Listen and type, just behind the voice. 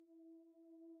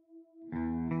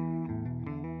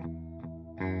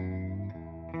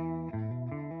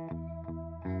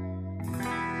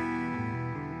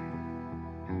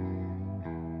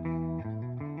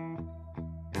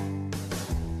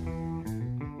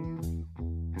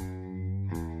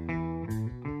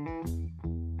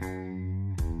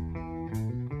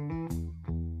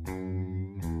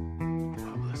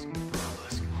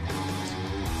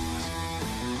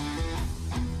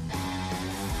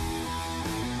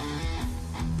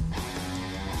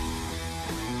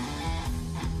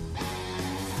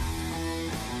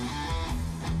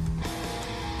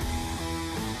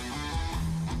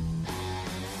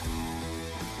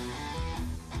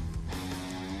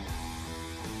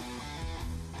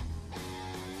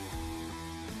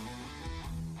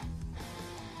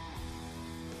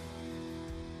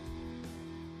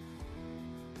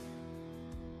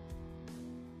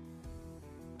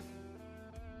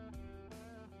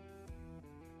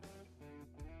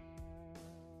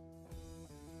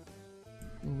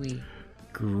we?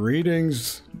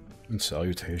 Greetings and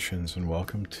salutations, and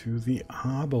welcome to the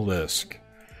Obelisk.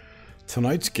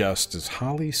 Tonight's guest is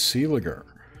Holly Seeliger.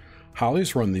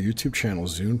 Holly's run the YouTube channel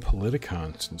Zune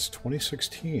Politicon since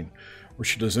 2016, where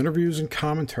she does interviews and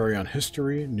commentary on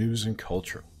history, news, and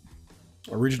culture.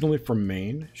 Originally from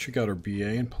Maine, she got her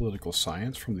BA in political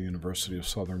science from the University of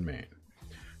Southern Maine.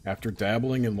 After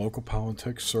dabbling in local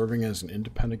politics, serving as an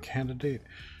independent candidate,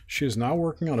 she is now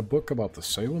working on a book about the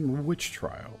Salem witch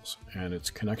trials and its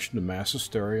connection to mass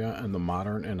hysteria and the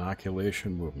modern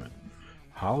inoculation movement.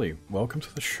 Holly, welcome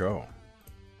to the show.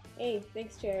 Hey,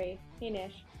 thanks, Jerry. Hey,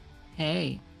 Nish.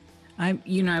 Hey,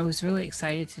 I was really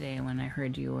excited today when I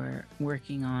heard you were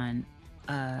working on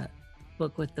a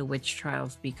book with the witch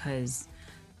trials because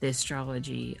the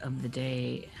astrology of the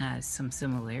day has some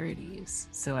similarities.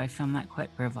 So I found that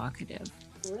quite provocative.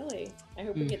 Really? I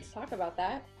hope we get to talk about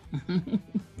that.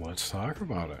 Let's talk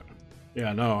about it.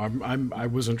 Yeah, no, I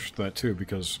was interested in that too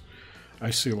because I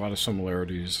see a lot of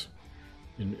similarities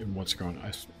in what's going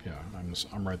on.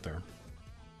 I'm right there.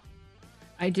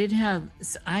 I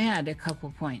had a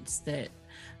couple points that,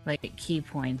 like key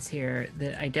points here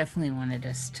that I definitely wanted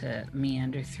us to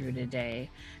meander through today.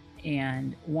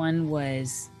 And one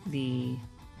was the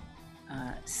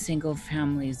single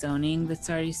family zoning that's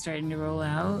already starting to roll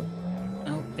out.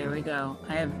 Oh, there we go.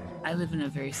 I live in a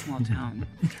very small town.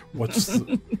 What's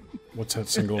that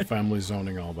single family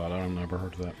zoning all about? I've never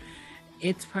heard of that.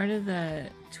 It's part of the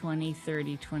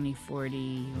 2030, 2040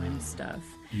 UN stuff.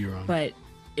 But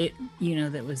it,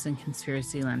 that was in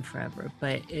conspiracy land forever.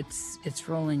 But it's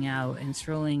rolling out, and it's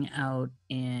rolling out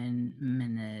in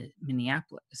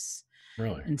Minneapolis.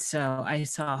 Really? And so I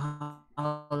saw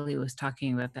Holly was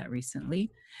talking about that recently.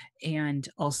 And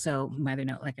also, my other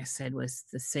note, like I said, was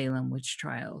the Salem witch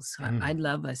trials. So I'd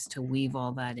love us to weave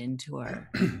all that into our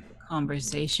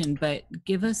conversation, but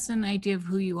give us an idea of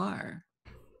who you are.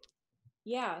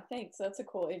 Yeah, thanks. That's a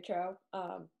cool intro.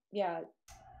 Yeah,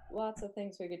 lots of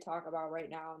things we could talk about right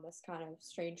now in this kind of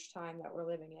strange time that we're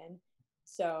living in.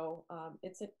 So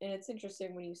it's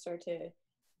interesting when you start to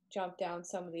jump down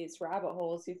some of these rabbit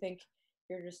holes. You think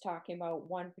you're just talking about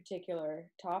one particular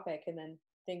topic, and then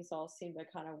things all seem to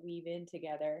kind of weave in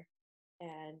together.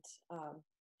 And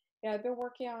I've been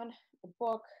working on a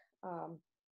book.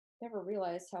 Never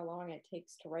realized how long it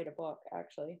takes to write a book,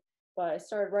 actually. But I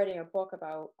started writing a book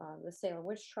about the Salem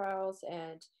witch trials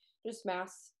and just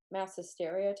mass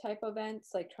hysteria type events,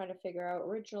 like trying to figure out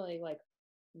originally like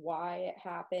why it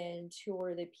happened, who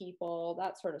were the people,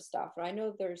 that sort of stuff. And I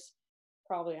know there's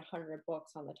probably 100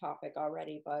 books on the topic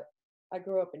already, but I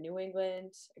grew up in New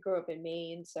England. I grew up in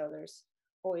Maine, so there's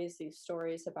always these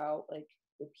stories about like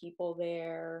the people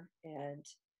there and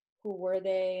who were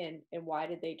they and why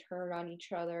did they turn on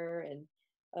each other, and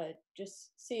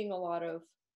just seeing a lot of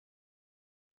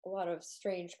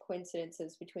strange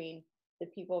coincidences between the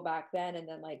people back then and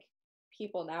then like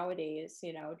people nowadays,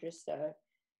 just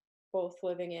both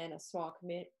living in a small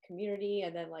community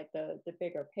and then like the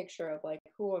bigger picture of like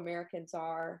who Americans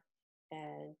are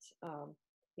and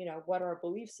what our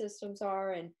belief systems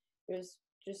are. And there's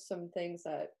just some things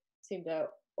that seem to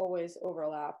always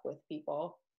overlap with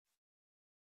people.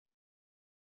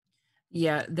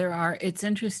 Yeah, there are. It's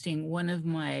interesting. One of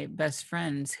my best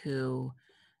friends who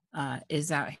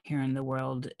is out here in the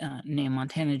world, named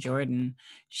Montana Jordan,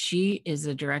 she is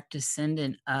a direct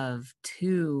descendant of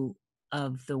two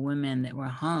of the women that were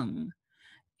hung,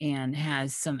 and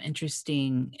has some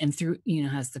interesting, and through,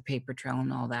 has the paper trail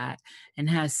and all that, and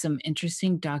has some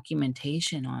interesting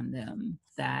documentation on them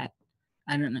that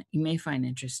I don't know, you may find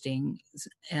interesting.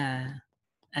 I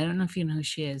don't know if you know who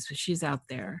she is, but she's out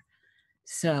there.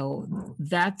 So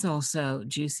that's also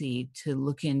juicy to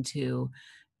look into,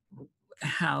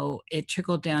 how it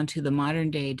trickled down to the modern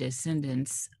day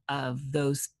descendants of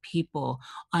those people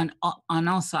on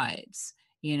all sides,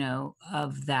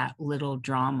 of that little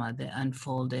drama that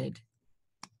unfolded.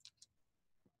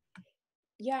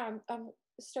 Yeah, I'm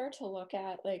start to look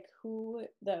at like who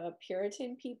the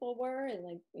Puritan people were, and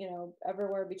like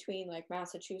everywhere between like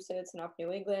Massachusetts and up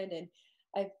New England. And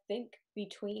I think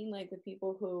between like the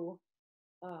people who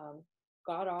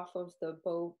got off of the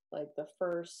boat, like the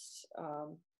first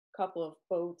couple of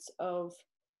boats of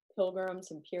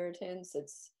Pilgrims and Puritans,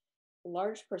 it's a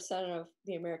large percent of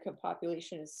the American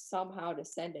population is somehow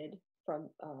descended from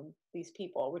these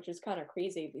people, which is kind of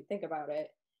crazy if you think about it.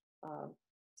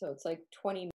 So it's like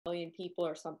 20 million people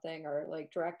or something are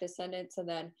like direct descendants. And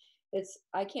then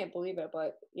I can't believe it,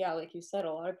 but yeah, like you said,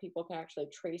 a lot of people can actually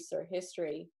trace their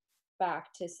history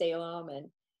back to Salem. And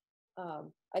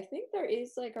I think there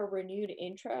is like a renewed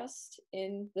interest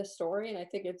in the story. And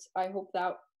I hope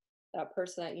that that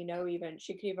person that even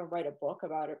she could even write a book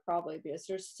about it probably, because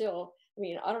there's still, I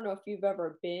mean, I don't know if you've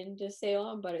ever been to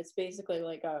Salem, but it's basically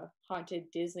like a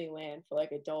haunted Disneyland for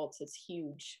like adults. It's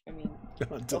huge. I mean,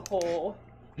 the whole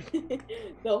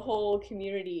the whole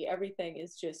community, everything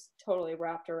is just totally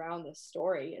wrapped around this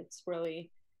story. It's really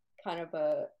kind of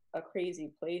a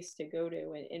crazy place to go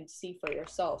to and see for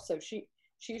yourself. So she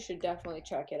should definitely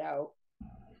check it out.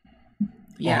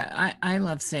 Yeah, I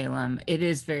love Salem. It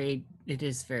is very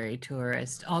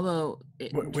tourist. Although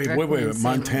wait,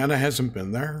 Montana hasn't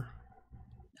been there?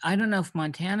 I don't know if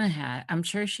Montana had. I'm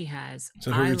sure she has. Is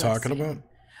that who you're talking about?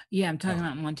 Yeah, I'm talking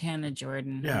about Montana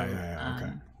Jordan. Yeah,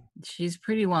 okay. She's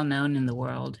pretty well known in the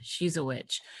world. She's a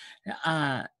witch.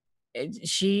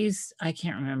 She's, I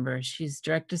can't remember. She's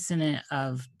direct descendant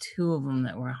of two of them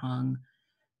that were hung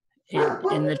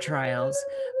in the trials.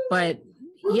 But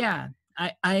yeah,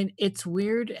 it's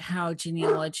weird how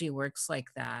genealogy works like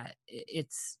that.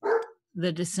 It's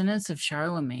the descendants of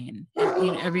Charlemagne.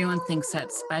 Everyone thinks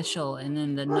that's special, and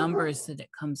then the numbers that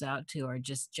it comes out to are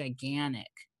just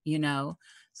gigantic.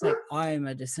 It's like, I'm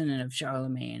a descendant of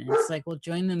Charlemagne. And it's like, well,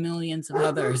 join the millions of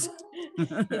others.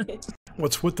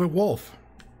 What's with the wolf?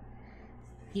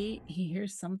 He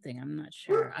hears something. I'm not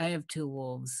sure. I have two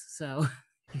wolves, so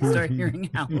you start hearing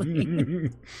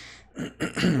howling.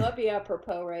 Love you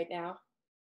apropos right now.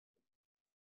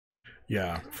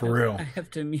 Yeah, for real. I have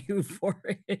to mute for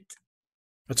it.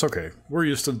 That's okay. We're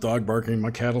used to the dog barking.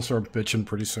 My cat will start bitching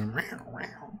pretty soon.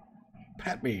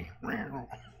 Pat me.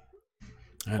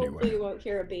 Anyway. Hopefully you won't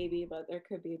hear a baby, but there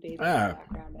could be a baby in the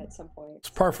background at some point.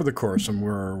 It's par for the course, and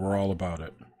we're all about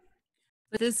it.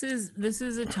 But this is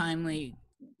a timely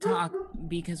talk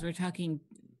because we're talking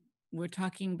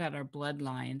about our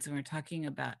bloodlines, and we're talking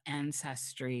about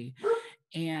ancestry,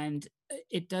 and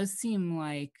it does seem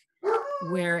like,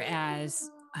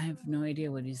 whereas I have no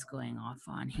idea what he's going off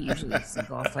on. He usually doesn't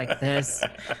go off like this.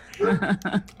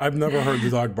 I've never heard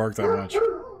the dog bark that much.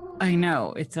 I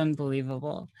know, it's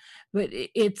unbelievable. But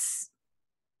it's,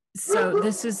 so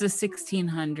this is the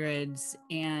 1600s,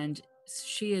 and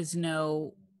she is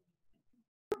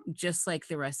just like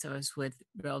the rest of us with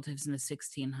relatives in the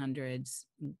 1600s,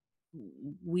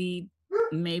 we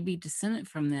may be descendant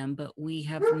from them, but we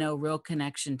have no real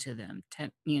connection to them,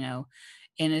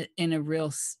 in the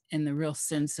real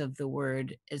sense of the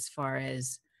word, as far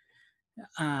as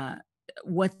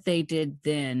what they did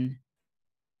then.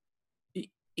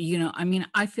 I mean,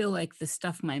 I feel like the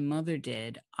stuff my mother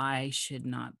did, I should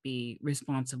not be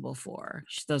responsible for.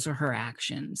 Those are her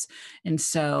actions. And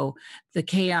so the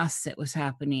chaos that was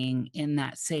happening in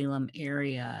that Salem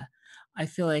area, I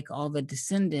feel like all the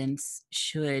descendants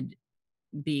should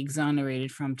be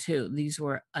exonerated from too. This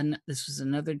was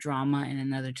another drama in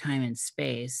another time and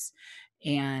space.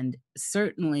 And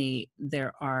certainly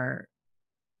there are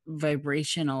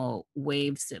vibrational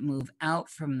waves that move out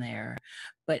from there,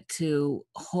 but to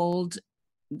hold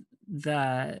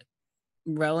the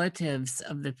relatives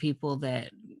of the people that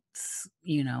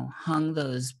hung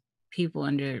those people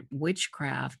under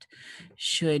witchcraft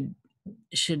should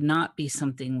not be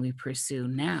something we pursue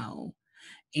now.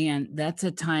 And that's a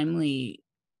timely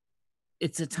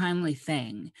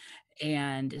thing,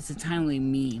 and it's a timely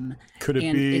meme. Could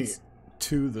it be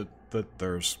too that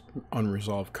there's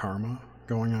unresolved karma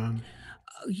going on?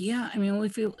 Yeah, I mean,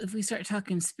 if we start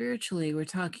talking spiritually, we're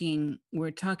talking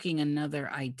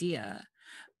another idea.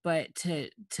 But to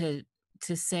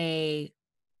say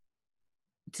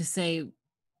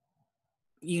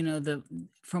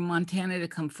from Montana to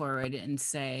come forward and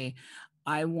say,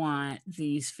 I want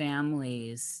these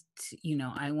families to,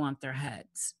 I want their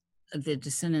heads, the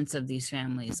descendants of these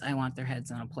families, I want their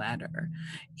heads on a platter.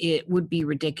 It would be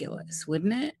ridiculous,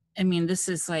 wouldn't it? I mean, this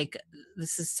is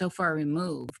so far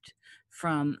removed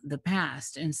from the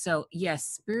past. And so, yes,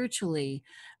 spiritually,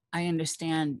 I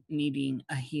understand needing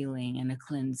a healing and a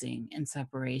cleansing and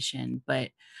separation, but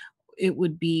it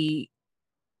would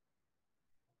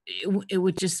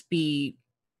just be,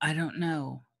 I don't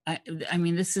know. I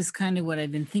mean, this is kind of what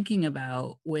I've been thinking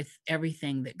about with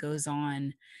everything that goes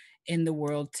on in the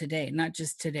world today, not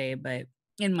just today, but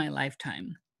in my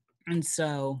lifetime. And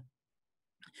so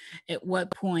at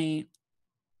what point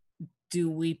do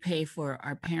we pay for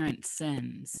our parents'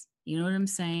 sins? You know what I'm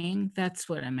saying? That's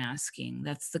what I'm asking.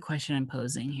 That's the question I'm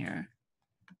posing here.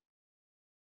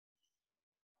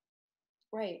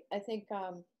 Right. I think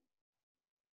if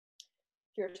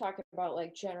you're talking about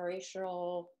like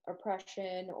generational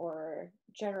oppression or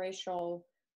generational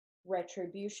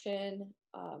retribution.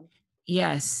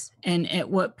 Yes. And at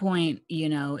what point,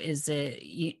 is it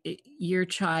your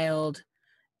child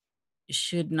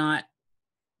should not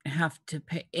have to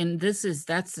pay, and that's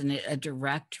a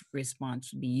direct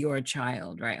response, would be your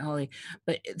child, right, Holly?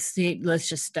 But say, let's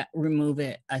just remove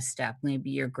it a step,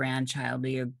 maybe your grandchild or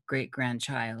your great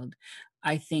grandchild,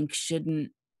 I think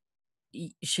should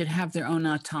have their own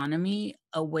autonomy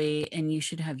away, and you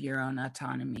should have your own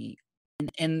autonomy,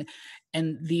 and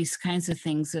and these kinds of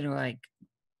things that are like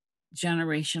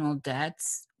generational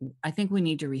debts, I think we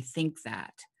need to rethink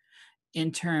that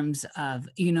in terms of,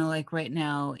 like right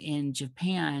now in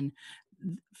Japan,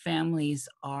 families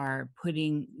are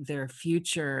putting their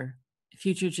future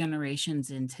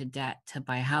generations into debt to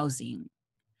buy housing.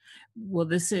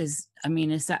 Well, is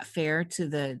that fair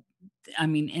to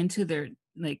into their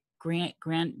like great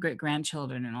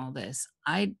grandchildren and all this?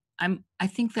 I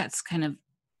think that's kind of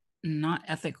not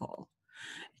ethical,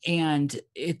 and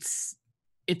it's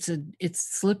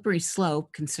slippery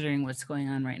slope considering what's going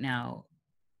on right now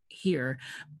here.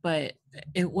 But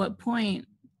at what point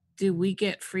do we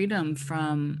get freedom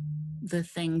from the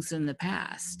things in the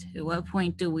past? At what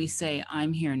point do we say,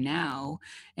 I'm here now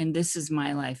and this is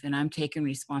my life and I'm taking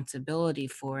responsibility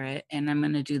for it and I'm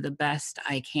going to do the best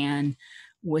I can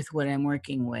with what I'm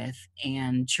working with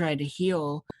and try to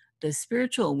heal the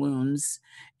spiritual wounds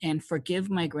and forgive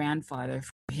my grandfather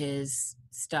for his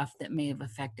stuff that may have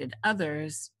affected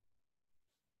others,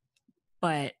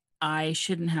 but I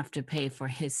shouldn't have to pay for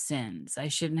his sins. I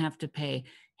shouldn't have to pay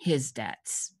his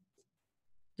debts.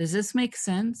 Does this make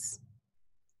sense?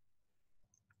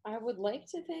 I would like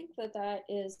to think that that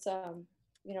is,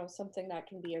 something that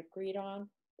can be agreed on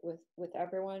with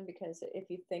everyone, because if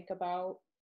you think about,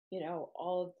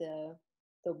 all of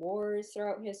the wars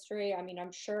throughout history, I mean,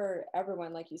 I'm sure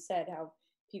everyone, like you said, how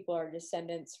people are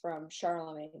descendants from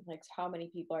Charlemagne, like how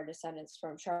many people are descendants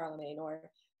from Charlemagne, or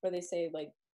where they say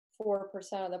like 4%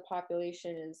 of the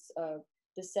population is a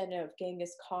descendant of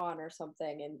Genghis Khan or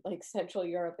something in like Central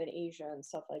Europe and Asia and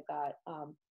stuff like that.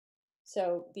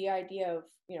 So the idea of,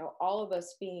 all of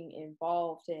us being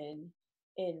involved in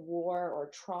war or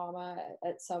trauma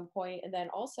at some point, and then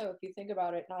also if you think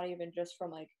about it, not even just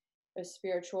from like a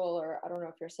spiritual, or I don't know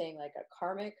if you're saying like a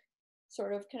karmic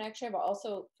sort of connection, but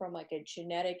also from like a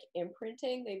genetic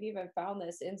imprinting. They've even found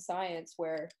this in science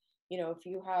where, if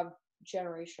you have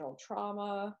generational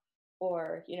trauma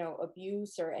or,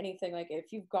 abuse or anything, like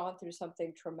if you've gone through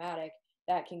something traumatic,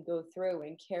 that can go through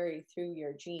and carry through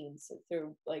your genes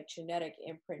through like genetic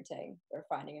imprinting, they're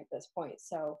finding at this point.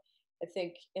 So I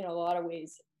think in a lot of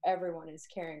ways everyone is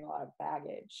carrying a lot of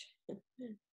baggage.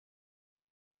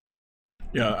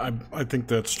 Yeah, I think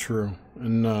that's true.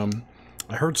 And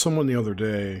I heard someone the other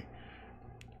day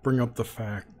bring up the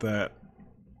fact that,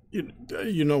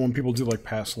 when people do like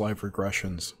past life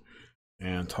regressions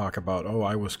and talk about, oh,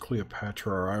 I was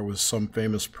Cleopatra or I was some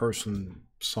famous person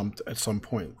at some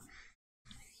point.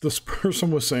 This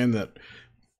person was saying that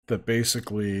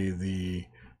basically the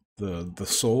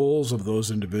souls of those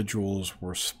individuals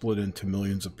were split into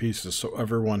millions of pieces, so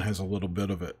everyone has a little bit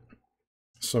of it.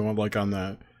 So like on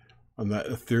that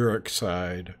etheric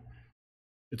side,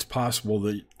 it's possible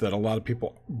that a lot of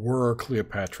people were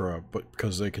Cleopatra, but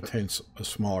because they contain a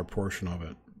smaller portion of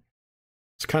it.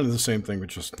 It's kind of the same thing, but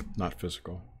just not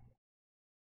physical.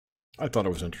 I thought it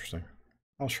was interesting.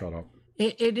 I'll shut up.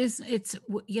 It is.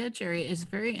 Yeah, Jerry, it's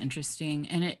very interesting,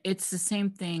 and it's the same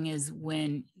thing as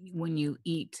when you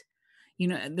eat.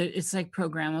 It's like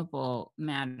programmable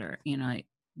matter. Like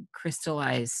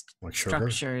crystallized like sugar?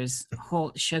 Structures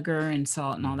hold sugar and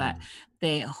salt and all that.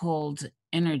 They hold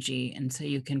energy, and so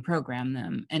you can program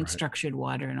them, and Right. Structured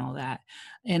water and all that,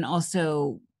 and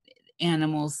also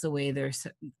animals, the way they're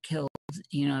killed.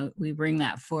 We bring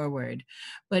that forward.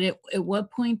 But at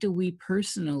what point do we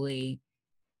personally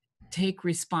take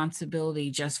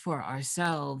responsibility just for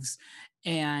ourselves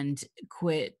and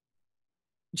quit,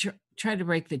 try to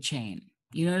break the chain?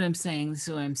 You know what I'm saying? This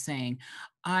is what I'm saying.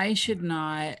 I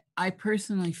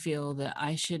personally feel that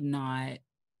I should not.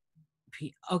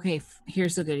 Okay,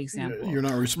 here's a good example. You're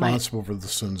not responsible for the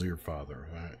sins of your father,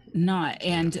 right? Not.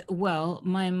 And well,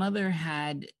 my mother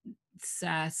had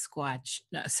Sasquatch.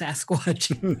 Got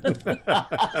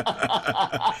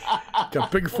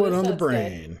Bigfoot on the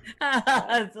brain.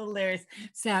 That's hilarious.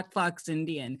 Sac Fox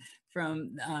Indian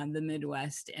from the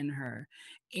Midwest in her.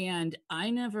 And I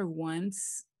never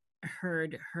once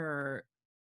heard her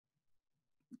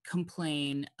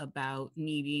complain about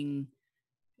needing.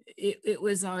 It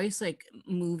was always like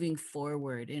moving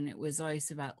forward, and it was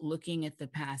always about looking at the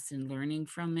past and learning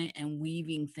from it and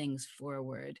weaving things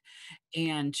forward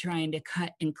and trying to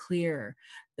cut and clear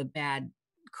the bad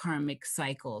karmic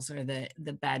cycles or the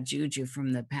bad juju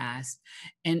from the past.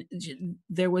 And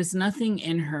there was nothing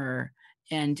in her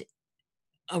and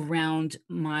around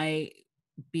my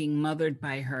being mothered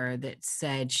by her that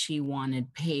said she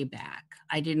wanted payback.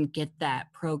 I didn't get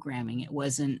that programming. It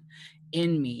wasn't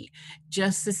in me.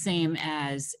 Just the same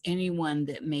as anyone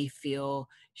that may feel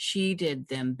she did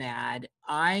them bad,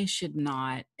 I should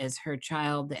not, as her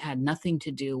child that had nothing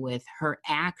to do with her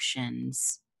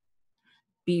actions,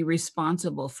 be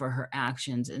responsible for her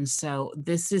actions. And so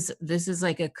this is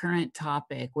like a current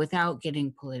topic without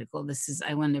getting political.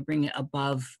 I want to bring it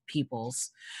above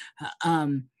people's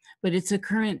but it's a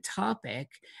current topic.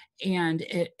 And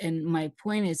my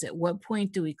point is, at what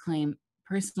point do we claim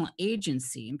personal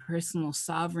agency and personal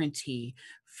sovereignty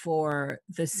for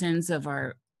the sins of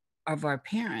our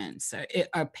parents,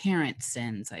 our parent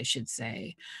sins, I should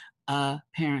say,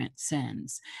 parent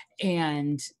sins,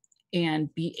 and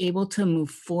be able to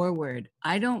move forward.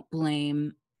 I don't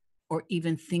blame or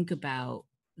even think about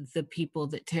the people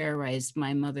that terrorized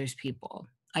my mother's people.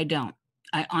 I don't.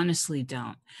 I honestly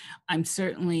don't. I'm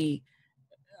certainly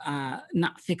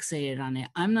not fixated on it.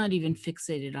 I'm not even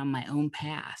fixated on my own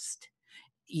past,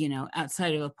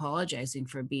 outside of apologizing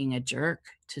for being a jerk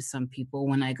to some people.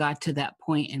 When I got to that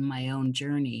point in my own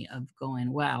journey of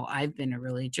going, wow, I've been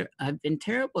I've been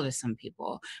terrible to some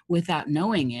people without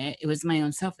knowing it. It was my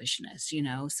own selfishness,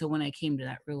 So when I came to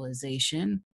that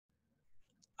realization,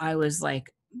 I was like,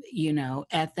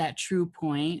 at that true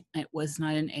point. It was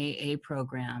not an AA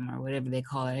program or whatever they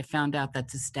call it. I found out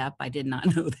that's a step. I did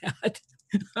not know that.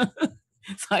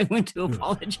 So I went to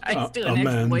apologize to an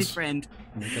ex-boyfriend.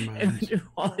 I went to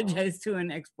apologize to an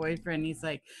ex-boyfriend. He's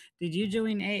like, did you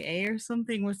join AA or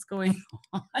something? What's going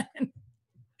on?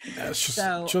 It's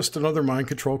just another mind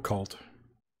control cult.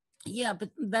 Yeah, but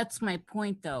that's my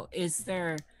point, though.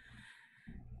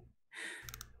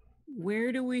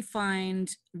 Where do we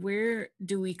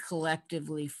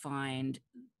collectively find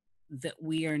that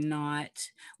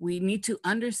we need to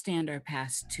understand our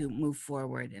past to move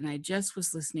forward? And I just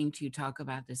was listening to you talk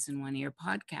about this in one of your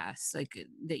podcasts, like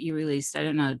that you released, I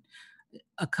don't know,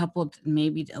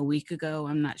 maybe a week ago,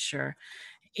 I'm not sure.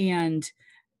 And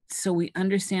so we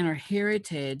understand our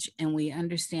heritage and we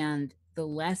understand the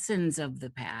lessons of the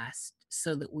past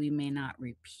so that we may not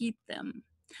repeat them.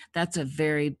 That's a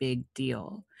very big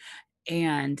deal.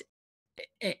 And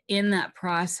in that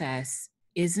process,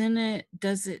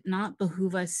 does it not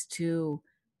behoove us to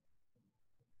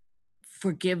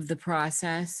forgive the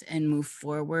process and move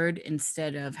forward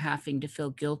instead of having to feel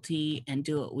guilty and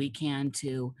do what we can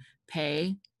to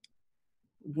pay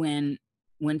when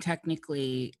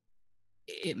technically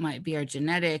it might be our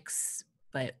genetics,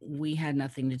 but we had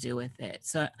nothing to do with it?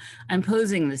 So I'm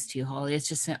posing this to you, Holly. It's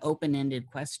just an open-ended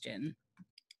question.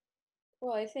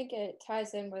 Well, I think it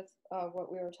ties in with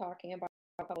what we were talking about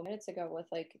a couple minutes ago with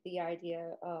like the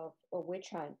idea of a witch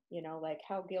hunt, like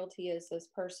how guilty is this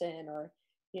person, or,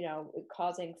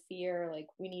 causing fear. Like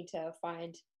we need to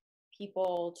find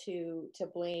people to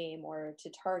blame or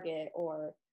to target,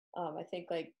 or I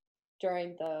think like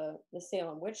during the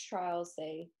Salem witch trials,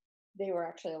 they were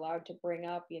actually allowed to bring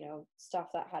up, stuff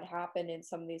that had happened in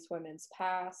some of these women's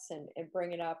past, and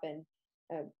bring it up and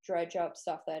dredge up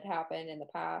stuff that happened in the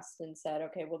past, and said,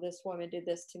 okay, well, this woman did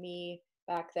this to me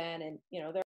back then. And,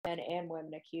 there are men and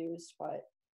women accused, but,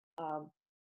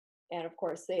 and of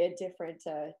course, they had different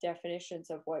definitions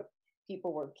of what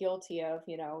people were guilty of.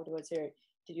 Did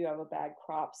you have a bad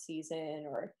crop season,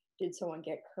 or did someone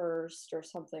get cursed or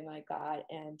something like that?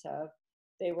 And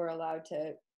they were allowed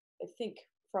to, I think,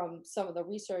 from some of the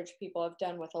research people have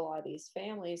done with a lot of these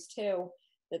families too,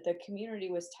 that the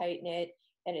community was tight knit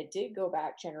and it did go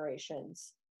back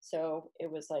generations. So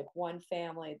it was like one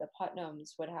family, the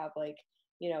Putnams, would have like,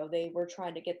 they were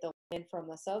trying to get the land from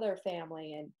this other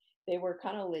family, and they were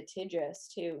kind of litigious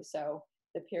too. So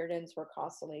the Puritans were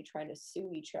constantly trying to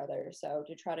sue each other. So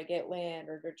to try to get land,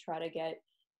 or to try to get,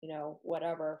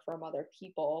 whatever from other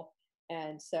people.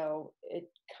 And so it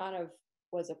kind of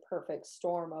was a perfect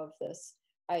storm of this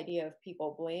idea of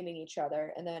people blaming each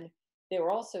other. And then they were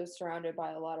also surrounded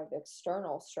by a lot of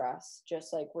external stress,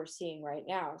 just like we're seeing right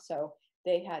now. So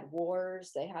they had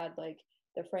wars, they had like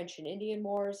the French and Indian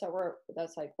wars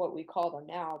that's like what we call them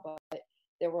now, but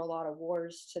there were a lot of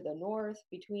wars to the north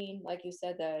between, like you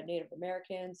said, the Native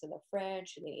Americans and the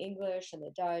French and the English and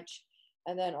the Dutch.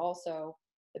 And then also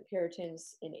the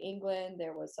Puritans in England,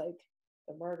 there was like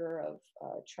the murder of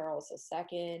Charles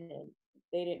II, and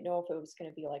they didn't know if it was going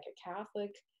to be like a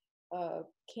Catholic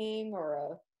king or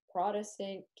a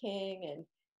Protestant king. And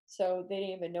so they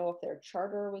didn't even know if their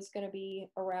charter was going to be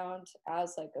around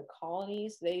as like a colony.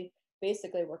 So they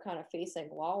basically were kind of facing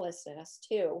lawlessness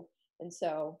too. And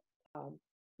so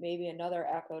maybe another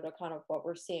echo to kind of what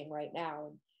we're seeing right now.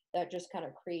 And that just kind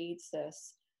of creates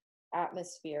this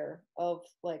atmosphere of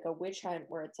like a witch hunt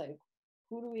where it's like,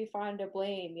 who do we find to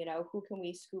blame? You know, who can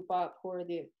we scoop up? Who are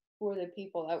the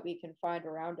people that we can find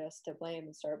around us to blame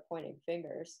and start pointing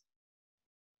fingers?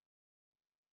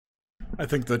 I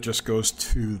think that just goes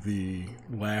to the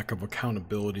lack of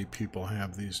accountability people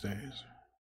have these days,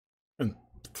 and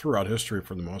throughout history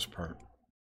for the most part.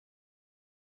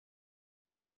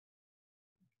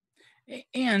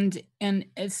 And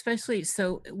especially,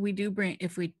 so we do bring,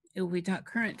 if we talk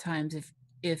current times,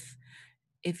 if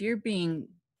if you're being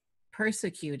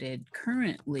persecuted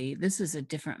currently, this is a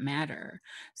different matter.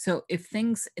 So if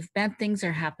bad things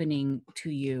are happening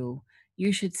to you,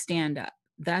 you should stand up.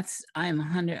 That's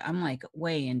I'm like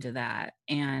way into that,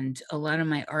 and a lot of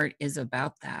my art is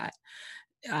about that.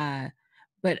 uh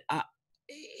but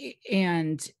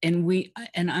and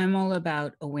I'm all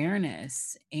about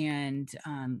awareness and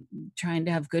trying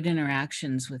to have good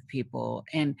interactions with people,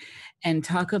 and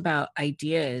talk about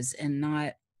ideas and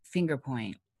not finger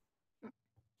point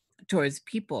towards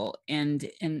people, and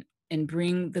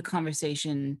bring the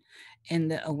conversation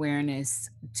and the awareness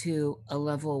to a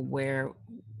level where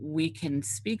we can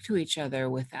speak to each other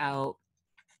without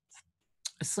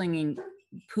slinging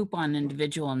poop on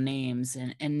individual names,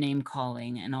 and name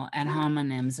calling and all ad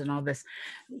hominems and all this.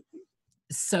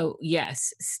 So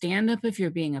yes, stand up if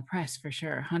you're being oppressed, for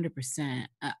sure, 100%.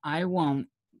 I won't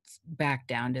back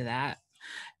down to that.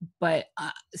 But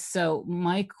so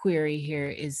my query here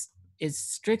is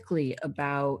strictly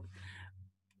about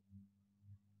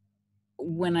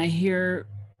when I hear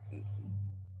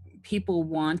people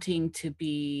wanting to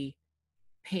be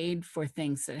paid for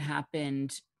things that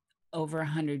happened over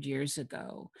 100 years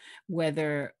ago,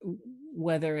 whether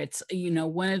it's,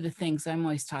 one of the things I'm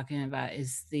always talking about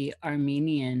is the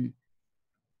Armenian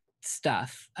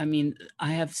stuff. I mean,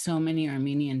 I have so many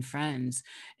Armenian friends,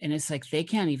 and it's like they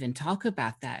can't even talk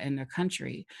about that in their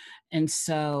country. And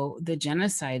so the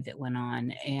genocide that went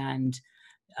on, and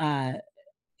uh,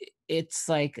 it's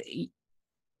like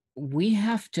we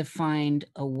have to find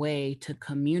a way to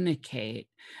communicate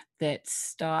that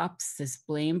stops this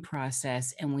blame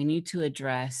process, and we need to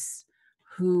address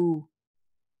who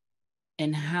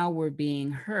and how we're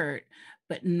being hurt,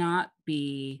 but not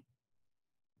be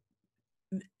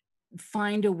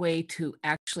find a way to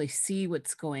actually see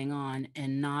what's going on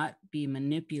and not be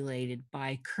manipulated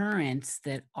by currents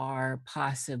that are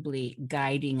possibly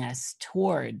guiding us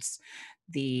towards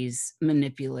these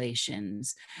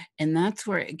manipulations. And that's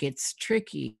where it gets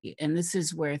tricky. And this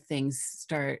is where things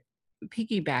start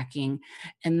piggybacking.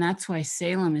 And that's why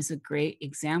Salem is a great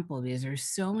example, because there's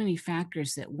so many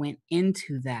factors that went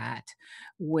into that,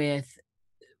 with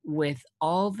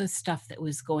all the stuff that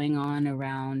was going on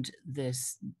around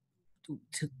this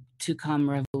to to come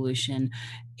revolution,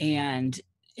 and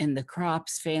in the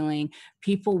crops failing,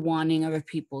 people wanting other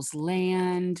people's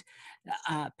land,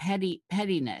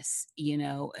 pettiness,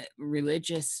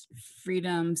 religious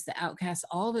freedoms, the outcasts,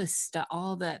 all this stuff,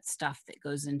 all that stuff that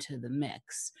goes into the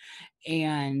mix.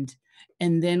 And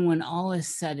then when all is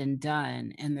said and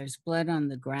done, and there's blood on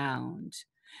the ground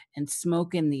and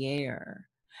smoke in the air,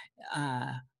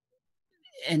 uh,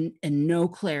 and no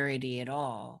clarity at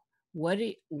all, what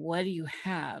do you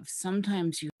have?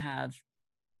 Sometimes you have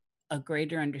a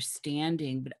greater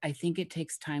understanding, but I think it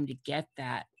takes time to get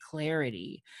that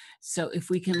clarity. So if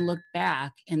we can look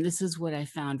back, and this is what I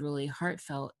found really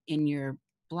heartfelt in your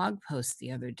blog post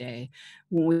the other day,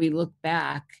 when we look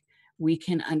back, we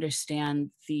can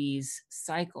understand these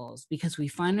cycles, because we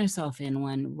find ourselves in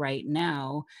one right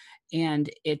now. And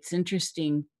it's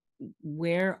interesting,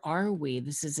 where are we?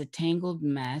 This is a tangled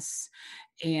mess.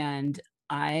 And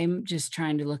I'm just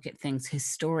trying to look at things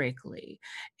historically,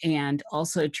 and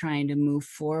also trying to move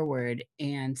forward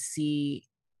and see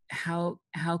how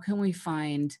can we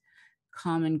find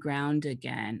common ground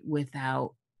again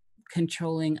without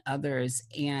controlling others,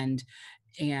 and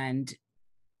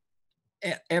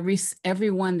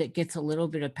everyone that gets a little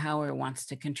bit of power wants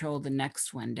to control the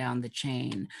next one down the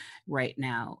chain right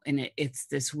now, and it's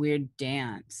this weird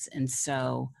dance. And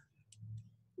so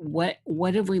what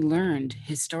have we learned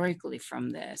historically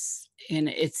from this? And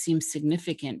it seems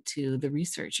significant to the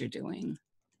research you're doing.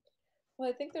 Well,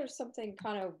 I think there's something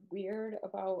kind of weird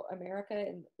about America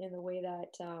in the way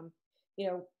that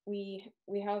we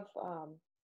have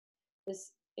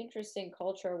this interesting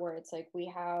culture where it's like we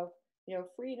have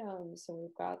freedoms, and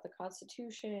we've got the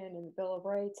Constitution and the Bill of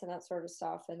Rights and that sort of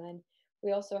stuff, and then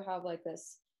we also have like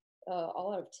this a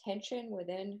lot of tension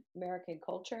within American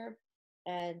culture.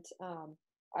 And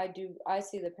I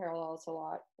see the parallels a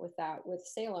lot with that, with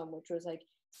Salem, which was like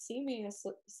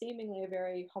seemingly a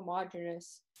very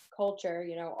homogenous culture.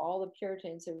 All the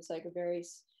Puritans, it was like a very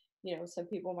some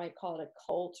people might call it a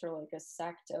cult or like a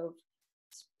sect of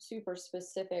super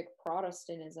specific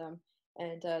Protestantism,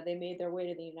 and they made their way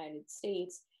to the United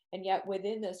States. And yet,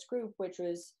 within this group, which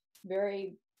was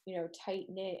very, tight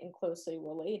knit and closely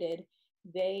related,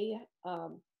 they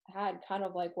had kind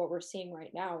of like what we're seeing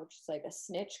right now, which is like a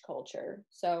snitch culture.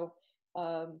 So,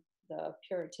 the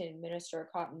Puritan minister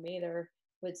Cotton Mather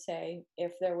would say,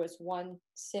 if there was one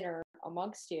sinner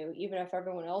amongst you, even if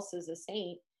everyone else is a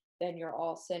saint, then you're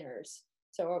all sinners.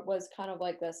 So it was kind of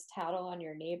like this tattle on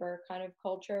your neighbor kind of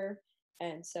culture.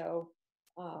 And so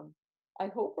um, I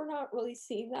hope we're not really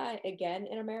seeing that again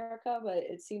in America, but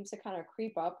it seems to kind of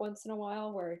creep up once in a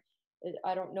while where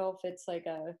I don't know if it's like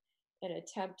an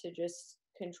attempt to just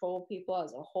control people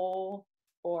as a whole,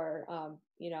 or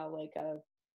like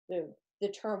the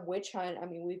term witch hunt. I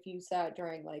mean, we've used that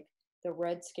during like the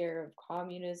Red Scare of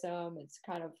communism. It's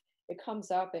kind of, it comes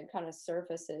up and kind of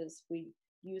surfaces. We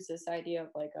use this idea of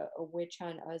like a witch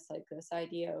hunt as like this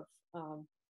idea of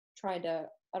trying to,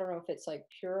 I don't know if it's like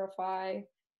purify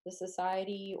the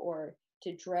society or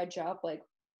to dredge up like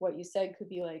what you said could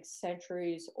be like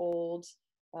centuries old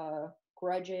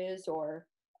grudges, or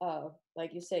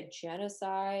like you said,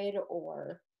 genocide,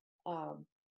 or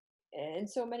and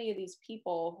so many of these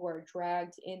people who are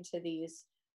dragged into these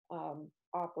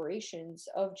operations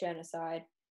of genocide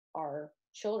are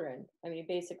children. I mean,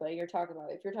 basically, if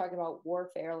you're talking about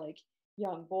warfare, like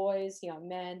young boys, young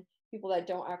men, people that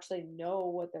don't actually know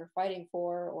what they're fighting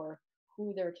for or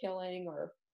who they're killing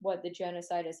or what the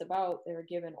genocide is about, they're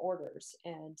given orders.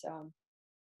 And,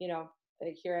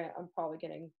 here I'm probably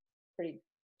getting pretty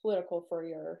political for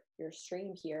your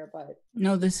stream here, but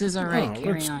No, this is all right. No,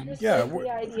 Carry on. just yeah, like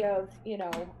the idea of,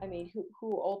 I mean,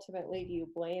 who ultimately do you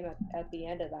blame at the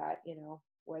end of that?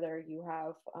 Whether you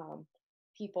have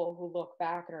people who look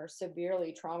back and are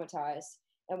severely traumatized,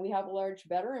 and we have a large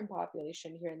veteran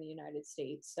population here in the United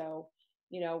States. So,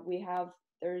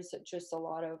 there's just a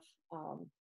lot of,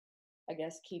 I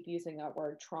guess, keep using that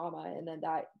word trauma, and then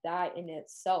that in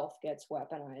itself gets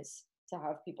weaponized to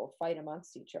have people fight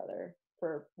amongst each other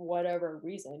for whatever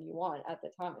reason you want at the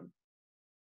time.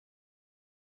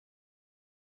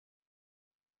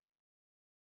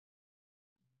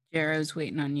 Jared's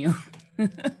waiting on you.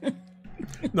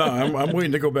 no, I'm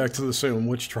waiting to go back to the Salem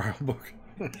witch trial book.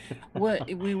 What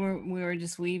we were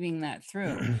just weaving that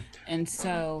through, and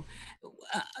so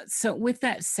with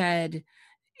that said,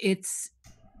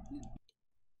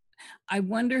 I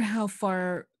wonder how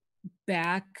far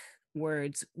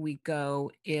backwards we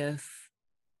go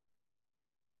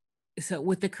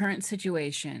with the current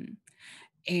situation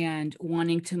and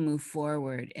wanting to move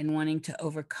forward and wanting to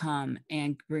overcome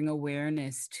and bring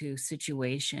awareness to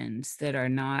situations that are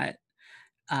not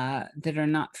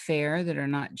fair, that are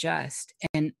not just,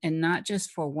 and not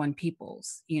just for one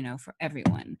people's, for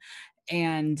everyone.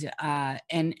 And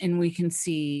we can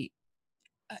see,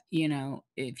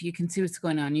 if you can see what's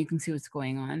going on, you can see what's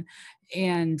going on.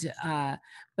 And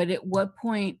but at what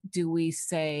point do we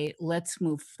say, let's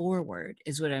move forward,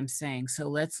 is what I'm saying. So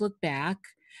let's look back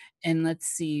and let's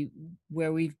see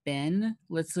where we've been.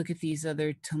 Let's look at these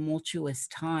other tumultuous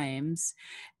times,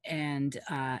 and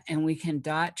we can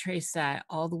trace that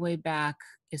all the way back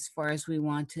as far as we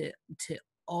want to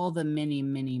all the many,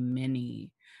 many,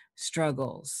 many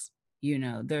struggles.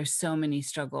 There's so many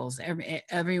struggles.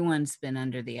 Everyone's been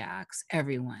under the axe,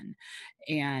 everyone.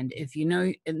 And if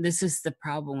and this is the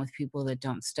problem with people that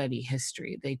don't study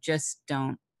history, they just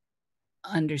don't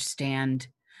understand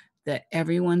that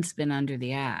everyone's been under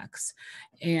the axe.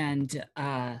 And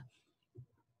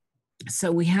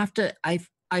so we have to, I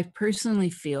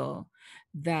personally feel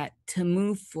that to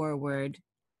move forward,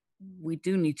 we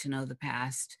do need to know the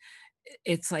past.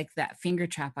 It's like that finger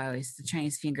trap, the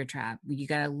Chinese finger trap. You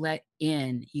got to let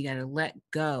in, you got to let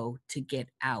go to get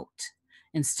out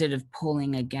instead of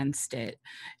pulling against it.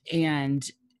 And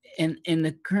in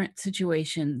the current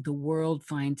situation the world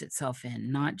finds itself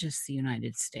in, not just the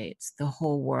United States, the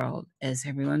whole world, as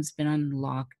everyone's been on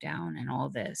lockdown and all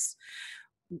this.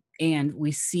 And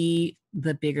we see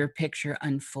the bigger picture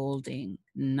unfolding,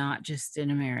 not just in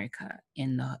America,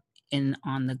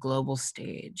 on the global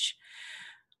stage.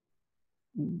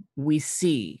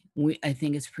 I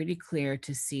think it's pretty clear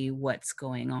to see what's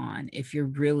going on if you're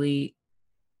really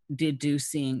doing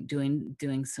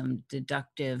some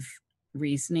deductive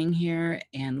reasoning here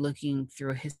and looking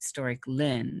through a historic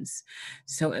lens.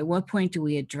 So at what point do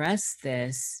we address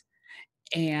this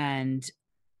and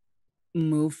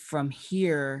move from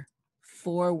here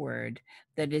forward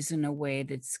that is in a way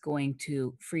that's going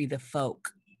to free the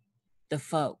folk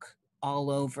all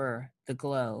over the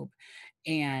globe,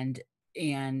 and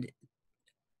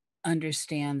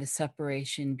understand the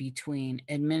separation between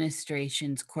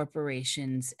administrations,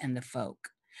 corporations, and the folk.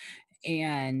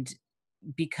 And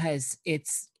because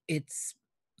it's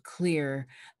clear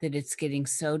that it's getting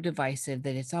so divisive,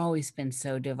 that it's always been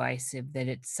so divisive, that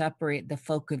the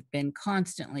folk have been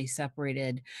constantly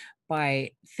separated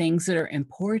by things that are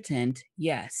important,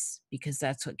 yes, because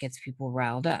that's what gets people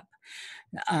riled up.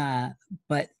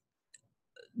 But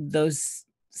those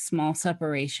small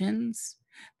separations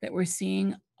that we're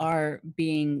seeing are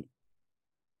being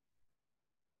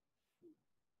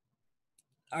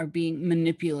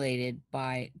manipulated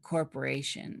by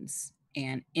corporations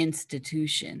and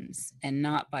institutions, and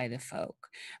not by the folk.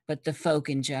 But the folk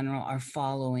in general are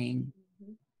following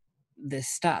the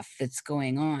stuff that's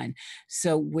going on.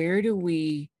 So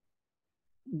do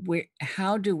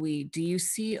you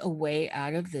see a way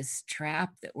out of this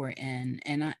trap that we're in?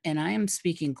 And I am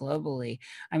speaking globally.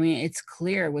 I mean, it's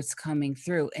clear what's coming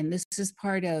through, and this is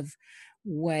part of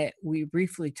what we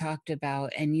briefly talked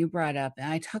about, and you brought up,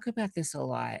 and I talk about this a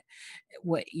lot,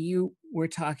 what you were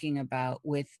talking about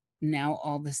with now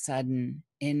all of a sudden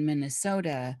in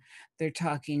Minnesota, they're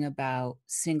talking about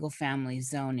single family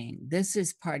zoning. This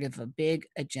is part of a big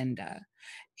agenda,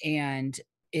 and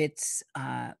it's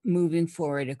moving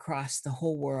forward across the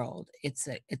whole world. It's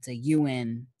a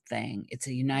UN thing. It's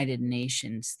a United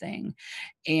Nations thing.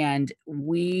 And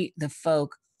we, the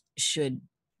folk, should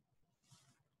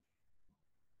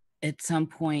at some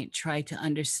point try to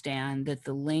understand that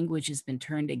the language has been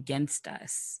turned against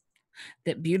us,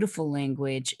 that beautiful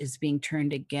language is being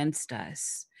turned against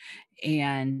us.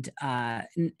 And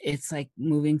it's like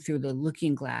moving through the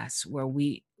looking glass where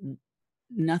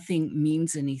nothing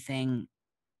means anything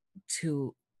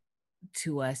to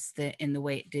us that in the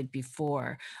way it did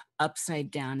before.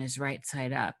 Upside down is right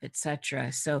side up,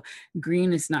 etc. So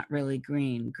green is not really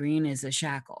green. Green is a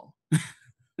shackle.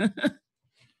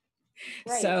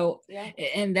 Right. So, yeah.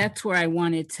 And that's where I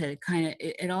wanted to kind of,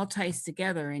 it all ties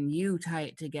together, and you tie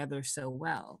it together so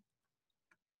well.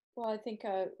 Well, I think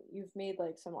you've made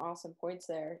like some awesome points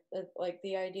there. Like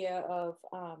the idea of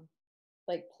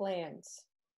like plans,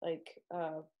 like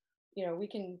you know, we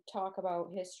can talk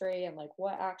about history and like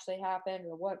what actually happened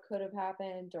or what could have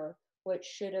happened or what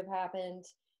should have happened.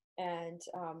 And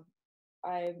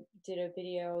I did a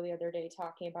video the other day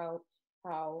talking about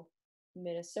how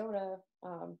Minnesota,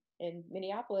 in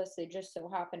Minneapolis, they just so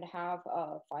happen to have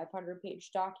a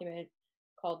 500-page document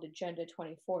called Agenda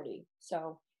 2040.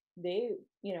 So they,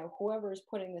 you know, whoever's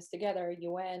putting this together,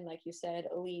 UN, like you said,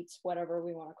 elites, whatever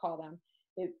we want to call them,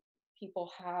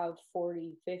 people have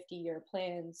 40, 50-year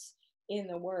plans in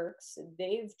the works.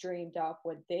 They've dreamed up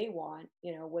what they want,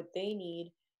 you know, what they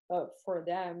need for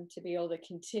them to be able to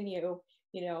continue,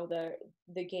 you know,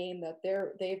 the game that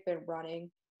they've been running,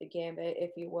 the gambit,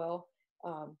 if you will,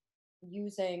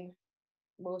 using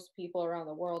most people around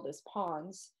the world as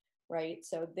pawns, right?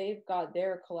 So they've got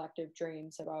their collective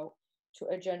dreams about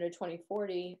Agenda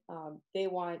 2040. They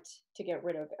want to get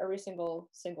rid of every single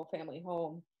family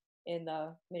home in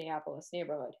the Minneapolis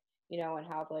neighborhood, you know, and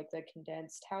have like the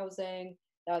condensed housing,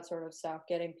 that sort of stuff,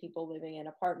 getting people living in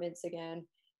apartments again.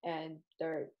 And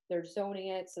they're zoning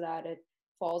it so that it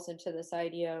falls into this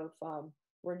idea of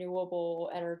renewable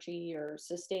energy or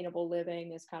sustainable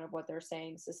living is kind of what they're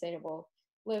saying, sustainable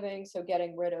living. So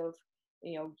getting rid of,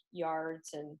 you know,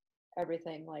 yards and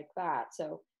everything like that.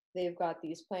 So they've got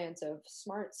these plans of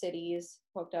smart cities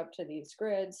hooked up to these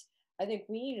grids. I think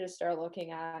we need to start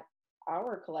looking at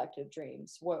our collective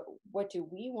dreams. What do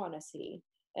we want to see?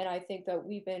 And I think that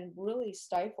we've been really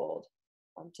stifled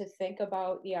to think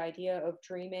about the idea of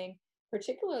dreaming,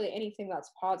 particularly anything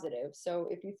that's positive. So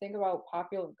if you think about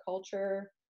popular culture,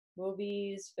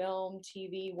 movies, film,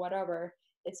 TV, whatever,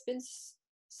 it's been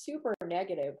super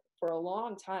negative for a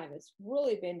long time. It's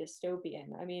really been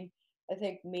dystopian. I mean, I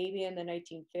think maybe in the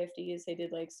 1950s they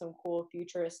did like some cool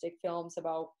futuristic films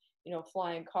about, you know,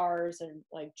 flying cars and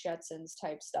like Jetsons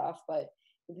type stuff. But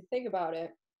if you think about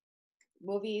it,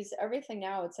 movies, everything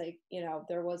now, it's like, you know,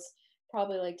 there was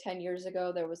probably like 10 years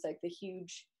ago, there was like the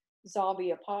huge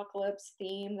zombie apocalypse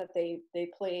theme that they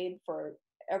played for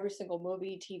every single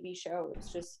movie, TV show. It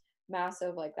was just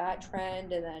massive, like that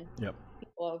trend. And then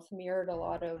people have mirrored a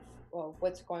lot of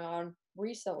what's going on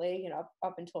recently, you know,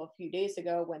 up until a few days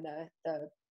ago when the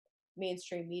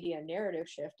mainstream media narrative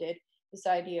shifted, this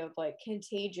idea of like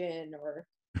Contagion or,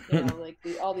 you know, like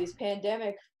all these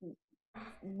pandemic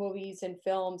movies and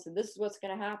films, and this is what's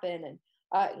going to happen. And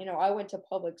you know, I went to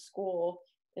public school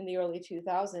in the early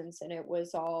 2000s, and it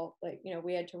was all like, you know,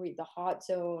 we had to read The Hot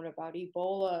Zone about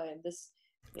Ebola and this.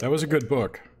 That was a good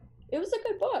book. It was a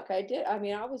good book. I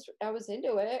mean, I was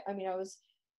into it. I mean, I was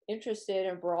interested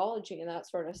in virology and that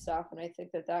sort of stuff, and I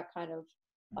think that that kind of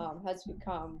has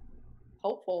become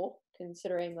helpful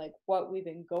considering like what we've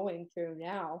been going through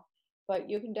now. But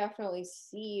you can definitely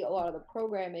see a lot of the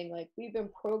programming, like we've been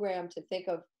programmed to think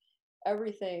of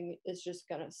everything is just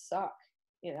gonna suck,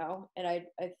 you know? And I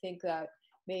think that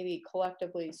maybe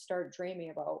collectively start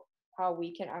dreaming about how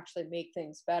we can actually make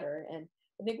things better. And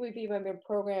I think we've even been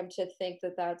programmed to think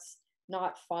that that's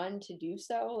not fun to do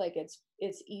so. Like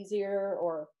it's easier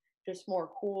or just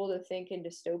more cool to think in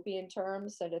dystopian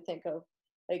terms than to think of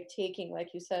like taking, like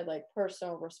you said, like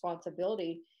personal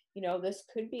responsibility. You know, this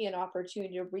could be an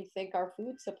opportunity to rethink our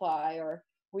food supply or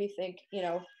rethink, you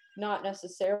know, not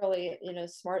necessarily in a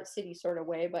smart city sort of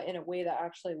way, but in a way that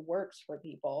actually works for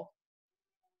people.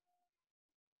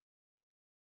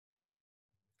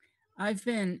 I've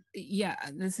been, yeah,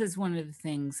 this is one of the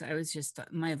things I was just,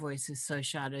 my voice is so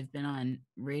shot. I've been on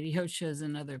radio shows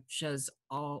and other shows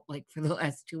all like for the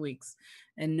last 2 weeks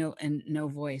and no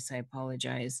voice. I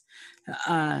apologize.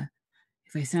 Uh,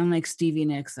 if I sound like Stevie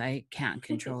Nicks, I can't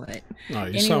control it. No,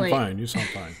 you sound Anyway, fine. You sound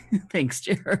fine. thanks,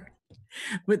 Jared.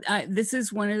 But this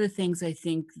is one of the things I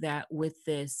think that with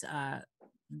this,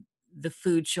 the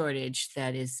food shortage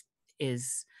that is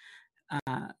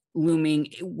looming,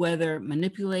 whether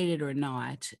manipulated or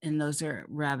not, and those are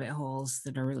rabbit holes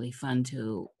that are really fun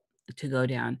to go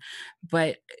down.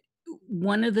 But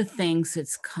one of the things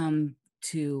that's come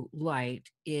to light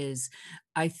is,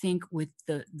 I think, with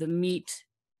the meat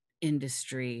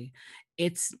industry,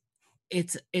 it's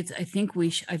I think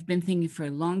I've been thinking for a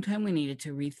long time we needed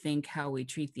to rethink how we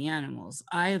treat the animals.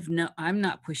 I'm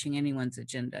not pushing anyone's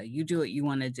agenda. You do what you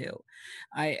want to do.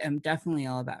 I am definitely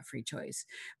all about free choice.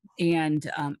 And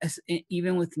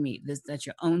even with meat, that's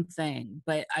your own thing.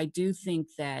 But I do think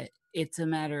that it's a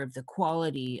matter of the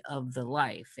quality of the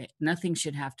life. Nothing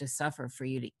should have to suffer for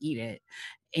you to eat it.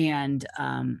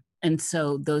 And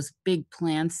so those big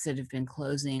plants that have been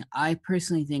closing, I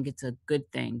personally think it's a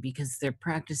good thing because their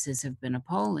practices have been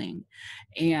appalling.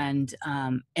 And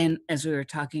as we were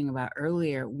talking about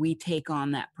earlier, we take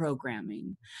on that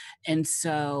programming. And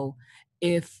so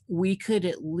if we could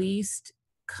at least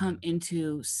come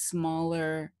into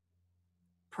smaller,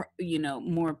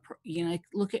 more, like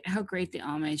look at how great the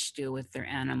Amish do with their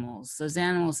animals. Those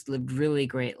animals live really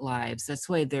great lives. That's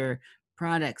why their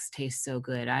products taste so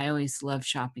good. I always love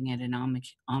shopping at an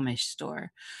Amish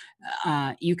store.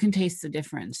 You can taste the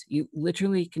difference. You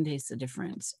literally can taste the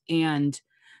difference. And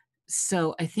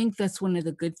so I think that's one of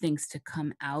the good things to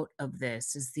come out of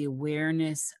this is the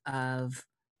awareness of,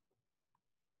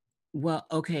 well,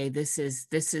 okay, this is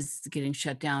getting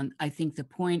shut down. I think the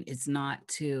point is not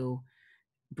to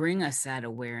bring us that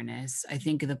awareness. I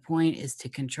think the point is to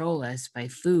control us by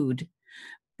food.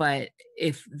 But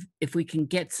if we can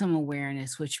get some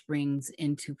awareness, which brings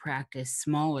into practice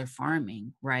smaller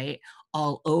farming, right?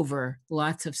 All over,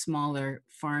 lots of smaller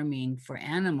farming for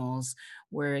animals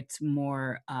where it's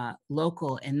more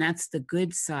local. And that's the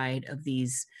good side of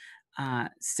these,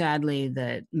 sadly,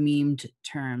 the memed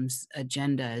terms,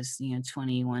 agendas,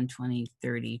 21,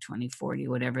 2030, 2040,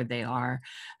 whatever they are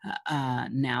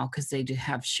now, because they do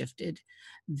have shifted,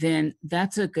 then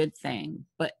that's a good thing.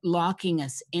 But locking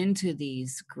us into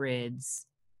these grids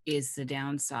is the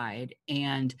downside,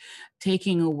 and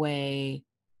taking away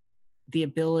the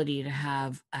ability to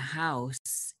have a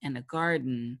house and a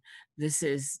garden. This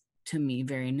is, to me,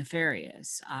 very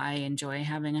nefarious. I enjoy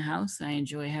having a house. I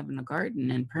enjoy having a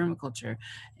garden and permaculture,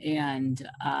 and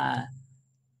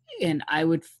I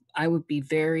would be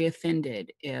very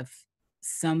offended if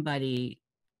somebody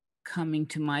coming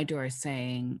to my door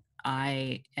saying,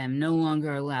 I am no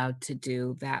longer allowed to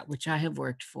do that which I have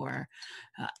worked for,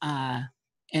 uh,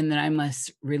 and that I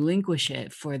must relinquish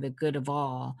it for the good of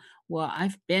all. Well,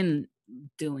 I've been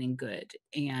doing good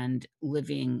and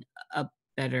living a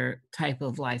better type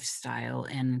of lifestyle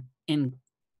and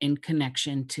in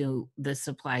connection to the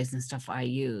supplies and stuff I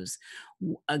use.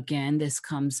 Again, this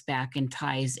comes back and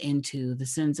ties into the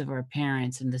sins of our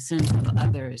parents and the sins of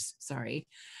others. Sorry.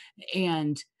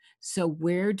 And so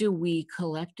where do we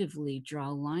collectively draw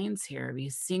lines here?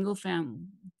 Because single family,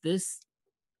 this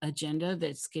agenda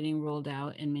that's getting rolled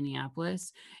out in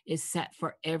Minneapolis is set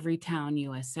for every town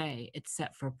USA. It's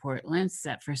set for Portland,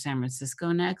 set for San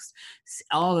Francisco next,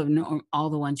 all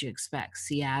the ones you expect,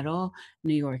 Seattle,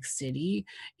 New York City.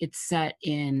 It's set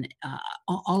in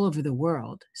all over the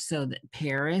world. So that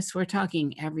Paris, we're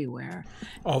talking everywhere.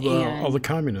 All the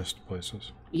communist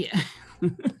places. Yeah,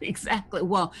 exactly.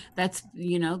 Well, that's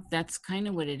kind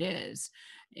of what it is.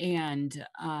 And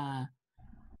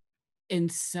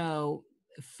so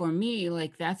for me,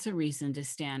 like, that's a reason to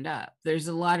stand up. There's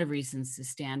a lot of reasons to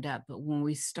stand up, but when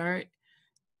we start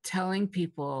telling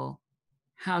people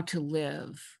how to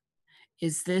live,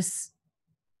 is this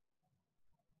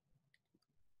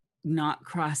not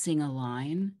crossing a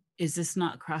line? Is this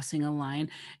not crossing a line?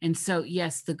 And so,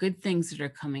 yes, the good things that are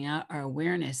coming out are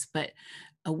awareness, but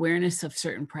awareness of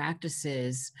certain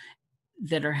practices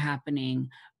that are happening.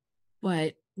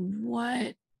 But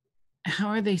how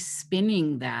are they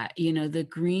spinning that? You know, the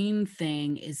green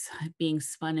thing is being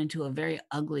spun into a very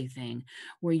ugly thing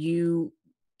where you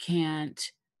can't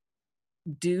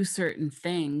do certain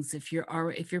things. If you're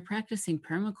practicing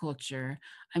permaculture,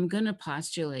 I'm going to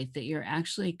postulate that you're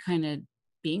actually kind of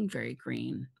being very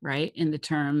green, right, in the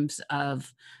terms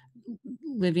of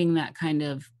living that kind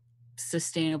of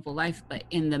sustainable life. But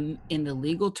in the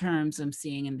legal terms I'm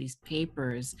seeing in these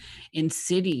papers in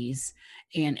cities,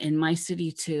 and in my city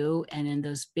too, and in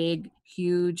those big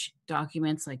huge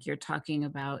documents like you're talking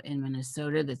about in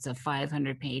Minnesota, that's a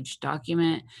 500-page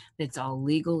document that's all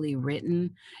legally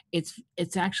written, it's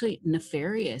actually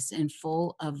nefarious and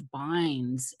full of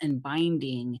binds and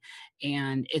binding,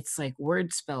 and it's like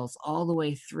word spells all the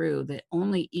way through that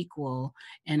only equal,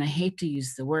 and I hate to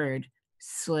use the word,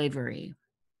 slavery.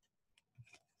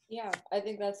 Yeah, I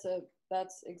think that's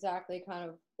exactly kind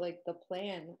of like the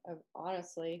plan of,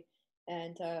 honestly,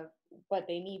 and but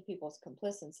they need people's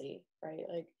complacency, right?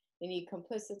 Like they need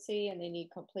complicity and they need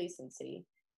complacency.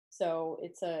 So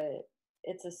it's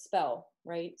a spell,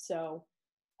 right? So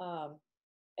um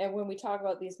and when we talk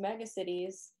about these mega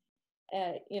cities,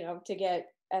 to get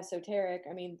esoteric,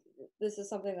 I mean, this is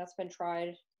something that's been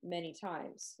tried many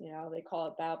times. They call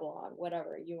it Babylon,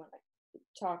 whatever you want to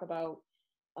talk about.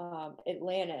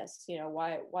 Atlantis,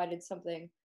 why did something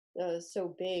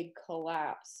so big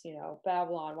collapse?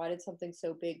 Babylon, why did something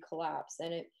so big collapse?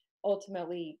 And it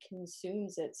ultimately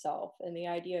consumes itself. And the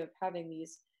idea of having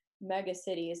these mega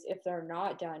cities, if they're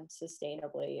not done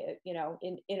sustainably,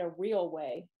 in a real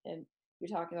way, and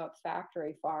you're talking about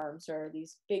factory farms or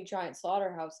these big giant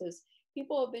slaughterhouses.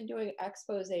 People have been doing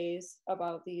exposés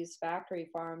about these factory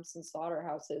farms and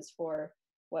slaughterhouses for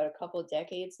what, a couple of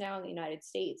decades now in the United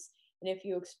States. And if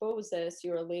you expose this,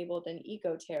 you're labeled an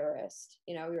eco-terrorist.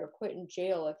 You're put in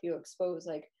jail if you expose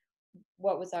like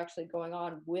what was actually going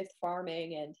on with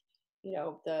farming and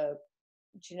the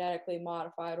genetically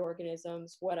modified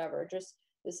organisms, whatever. Just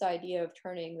this idea of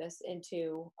turning this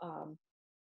into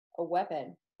a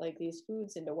weapon, like these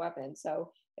foods into weapons.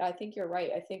 So I think you're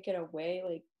right. I think in a way,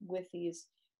 like with these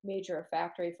major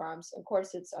factory farms, of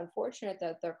course, it's unfortunate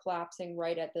that they're collapsing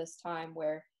right at this time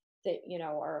where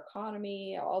our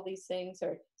economy, all these things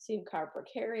seem kind of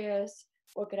precarious.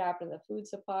 What could happen to the food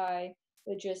supply,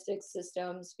 logistics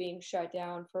systems being shut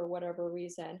down for whatever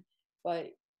reason. But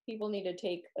people need to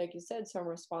take, like you said, some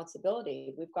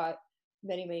responsibility. We've got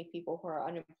many people who are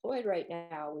unemployed right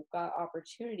now. We've got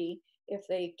opportunity if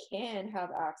they can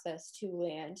have access to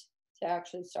land to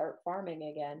actually start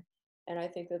farming again. And I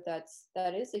think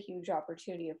that is a huge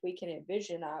opportunity if we can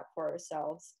envision that for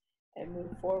ourselves and move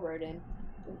forward. And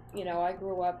I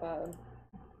grew up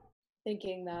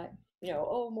thinking that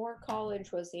oh, more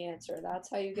college was the answer. That's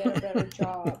how you get a better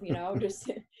job.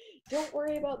 Just don't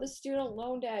worry about the student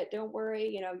loan debt. Don't worry.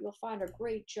 You'll find a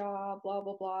great job. Blah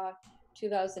blah blah.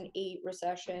 2008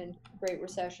 recession, Great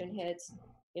Recession hits.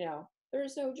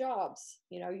 There's no jobs.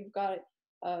 You've got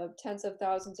tens of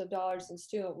thousands of dollars in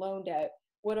student loan debt.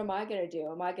 What am I going to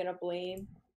do? Am I going to blame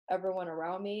everyone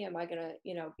around me? Am I going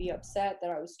to be upset that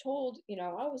I was told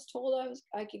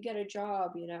I could get a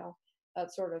job,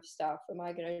 that sort of stuff? Am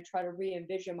I going to try to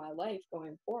re-envision my life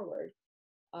going forward?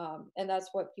 And that's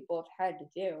what people have had to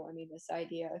do. I mean, this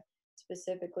idea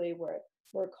specifically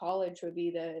where college would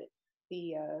be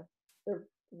the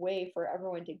way for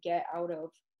everyone to get out of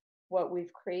what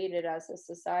we've created as a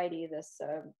society, this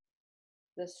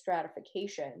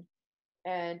stratification.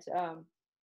 And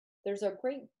there's a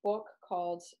great book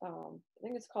called, I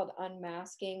think it's called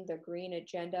Unmasking the Green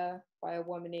Agenda by a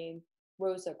woman named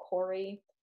Rosa Koire.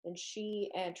 And she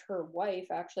and her wife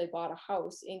actually bought a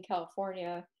house in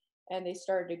California, and they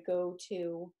started to go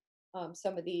to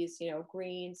some of these,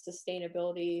 green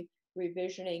sustainability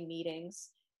revisioning meetings.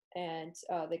 And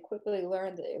they quickly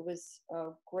learned that it was a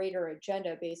greater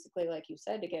agenda, basically, like you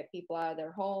said, to get people out of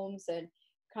their homes and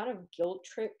kind of guilt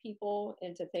trip people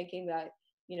into thinking that,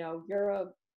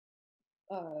 you're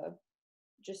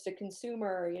just a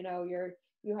consumer,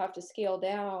 you have to scale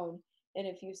down. And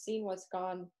if you've seen what's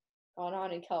gone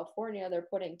on in California, they're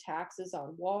putting taxes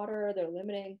on water. They're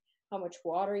limiting how much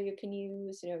water you can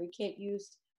use. You can't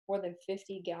use more than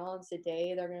 50 gallons a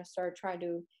day. They're going to start trying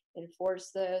to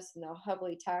enforce this, and they'll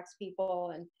heavily tax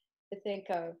people. And I think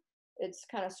it's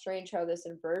kind of strange how this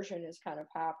inversion has kind of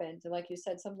happened. And like you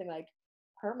said, something like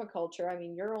permaculture, I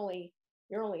mean, you're only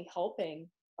helping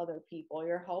other people.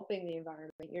 You're helping the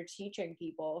environment. You're teaching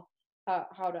people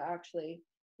how to actually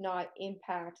not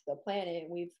impact the planet.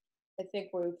 I think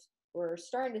we're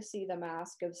starting to see the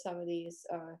mask of some of these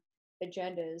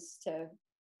agendas to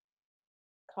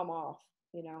come off,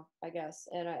 I guess.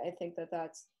 And I think that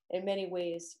that's in many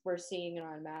ways we're seeing an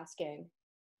unmasking.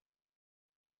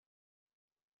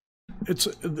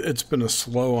 It's been a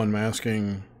slow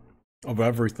unmasking of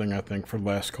everything, I think, for the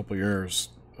last couple of years.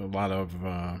 A lot of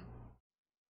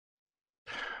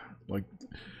like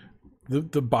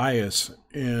the bias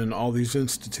in all these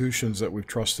institutions that we've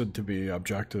trusted to be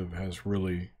objective has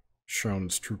really shown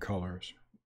its true colors.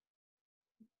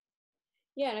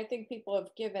 Yeah, and I think people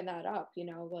have given that up,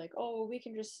 like, oh, we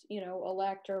can just,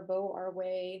 elect or vote our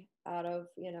way out of,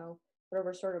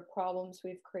 whatever sort of problems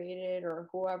we've created or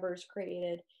whoever's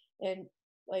created. And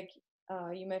like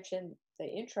you mentioned the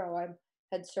intro, I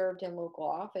had served in local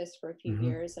office for a few Hmm.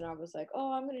 years and I was like,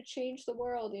 oh, I'm going to change the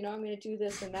world, I'm going to do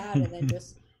this and that. And then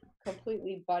just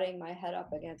completely butting my head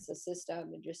up against the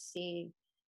system and just seeing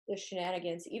the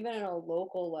shenanigans, even at a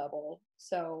local level.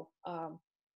 So,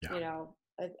 Yeah. you know,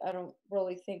 I don't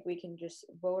really think we can just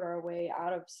vote our way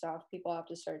out of stuff. People have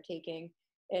to start taking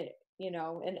it,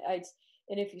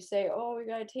 and if you say, oh, we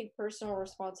got to take personal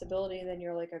responsibility, then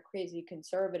you're like a crazy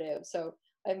conservative. So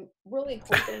I'm really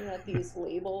hoping that these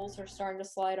labels are starting to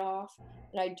slide off.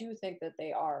 And I do think that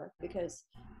they are because,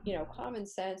 common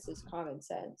sense is common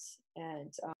sense.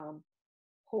 And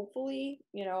hopefully,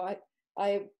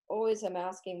 I always am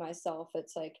asking myself,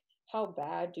 it's like, how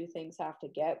bad do things have to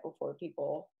get before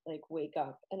people like wake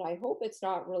up? And I hope it's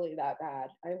not really that bad.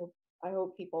 I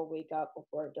hope people wake up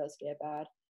before it does get bad.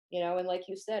 And like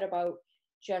you said about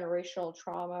generational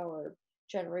trauma or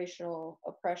generational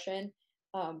oppression,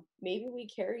 maybe we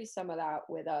carry some of that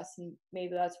with us, and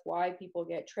maybe that's why people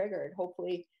get triggered.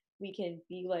 Hopefully, we can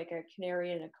be like a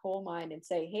canary in a coal mine and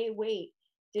say, "Hey, wait,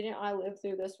 didn't I live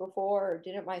through this before? Or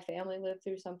didn't my family live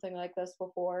through something like this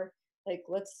before? Like,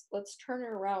 let's turn it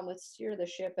around. Let's steer the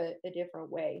ship a different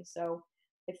way." So,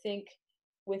 I think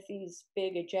with these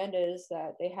big agendas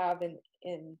that they have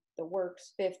in the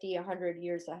works 50, 100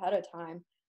 years ahead of time,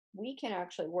 we can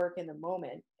actually work in the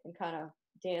moment and kind of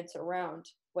dance around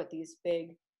what these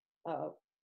big uh,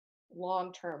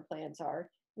 long-term plans are.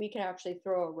 We can actually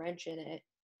throw a wrench in it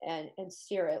and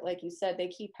steer it. Like you said, they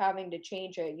keep having to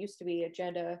change it. It used to be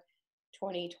Agenda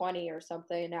 2020 or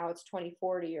something, and now it's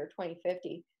 2040 or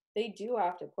 2050. They do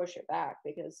have to push it back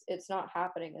because it's not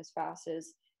happening as fast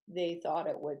as they thought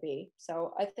it would be.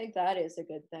 So I think that is a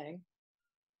good thing.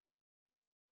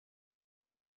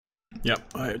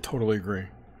 Yep, I totally agree.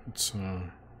 It's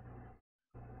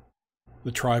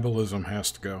the tribalism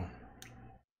has to go.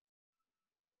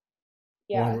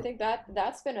 Yeah, Along I with, think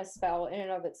that's been a spell in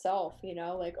and of itself,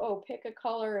 like, oh, pick a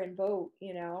color and vote,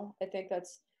 I think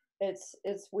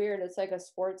it's weird. It's like a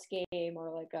sports game or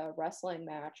like a wrestling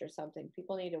match or something.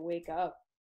 People need to wake up.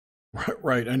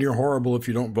 right, and you're horrible if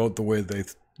you don't vote the way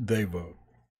they vote.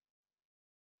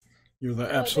 You're the Well,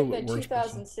 I think absolute the worst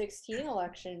person. 2016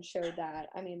 election showed that.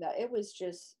 I mean, that it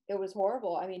was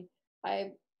horrible. I mean,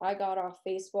 I got off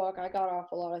Facebook. I got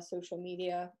off a lot of social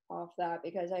media off that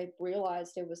because I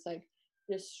realized it was like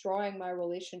destroying my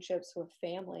relationships with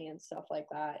family and stuff like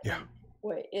that. Yeah, And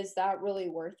what is that really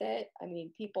worth it? I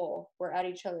mean, people were at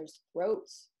each other's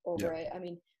throats yeah. over it. I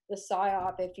mean, the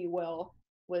psyop, if you will,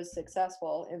 was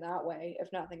successful in that way,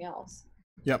 if nothing else.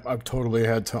 Yep, I've totally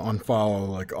had to unfollow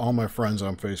like all my friends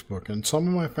on Facebook and some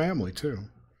of my family too.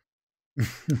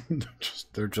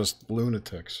 They're just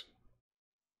lunatics.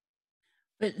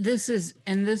 But this is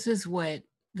kind of what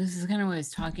I was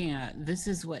talking about. This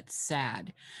is what's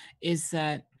sad, is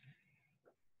that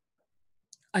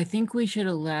I think we should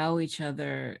allow each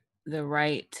other the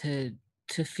right to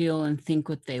feel and think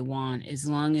what they want, as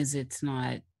long as it's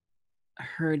not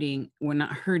we're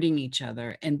not hurting each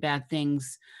other, and bad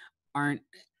things aren't,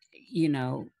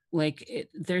 like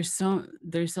there's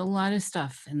a lot of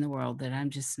stuff in the world that I'm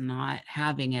just not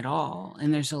having at all.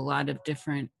 And there's a lot of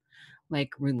different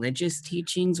like religious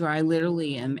teachings where I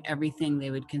literally am everything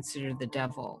they would consider the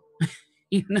devil.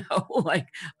 Like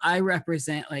I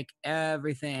represent like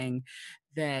everything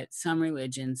that some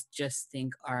religions just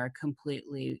think are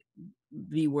completely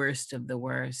the worst of the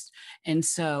worst. And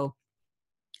so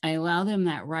I allow them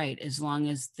that right as long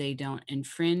as they don't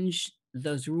infringe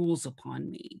those rules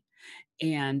upon me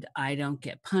and I don't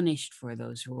get punished for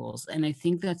those rules. And I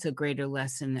think that's a greater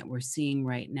lesson that we're seeing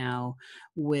right now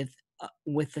with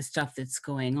the stuff that's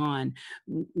going on.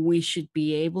 We should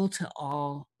be able to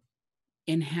all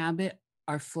inhabit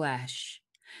our flesh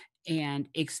and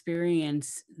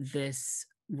experience this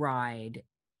ride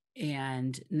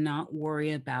and not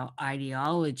worry about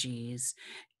ideologies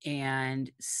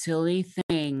and silly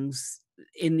things.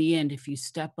 In the end, if you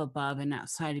step above and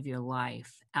outside of your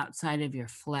life, outside of your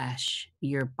flesh,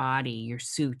 your body, your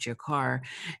suit, your car,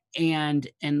 and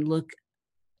look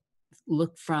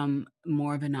from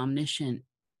more of an omniscient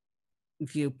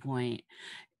viewpoint,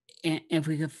 and if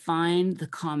we could find the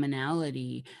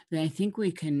commonality, then I think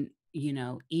we can,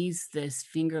 ease this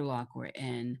finger lock we're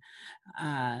in.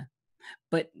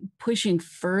 But pushing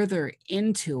further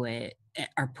into it,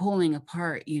 or pulling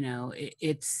apart,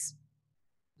 it's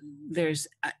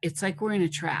like we're in a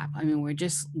trap. I mean, we're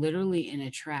just literally in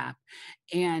a trap.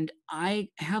 And I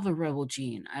have a rebel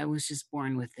gene. I was just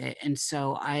born with it. And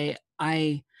so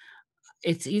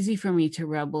it's easy for me to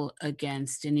rebel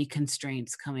against any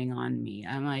constraints coming on me.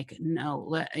 I'm like,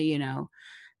 no,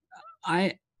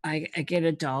 I get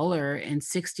 $1 and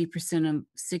 60% of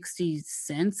 60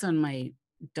 cents on my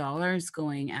dollars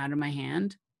going out of my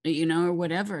hand, or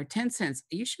whatever, 10 cents.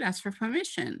 You should ask for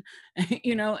permission,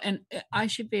 and I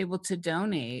should be able to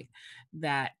donate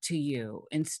that to you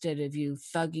instead of you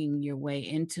thugging your way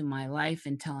into my life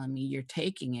and telling me you're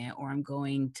taking it or I'm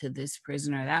going to this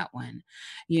prison or that one.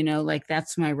 Like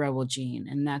that's my rebel gene,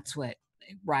 and that's what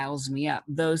riles me up.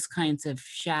 Those kinds of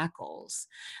shackles.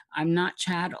 I'm not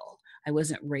chattel. I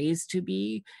wasn't raised to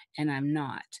be, and I'm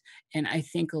not. And I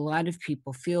think a lot of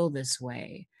people feel this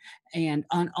way, and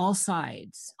on all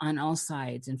sides,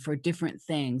 and for different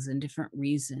things and different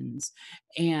reasons.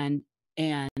 And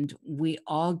we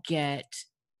all get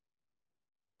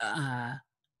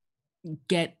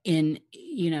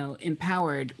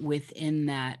empowered within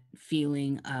that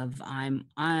feeling of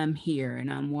I'm here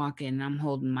and I'm walking and I'm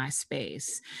holding my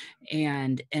space,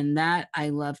 and that I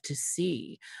love to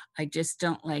see. I just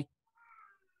don't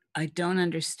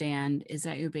understand. Is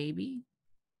that your baby?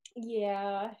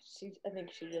 Yeah, I think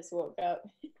she just woke up.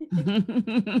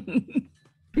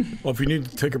 Well, if you need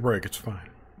to take a break, it's fine.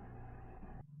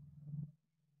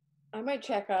 I might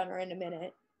check on her in a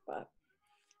minute, but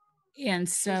and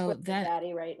so with that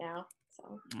daddy right now.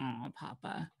 So oh,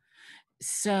 Papa.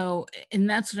 So, and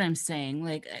that's what I'm saying.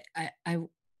 Like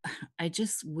I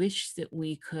just wish that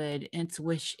we could. It's a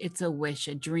wish,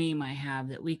 a dream I have,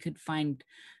 that we could find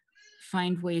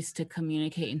ways to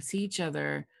communicate and see each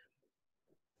other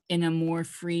in a more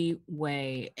free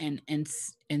way, and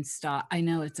stop. I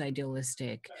know it's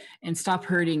idealistic, and stop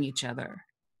hurting each other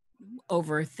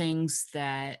over things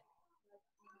that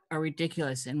are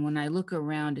ridiculous. And when I look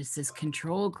around, it's this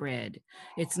control grid.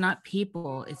 It's not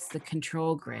people, it's the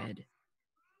control grid.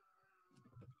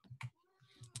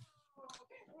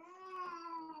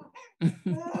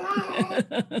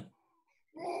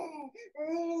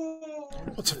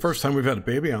 It's the first time we've had a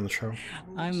baby on the show.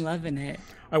 I'm loving it.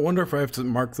 I wonder if I have to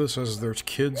mark this as there's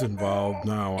kids involved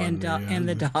now. And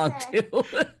the dog too.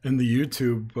 In the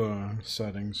YouTube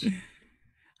settings.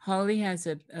 Holly has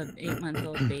an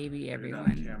 8-month-old baby,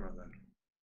 everyone.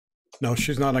 No,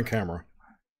 she's not on camera.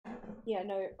 Yeah,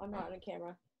 no, I'm not on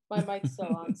camera. My mic's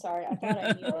still on. Sorry, I thought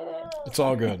I muted it. It's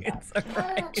all good. It's all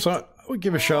right. So I would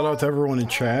give a shout out to everyone in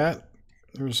chat.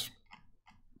 There's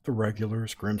the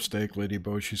regulars, Grimsteak, Lady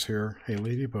Boshi's here. Hey,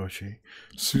 Lady Boshi.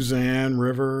 Suzanne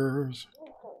Rivers,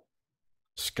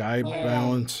 Sky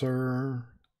Balancer.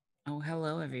 Oh,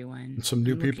 hello, everyone. And some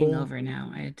new I'm people. looking over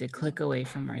now. I had to click away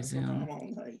from our Zoom.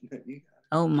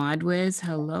 Oh, Modwiz,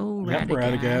 hello. Yep,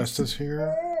 Radagast is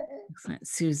here. Excellent.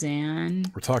 Suzanne.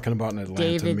 We're talking about an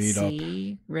Atlanta David meetup.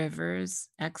 C. Rivers.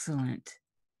 Excellent.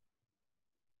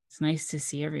 It's nice to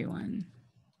see everyone.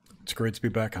 It's great to be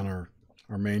back on our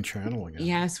main channel again.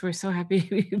 Yes, we're so happy to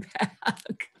be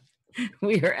back.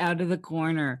 We are out of the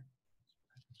corner.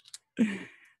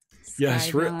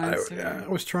 Yes, I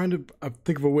was trying to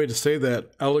think of a way to say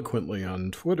that eloquently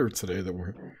on Twitter today, that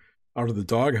we're out of the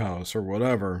doghouse or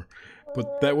whatever.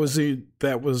 But that was the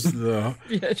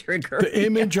trigger. The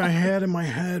image I had in my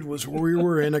head was we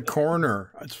were in a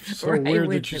corner. It's so weird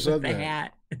that you said that.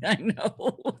 Hat. I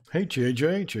know. Hey,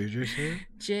 JJ's here.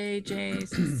 JJ,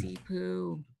 CC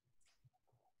Poo.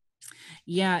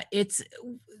 Yeah, it's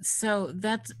so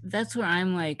that's where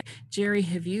I'm like, Jerry,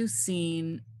 have you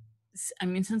seen? I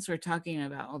mean, since we're talking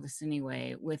about all this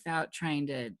anyway, without trying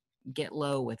to get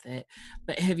low with it,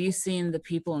 but have you seen the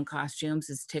people in costumes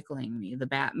is tickling me? The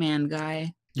Batman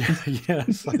guy. Yeah,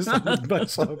 yes, I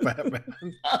saw Batman.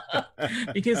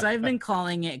 Because I've been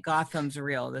calling it Gotham's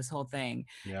Real, this whole thing.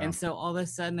 Yeah. And so all of a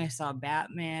sudden I saw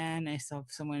Batman, I saw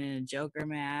someone in a Joker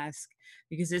mask,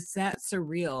 because it's that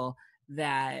surreal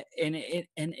that, and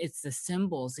it's the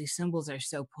symbols. These symbols are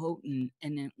so potent,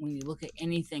 and then when you look at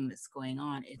anything that's going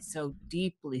on, it's so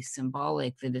deeply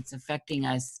symbolic that it's affecting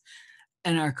us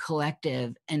and our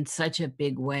collective in such a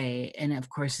big way. And of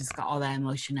course, it's got all that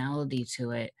emotionality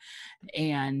to it.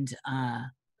 And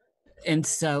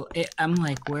so I'm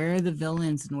like, where are the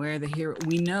villains and where are the heroes?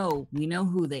 We know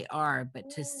who they are, but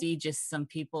to see just some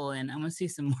people, and I want to see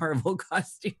some Marvel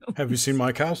costumes. Have you seen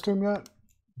my costume yet?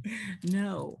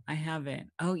 No, I haven't.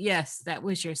 Oh yes, that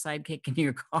was your sidekick in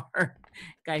your car,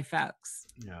 Guy Fawkes.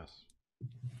 Yes.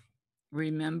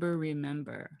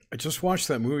 Remember. I just watched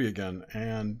that movie again,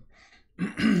 and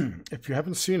if you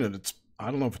haven't seen it, I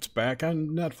don't know if it's back on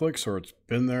Netflix or it's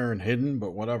been there and hidden,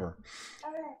 but whatever.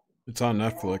 It's on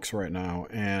Netflix right now,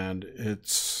 and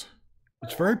it's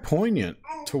very poignant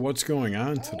to what's going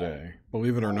on today,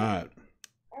 believe it or not.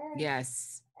 Yes.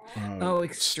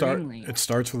 Extremely. It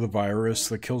starts with a virus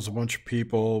that kills a bunch of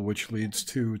people, which leads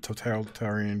to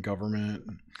totalitarian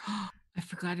government. I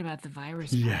forgot about the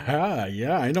virus.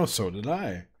 Yeah, I know. So did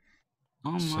I.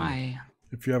 Oh my!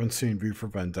 If you haven't seen V for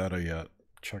Vendetta yet,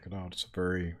 check it out. It's a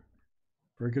very,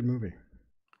 very good movie.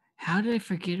 How did I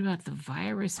forget about the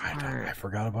virus part? I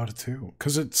forgot about it too,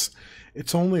 because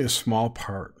it's only a small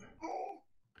part.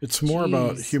 It's more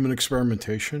about human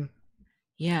experimentation.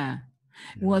 Yeah.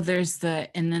 Well, there's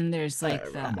and then there's like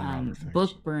the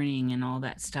book burning and all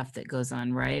that stuff that goes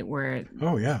on, right? Where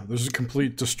there's a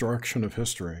complete destruction of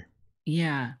history.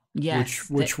 Yeah. Yes.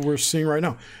 Which we're seeing right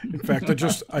now. In fact,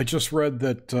 I just read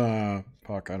that I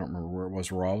don't remember where it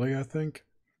was, Raleigh, I think.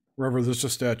 Wherever there's a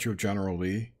statue of General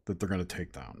Lee that they're going to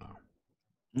take down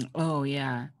now. Oh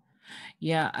yeah.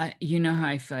 Yeah, you know how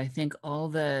I feel. I think all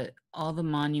the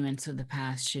monuments of the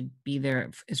past should be there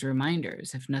as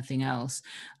reminders, if nothing else.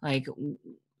 Like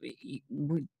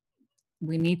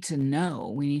we need to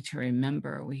know, we need to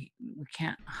remember. We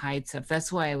can't hide stuff.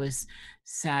 That's why I was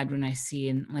sad when I see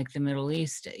in like the Middle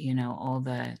East, all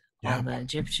the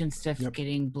Egyptian stuff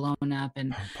getting blown up,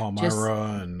 and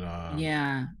Palmyra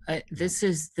this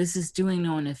is doing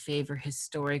no one a favor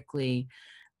historically,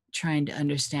 trying to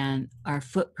understand our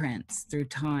footprints through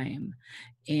time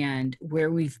and where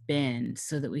we've been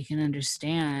so that we can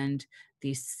understand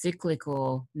the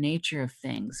cyclical nature of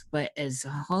things. But as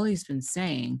Holly's been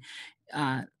saying,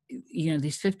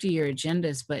 these 50-year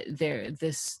agendas, but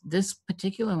this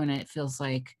particular one, it feels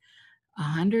like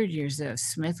 100 years ago.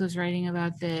 Smith was writing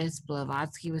about this.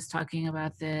 Blavatsky was talking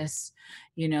about this.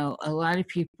 A lot of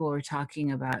people were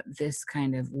talking about this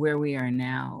kind of where we are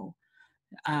now.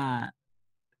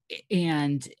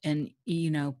 And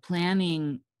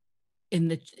planning in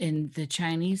the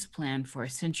Chinese plan for a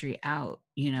century out,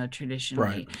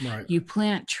 traditionally, right. You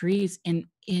plant trees in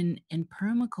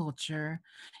permaculture.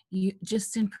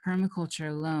 In permaculture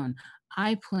alone,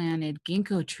 I planted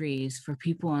ginkgo trees for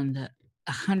people in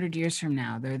 100 years from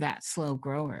now. They're that slow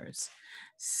growers.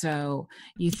 So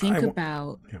you think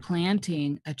about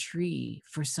planting a tree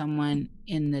for someone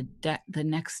in the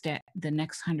next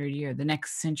 100 year, the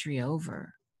next century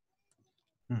over.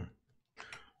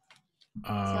 Is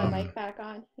my mic back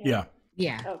on? Yeah.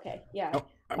 Okay. Yeah.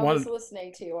 I was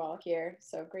listening to you all here.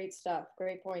 So great stuff.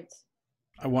 Great points.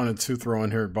 I wanted to throw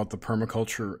in here about the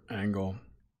permaculture angle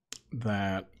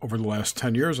that over the last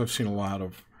 10 years, I've seen a lot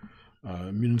of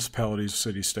municipalities,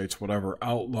 city states, whatever,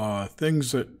 outlaw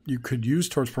things that you could use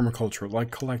towards permaculture,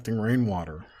 like collecting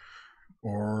rainwater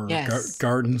or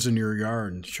gardens in your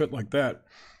yard and shit like that.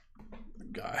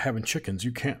 Having chickens,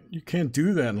 you can't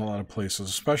do that in a lot of places,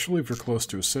 especially if you're close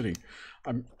to a city.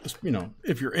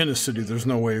 If you're in a city, there's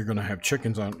no way you're going to have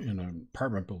chickens in an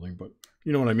apartment building, but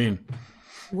you know what I mean.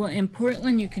 Well, in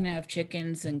Portland, you can have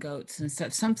chickens and goats and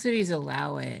stuff. Some cities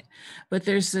allow it, but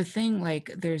there's the thing,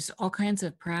 like there's all kinds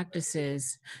of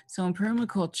practices. So in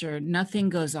permaculture, nothing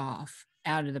goes off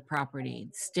out of the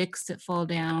property. Sticks that fall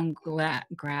down,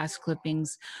 grass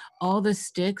clippings, all the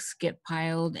sticks get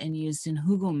piled and used in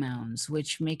hugel mounds,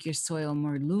 which make your soil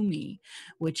more loomy,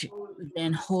 which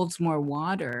then holds more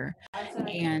water,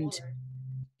 and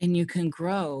you can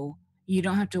grow. You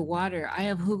don't have to water. I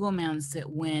have hugel mounds that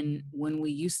when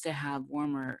we used to have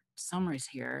warmer summers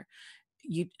here,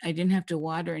 I didn't have to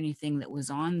water anything that was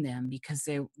on them because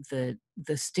the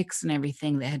sticks and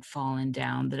everything that had fallen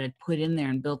down that I'd put in there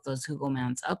and built those hugel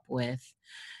mounds up with.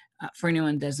 For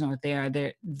anyone who doesn't know what they are,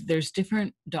 there's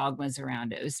different dogmas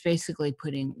around it. It was basically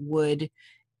putting wood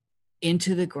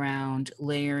into the ground,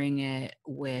 layering it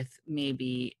with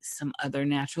maybe some other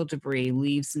natural debris,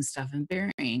 leaves and stuff, and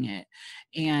burying it.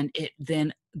 And it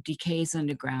then decays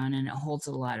underground and it holds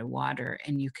a lot of water,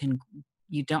 and you can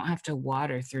You don't have to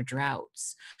water through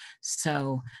droughts.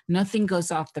 So nothing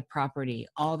goes off the property.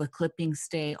 All the clippings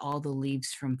stay, all the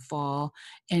leaves from fall,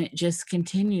 and it just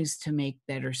continues to make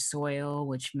better soil,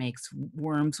 which makes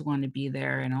worms want to be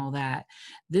there and all that.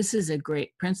 This is a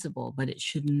great principle, but it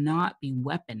should not be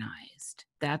weaponized.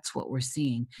 That's what we're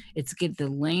seeing. It's good. The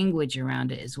language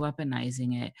around it is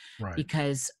weaponizing it Right.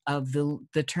 because of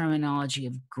the terminology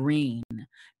of green.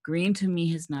 Green to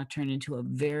me has now turned into a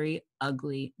very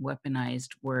ugly, weaponized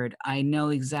word. I know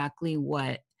exactly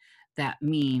what that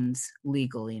means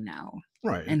legally now.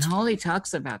 Right. And Holly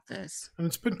talks about this. And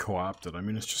it's been co-opted. I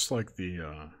mean, it's just like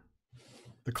the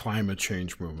climate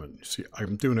change movement. You see,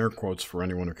 I'm doing air quotes for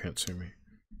anyone who can't see me,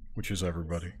 which is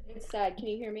everybody. It's sad. Can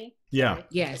you hear me? Yeah. Sorry.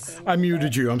 Yes. I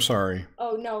muted you. I'm sorry.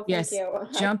 Oh, no, thank Yes. you.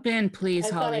 Jump in, please, I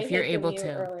thought Holly, I if you're hit the able mute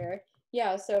to. earlier.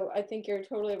 Yeah, so I think you're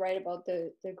totally right about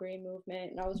the green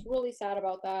movement, and I was really sad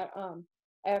about that.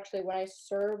 Actually, when I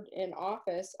served in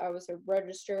office, I was a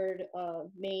registered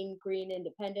Maine Green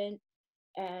Independent,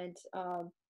 and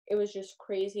it was just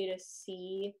crazy to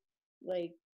see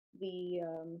like the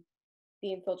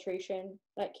infiltration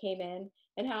that came in,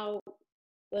 and how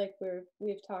like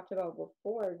we've talked about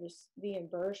before, just the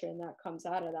inversion that comes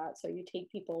out of that. So you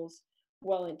take people's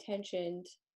well-intentioned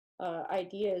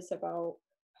ideas about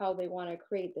how they want to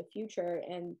create the future,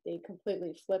 and they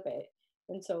completely flip it.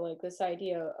 And so like this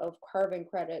idea of carbon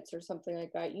credits or something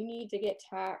like that, you need to get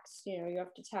taxed, you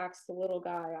have to tax the little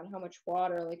guy on how much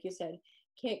water, like you said,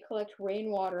 can't collect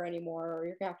rainwater anymore, or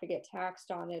you're gonna have to get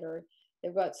taxed on it, or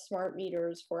they've got smart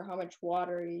meters for how much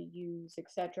water you use,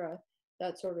 etc.,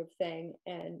 that sort of thing.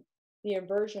 And the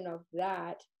inversion of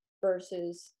that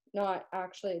versus not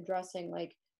actually addressing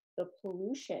like the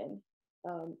pollution.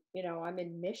 I'm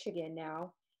in Michigan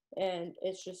now, and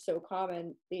it's just so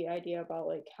common, the idea about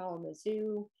like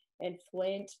Kalamazoo and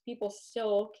Flint. People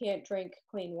still can't drink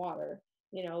clean water.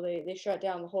 They shut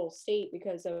down the whole state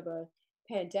because of a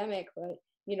pandemic, but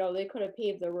they could have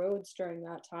paved the roads during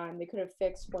that time. They could have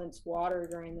fixed Flint's water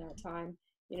during that time.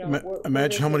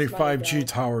 Imagine how many 5G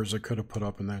towers they could have put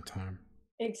up in that time.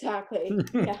 Exactly.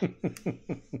 Yeah.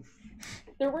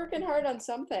 They're working hard on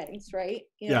some things, right?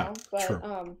 But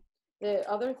true. The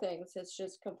other things, it's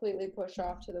just completely pushed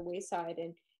off to the wayside,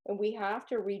 and we have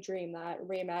to reimagine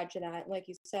that. Like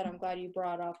you said, I'm glad you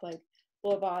brought up like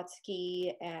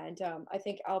Blavatsky, and I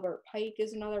think Albert Pike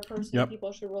is another person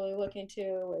people should really look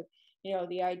into, with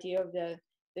the idea of the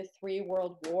 3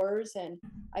 world wars. And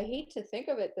I hate to think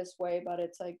of it this way, but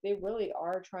it's like they really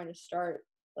are trying to start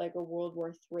like a World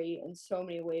War III in so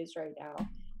many ways right now.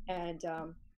 And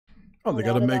they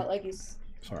got to make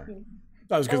sorry.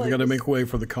 I was going to, they got to make way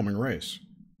for the coming race.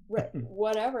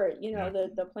 Whatever,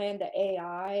 the plan, the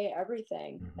AI,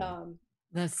 everything. Mm-hmm.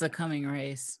 That's the coming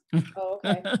race. Oh,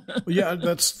 okay. Well, yeah,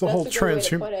 that's the whole it's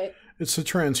the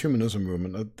transhumanism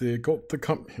movement.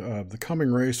 The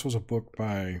Coming Race was a book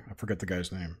by, I forget the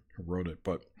guy's name who wrote it,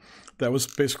 but that was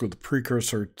basically the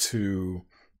precursor to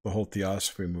the whole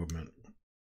theosophy movement.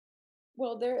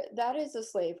 Well, that is a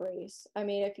slave race. I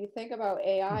mean, if you think about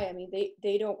AI, I mean,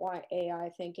 they don't want AI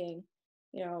thinking,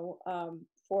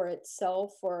 for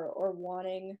itself, or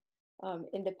wanting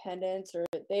independence, or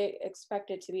they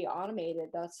expect it to be automated.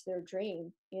 That's their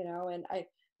dream, and I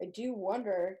do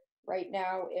wonder right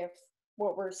now if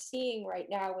what we're seeing right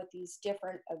now with these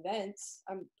different events,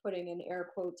 I'm putting in air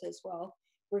quotes as well,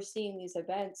 we're seeing these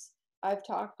events. I've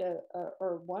talked to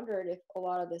or wondered if a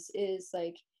lot of this is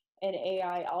like an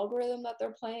AI algorithm that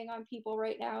they're playing on people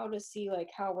right now to see like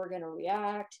how we're going to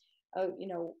react.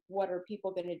 What are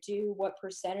people going to do? What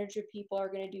percentage of people are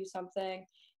going to do something?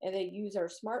 And they use our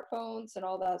smartphones and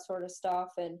all that sort of stuff.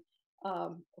 And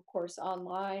of course,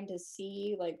 online to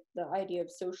see like the idea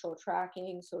of social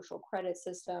tracking, social credit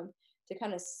system, to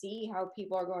kind of see how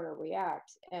people are going to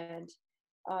react. And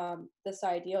this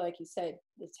idea, like you said,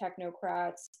 the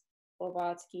technocrats,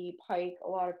 Blavatsky, Pike, a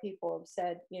lot of people have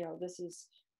said, this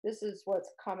is what's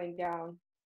coming down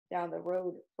the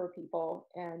road for people,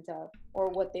 and or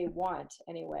what they want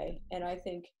anyway. And I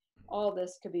think all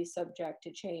this could be subject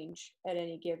to change at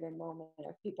any given moment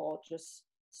if people just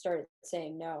start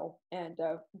saying no, and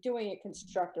doing it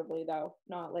constructively, though,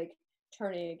 not like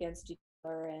turning against each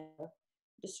other and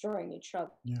destroying each other.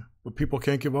 Yeah, but people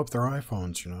can't give up their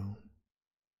iPhones,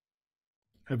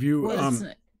 Have you I'm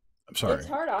sorry. It's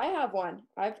hard. I have one.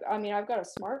 I've got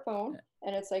a smartphone,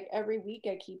 and it's like every week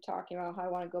I keep talking about how I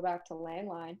want to go back to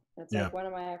landline. It's like, when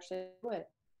am I actually do it?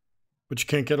 But you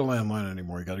can't get a landline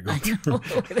anymore. You got to go through.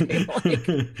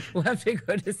 We'll have to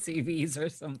go to CVs or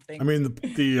something. I mean,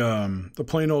 the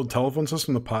plain old telephone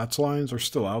system, the POTS lines are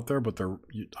still out there, but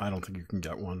I don't think you can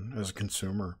get one as a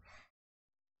consumer.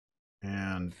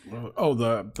 And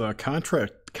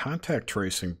the contact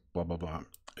tracing, blah blah blah,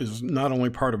 is not only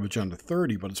part of Agenda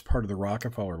 30, but it's part of the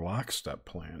Rockefeller Lockstep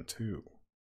plan too.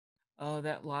 Oh,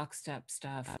 that lockstep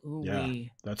stuff. Ooh, Yeah,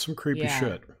 that's some creepy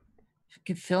shit.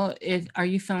 Are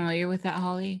you familiar with that,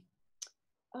 Holly?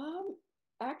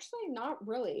 Actually, not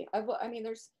really. I mean,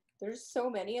 there's so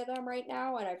many of them right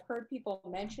now, and I've heard people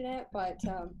mention it, but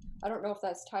I don't know if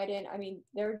that's tied in. I mean,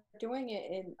 they're doing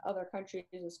it in other countries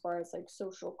as far as like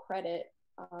social credit,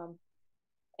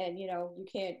 and you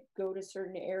can't go to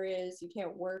certain areas, you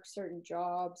can't work certain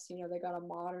jobs. They got to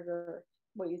monitor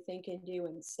what you think and do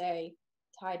and say,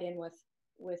 tied in with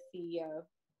the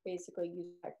basically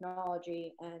use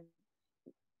technology, and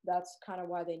that's kind of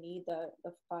why they need the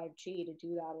 5G to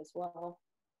do that as well.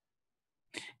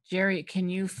 Jerry, can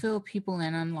you fill people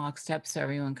in on lockstep so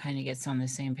everyone kind of gets on the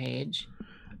same page?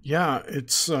 Yeah,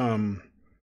 it's I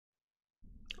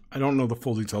don't know the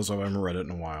full details. I haven't read it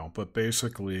in a while, but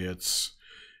basically it's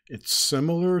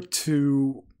similar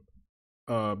to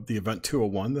the Event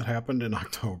 201 that happened in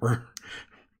October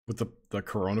with the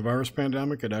coronavirus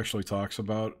pandemic. It actually talks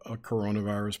about a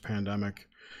coronavirus pandemic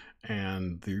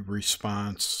and the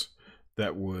response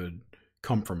that would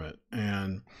come from it.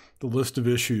 And the list of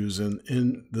issues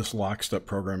in this lockstep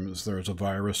program is there's a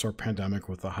virus or pandemic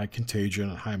with a high contagion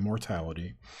and high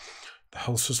mortality. The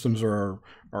health systems are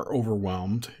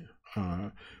overwhelmed.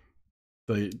 In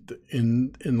the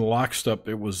lockstep,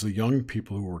 it was the young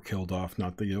people who were killed off,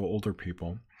 not the older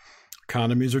people.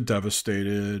 Economies are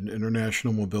devastated.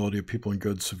 International mobility of people and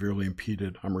goods severely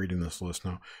impeded. I'm reading this list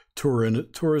now.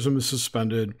 Tourism is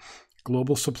suspended.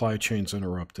 Global supply chains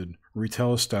interrupted.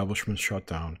 Retail establishments shut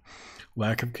down.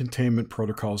 Lack of containment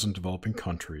protocols in developing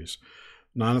countries.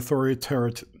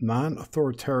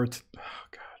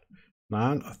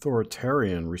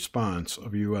 Non-authoritarian response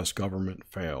of U.S. government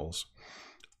fails.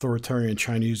 Authoritarian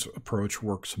Chinese approach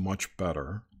works much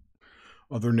better.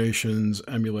 Other nations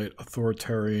emulate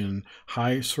authoritarian,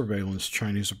 high surveillance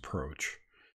Chinese approach.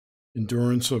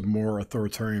 Endurance of more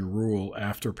authoritarian rule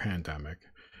after pandemic.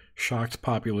 Shocked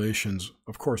populations,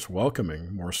 of course,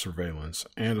 welcoming more surveillance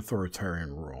and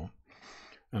authoritarian rule.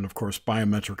 And of course,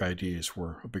 biometric IDs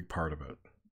were a big part of it.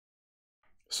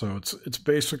 So it's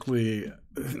basically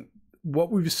what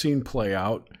we've seen play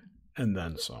out and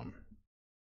then some.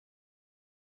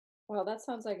 Well, that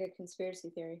sounds like a conspiracy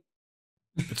theory.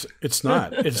 It's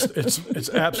not. It's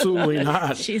absolutely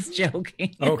not. She's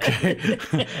joking. Okay.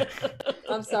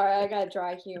 I'm sorry, I got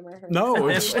dry humor. No,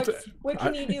 what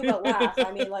can you do but laugh?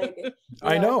 I mean, like,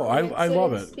 I know. I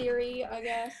love it. Theory, I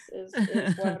guess, is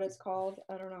what it's called.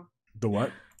 I don't know. The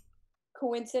what?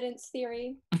 Coincidence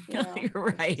theory.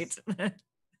 You're right.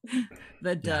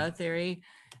 The duh theory.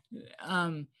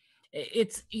 We're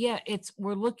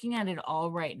looking at it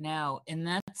all right now, and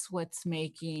that's what's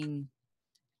making.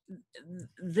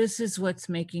 This is what's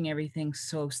making everything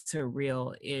so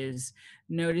surreal, is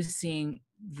noticing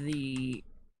I'm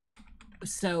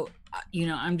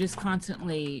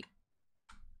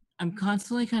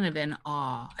constantly kind of in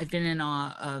awe. I've been in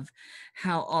awe of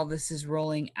how all this is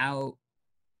rolling out.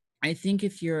 I think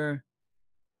if you're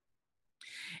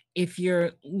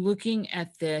looking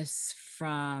at this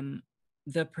from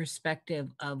the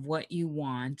perspective of what you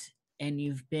want, and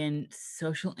you've been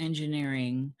social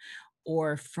engineering,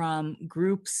 or from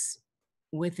groups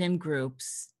within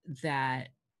groups that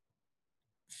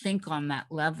think on that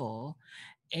level.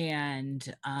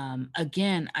 And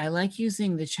again, I like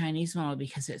using the Chinese model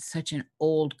because it's such an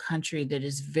old country that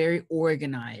is very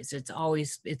organized. It's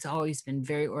always been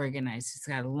very organized. It's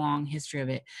got a long history of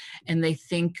it, and they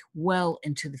think well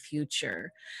into the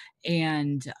future.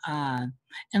 And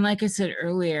like I said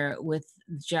earlier, with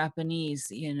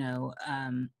Japanese,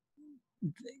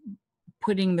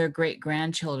 putting their great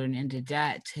grandchildren into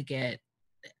debt to get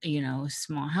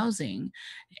small housing,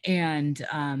 and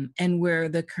where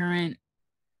the current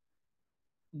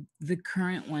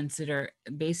ones that are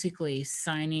basically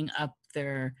signing up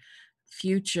their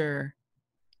future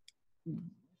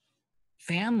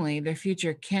family, their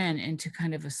future kin, into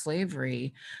kind of a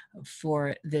slavery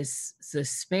for this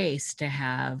space to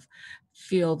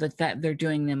feel that they're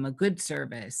doing them a good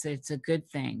service. It's a good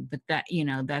thing, but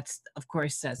that's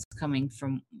coming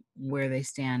from where they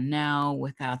stand now,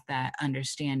 without that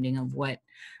understanding of what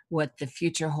the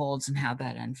future holds and how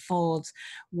that unfolds.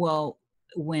 Well,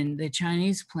 when the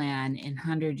Chinese plan in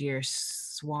 100-year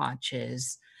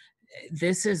swatches,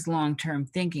 this is long-term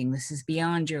thinking. This is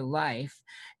beyond your life.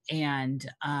 And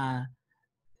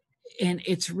and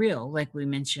it's real, like we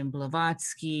mentioned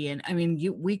Blavatsky, and I mean,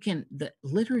 the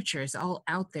literature is all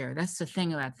out there. That's the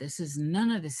thing about this, is none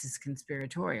of this is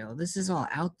conspiratorial. This is all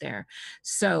out there.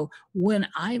 So when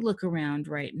I look around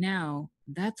right now,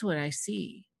 that's what I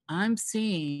see. I'm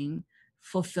seeing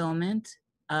fulfillment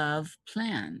of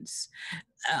plans,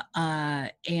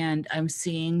 and I'm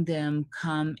seeing them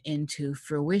come into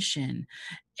fruition.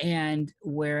 And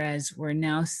whereas we're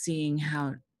now seeing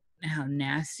how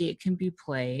nasty it can be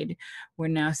played, we're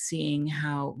now seeing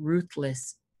how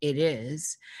ruthless it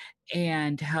is,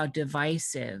 and how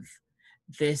divisive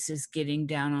this is getting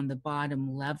down on the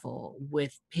bottom level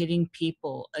with pitting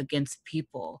people against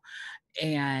people.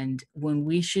 And when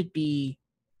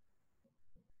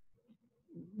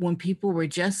people were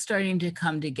just starting to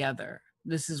come together,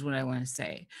 this is what I want to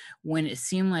say, when it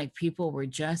seemed like people were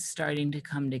just starting to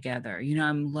come together,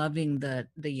 I'm loving the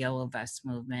yellow vest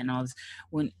movement and all this.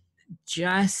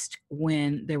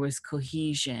 When there was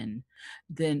cohesion,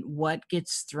 then what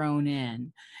gets thrown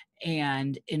in,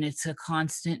 and it's a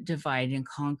constant divide and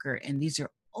conquer. And these are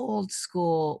old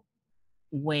school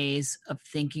ways of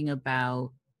thinking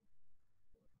about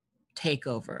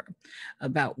takeover,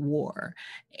 about war.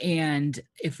 And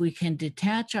if we can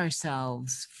detach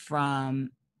ourselves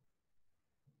from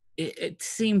it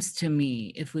seems to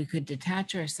me, if we could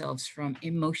detach ourselves from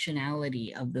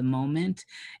emotionality of the moment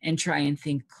and try and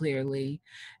think clearly,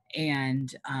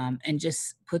 and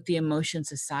just put the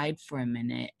emotions aside for a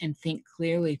minute and think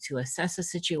clearly to assess a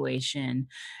situation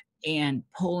and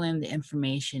pull in the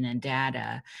information and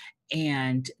data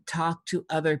and talk to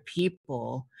other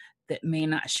people that may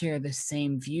not share the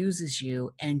same views as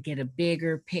you, and get a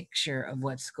bigger picture of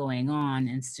what's going on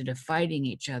instead of fighting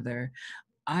each other,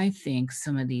 I think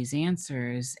some of these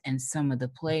answers and some of the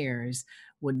players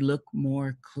would look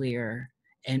more clear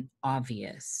and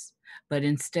obvious. But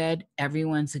instead,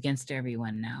 everyone's against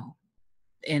everyone now.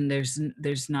 And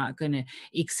there's not going to,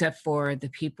 except for the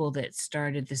people that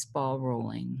started this ball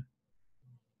rolling.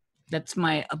 That's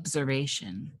my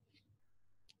observation.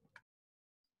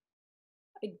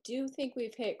 I do think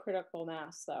we've hit critical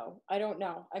mass, though. I don't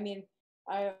know. I mean,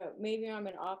 maybe I'm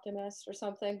an optimist or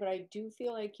something, but I do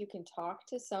feel like you can talk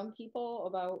to some people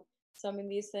about some of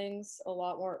these things a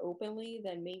lot more openly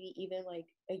than maybe even like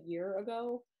a year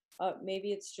ago.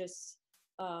 Maybe it's just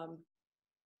um,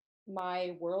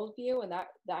 my worldview, and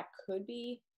that could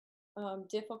be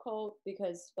difficult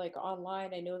because like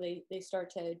online, I know they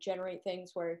start to generate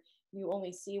things where you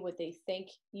only see what they think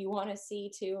you want to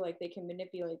see too. Like they can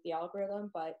manipulate the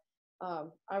algorithm. But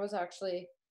I was actually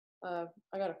I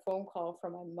got a phone call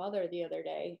from my mother the other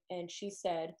day, and she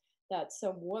said that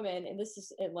some woman, and this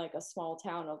is in like a small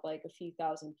town of like a few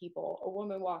thousand people, a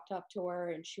woman walked up to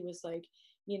her and she was like,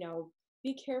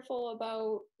 be careful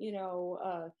about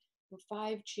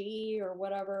 5G or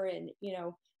whatever, and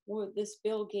this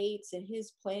Bill Gates and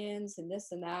his plans and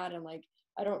this and that. And like,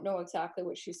 I don't know exactly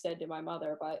what she said to my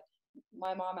mother, but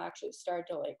my mom actually started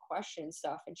to like question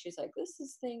stuff. And she's like, this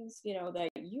is things, that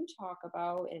you talk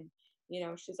about. And,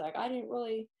 she's like, I didn't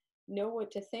really know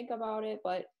what to think about it.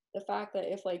 But the fact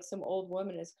that if like some old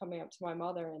woman is coming up to my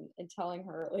mother and telling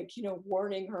her, like,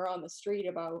 warning her on the street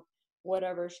about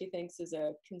whatever she thinks is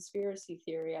a conspiracy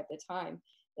theory at the time,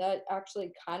 that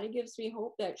actually kind of gives me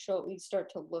hope that she'll at least start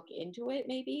to look into it.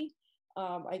 Maybe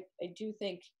I do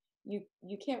think you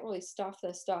can't really stuff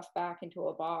this stuff back into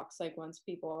a box. Like once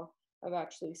people have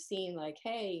actually seen, like,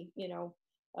 hey,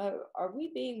 are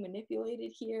we being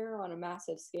manipulated here on a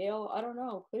massive scale? I don't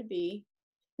know. Could be.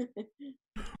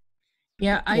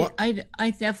 Yeah,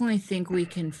 I definitely think we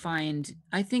can find,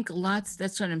 I think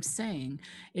that's what I'm saying,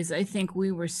 is I think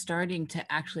we were starting to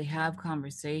actually have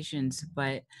conversations,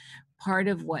 but part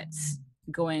of what's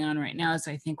going on right now is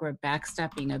I think we're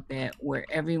backstepping a bit, where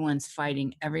everyone's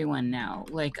fighting everyone now.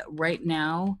 Like right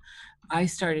now, I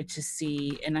started to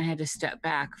see, and I had to step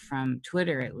back from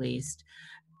Twitter at least,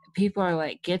 people are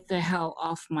like, get the hell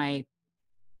off my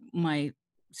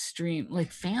stream,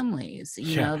 like families,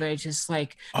 they're just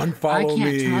like, unfollow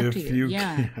me if you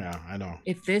yeah I know,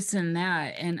 if this and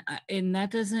that, and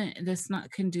that's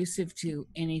not conducive to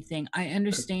anything. I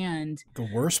understand. The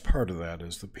worst part of that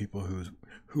is the people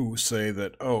who say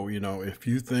that, oh, if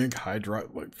you think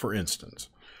like for instance,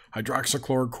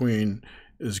 hydroxychloroquine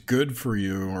is good for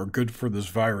you or good for this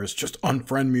virus, just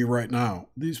unfriend me right now.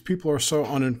 These people are so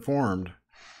uninformed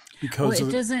because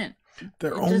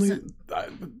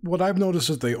what I've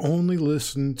noticed is they only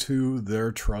listen to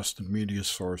their trusted media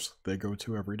source they go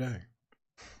to every day.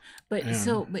 But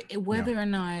whether or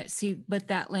not, but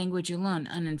that language alone,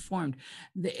 uninformed,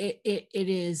 it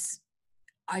is,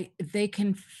 they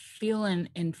can feel and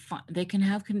they can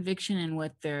have conviction in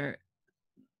what they're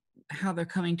how they're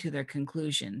coming to their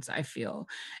conclusions. I feel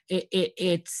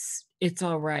it's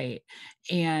all right.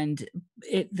 And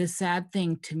the sad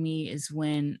thing to me is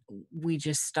when we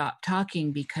just stop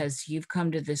talking because you've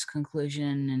come to this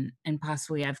conclusion, and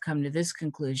possibly I've come to this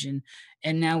conclusion,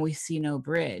 and now we see no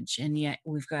bridge, and yet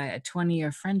we've got a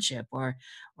 20-year friendship, or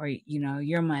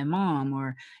you're my mom,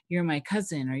 or you're my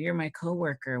cousin, or you're my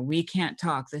coworker. We can't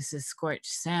talk. This is scorched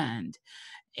sand.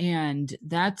 And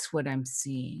that's what I'm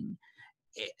seeing.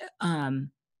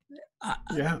 um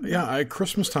Yeah. At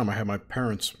Christmas time, I had my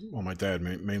parents, well, my dad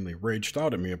mainly, raged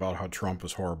out at me about how Trump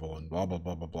was horrible and blah blah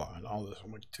blah blah blah and all this.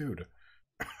 I'm like, dude,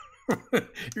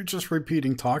 you're just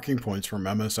repeating talking points from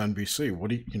MSNBC.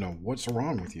 What do what's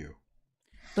wrong with you?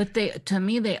 but to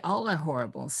me they all are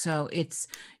horrible. So it's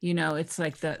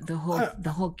like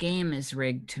the whole game is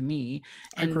rigged to me,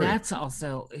 and that's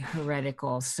also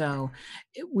heretical. So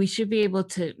we should be able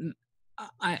to,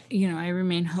 I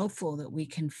remain hopeful that we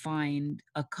can find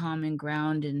a common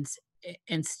ground,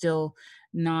 and still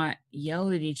not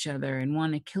yell at each other and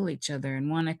want to kill each other and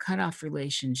want to cut off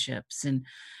relationships,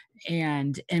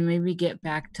 and maybe get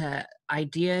back to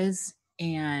ideas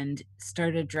and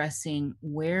start addressing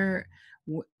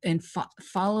and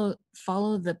follow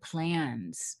the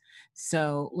plans.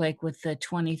 So like with the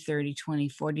 2030,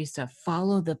 2040 stuff,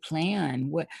 follow the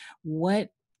plan.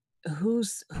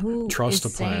 Who Trust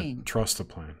is the plan. saying Trust the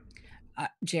plan.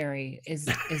 Jerry, is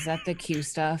that the Q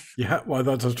stuff? Yeah, well,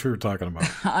 that's what you were talking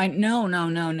about. No,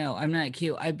 I'm not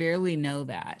Q. I barely know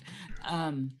that.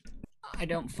 I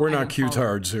don't. We're not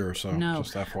Q-tards here, so no.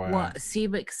 Just FYI. Well, see,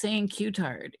 but saying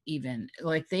Q-tard, even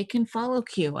like they can follow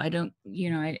Q. I don't.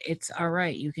 It's all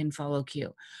right. You can follow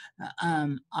Q.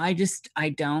 I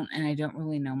don't, and I don't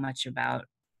really know much about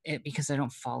it because I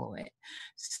don't follow it.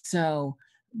 So,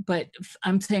 but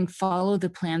I'm saying follow the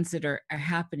plans that are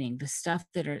happening, the stuff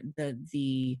that are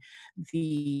the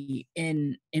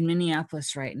in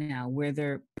Minneapolis right now, where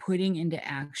they're putting into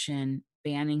action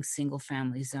banning single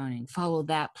family zoning. Follow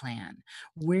that plan.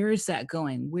 Where is that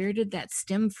going? Where did that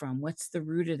stem from? What's the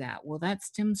root of that? Well, that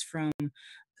stems from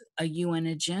a UN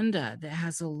agenda that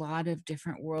has a lot of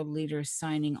different world leaders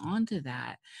signing on to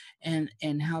that, and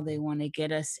how they want to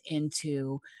get us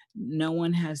into no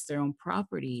one has their own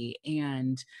property,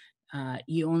 and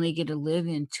you only get to live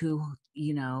in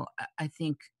I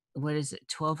think, what is it,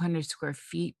 1,200 square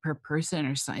feet per person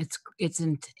or something.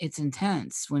 It's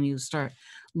intense when you start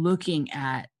looking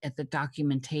at the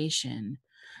documentation.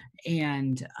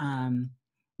 And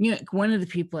one of the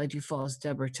people I do follow is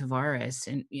Deborah Tavares,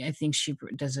 and I think she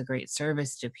does a great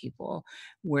service to people,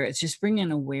 where it's just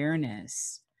bringing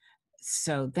awareness.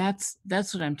 So that's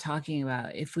what I'm talking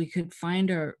about. If we could find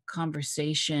our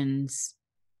conversations,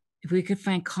 if we could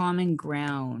find common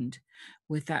ground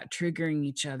without triggering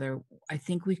each other, I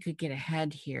think we could get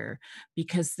ahead here,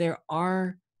 because there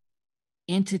are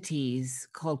entities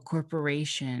called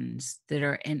corporations that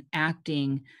are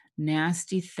enacting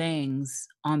nasty things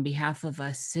on behalf of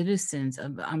us citizens,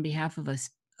 on behalf of us,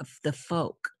 of the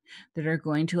folk, that are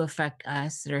going to affect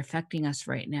us, that are affecting us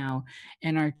right now,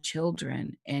 and our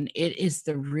children. And it is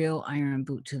the real iron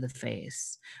boot to the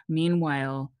face.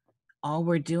 Meanwhile, all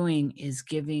we're doing is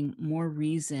giving more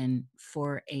reason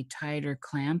for a tighter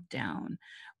clampdown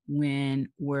when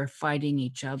we're fighting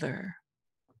each other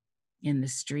in the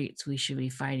streets. We should be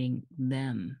fighting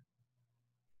them.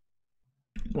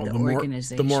 Well,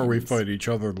 the more we fight each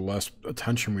other, the less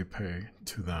attention we pay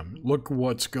to them. Look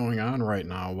what's going on right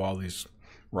now while these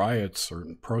riots or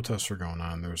protests are going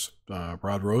on. There's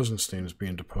Rod Rosenstein is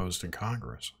being deposed in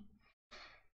Congress.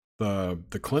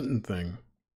 The Clinton thing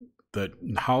that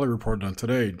Holly reported on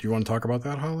today. Do you want to talk about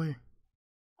that, Holly?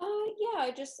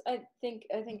 Yeah, I think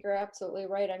you're absolutely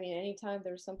right. I mean, anytime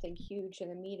there's something huge in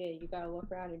the media, you gotta look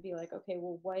around and be like, okay,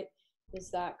 well, what is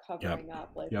that covering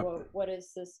up? Like, what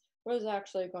is this? What is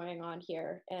actually going on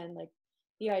here? And like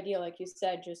the idea, like you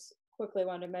said, just quickly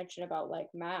wanted to mention about like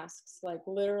masks, like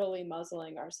literally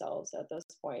muzzling ourselves at this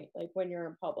point, like when you're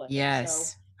in public.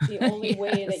 Yes. So the only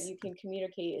way that you can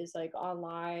communicate is like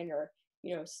online, or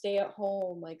stay at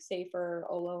home, like safer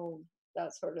alone,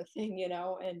 that sort of thing,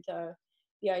 and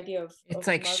the idea of it's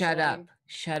like muzzling,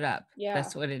 shut up. Yeah,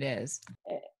 that's what it is.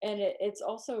 And it's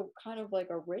also kind of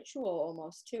like a ritual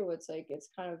almost too. It's like it's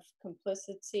kind of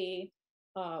complicity,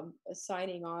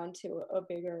 signing on to a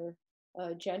bigger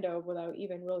agenda without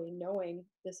even really knowing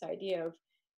this idea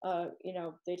of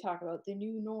they talk about the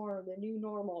new norm, the new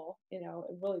normal, and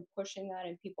really pushing that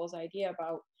in people's idea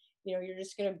about you're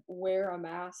just going to wear a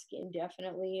mask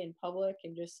indefinitely in public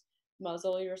and just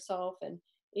muzzle yourself. And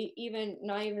even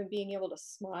not even being able to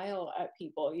smile at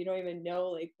people. You don't even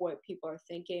know like what people are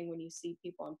thinking when you see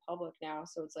people in public now.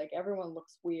 So it's like everyone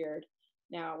looks weird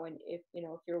now when if you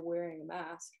know if you're wearing a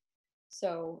mask.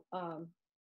 So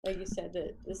like you said,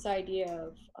 that this idea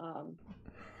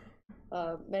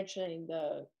of mentioning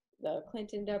the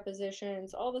Clinton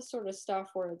depositions, all this sort of stuff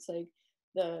where it's like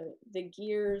the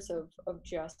gears of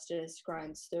justice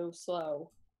grind so slow,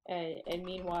 and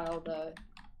meanwhile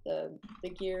the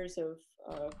gears of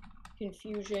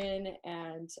confusion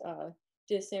and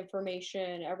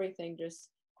disinformation, everything just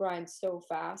grinds so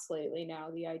fast lately now.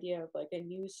 The idea of like a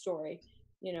news story,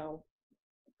 you know,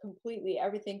 completely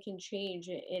everything can change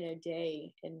in a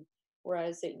day, and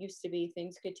whereas it used to be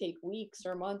things could take weeks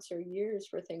or months or years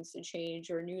for things to change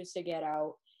or news to get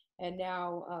out, and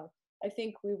now I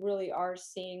think we really are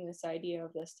seeing this idea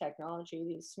of this technology,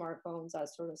 these smartphones, that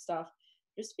sort of stuff,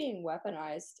 just being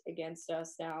weaponized against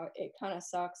us now. It kind of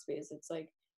sucks because it's like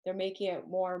they're making it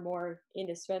more and more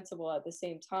indispensable at the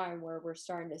same time, where we're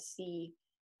starting to see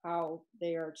how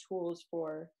they are tools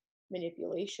for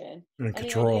manipulation. And And the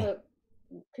control. idea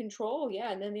control,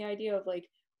 yeah, and then the idea of like,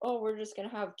 oh, we're just going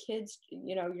to have kids,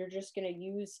 you know, you're just going to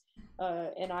use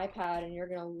an iPad and you're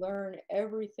going to learn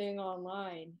everything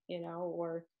online, you know,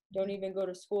 or don't even go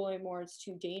to school anymore, it's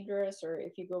too dangerous, or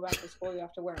if you go back to school you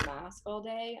have to wear a mask all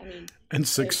day. I mean, And the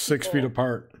 6 feet people,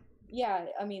 apart. yeah,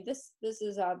 I mean, this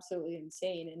is absolutely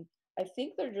insane, and I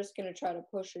think they're just going to try to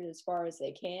push it as far as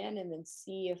they can and then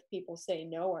see if people say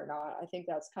no or not. I think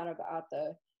that's kind of at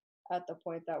the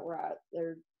point that we're at.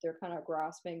 They're kind of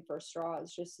grasping for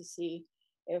straws just to see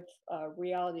if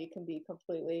reality can be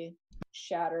completely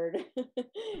shattered and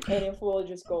if we'll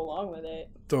just go along with it.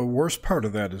 The worst part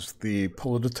of that is the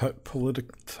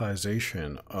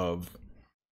politicization of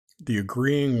the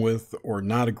agreeing with or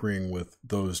not agreeing with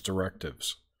those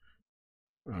directives.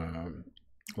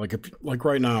 Like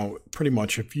right now, pretty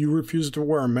much, if you refuse to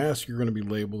wear a mask, you're going to be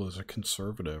labeled as a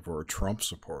conservative or a Trump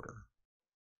supporter.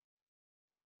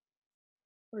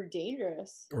 Or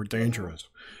dangerous. Or dangerous.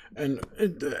 And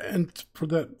for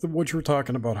that, what you were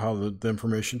talking about, how the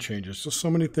information changes, so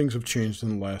many things have changed in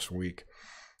the last week.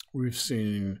 We've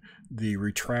seen the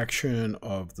retraction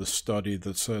of the study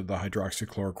that said the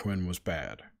hydroxychloroquine was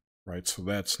bad, right? So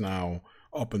that's now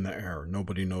up in the air.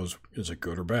 Nobody knows, is it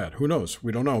good or bad? Who knows?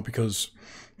 We don't know, because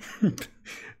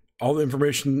all the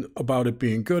information about it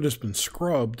being good has been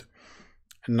scrubbed,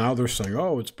 and now they're saying,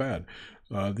 oh, it's bad.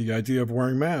 The idea of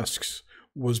wearing masks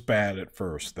was bad at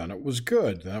first, then it was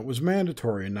good, then it was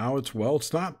mandatory, and now it's, well,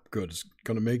 it's not good. It's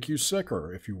going to make you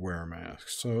sicker if you wear a mask.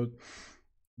 So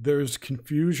there's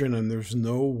confusion, and there's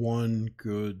no one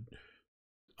good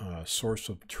source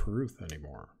of truth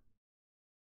anymore.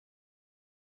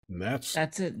 And that's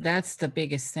it. That's the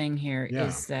biggest thing here, yeah.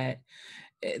 is that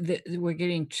we're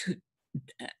getting,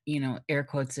 you know, air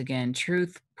quotes again,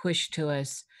 truth pushed to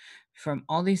us from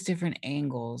all these different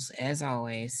angles, as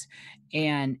always,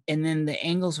 and then the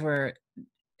angles we're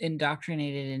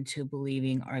indoctrinated into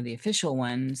believing are the official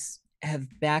ones have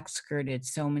backskirted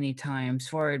so many times,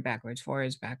 forwards, backwards,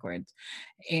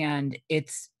 and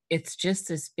it's just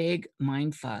this big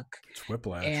mind fuck. It's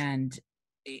whiplash. And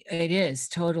it is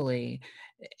totally.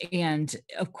 And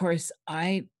of course,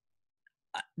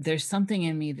 there's something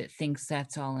in me that thinks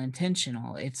that's all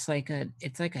intentional. It's like a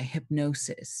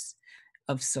hypnosis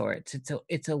of sorts.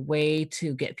 It's a way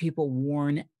to get people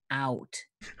worn out.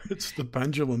 It's the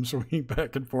pendulum swinging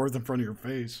back and forth in front of your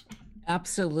face.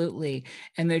 Absolutely.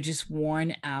 And they're just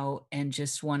worn out and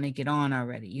just want to get on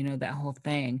already, you know, that whole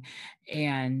thing.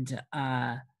 And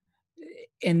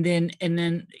then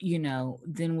you know,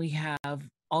 then we have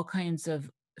all kinds of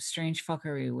strange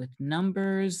fuckery with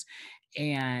numbers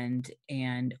and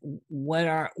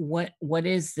what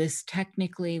is this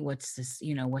technically, what's this,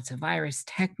 you know, what's a virus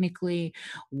technically,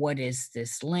 what is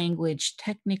this language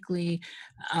technically.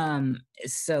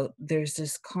 So there's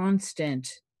this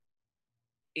constant,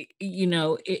 you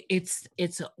know, it's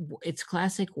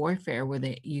classic warfare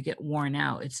where you get worn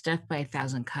out. It's death by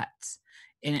 1,000 cuts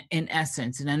in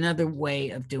essence, and another way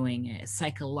of doing it, a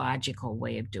psychological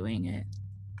way of doing it.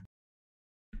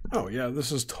 Oh yeah,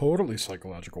 this is totally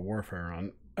psychological warfare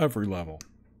on every level.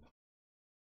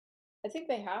 I think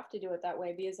they have to do it that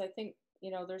way because I think,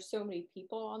 you know, there's so many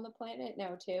people on the planet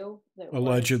now too that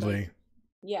allegedly, like,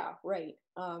 yeah, right.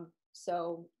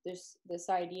 So there's this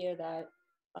idea that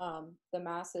the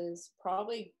masses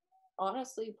probably,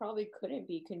 honestly, probably couldn't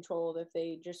be controlled if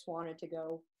they just wanted to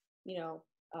go, you know,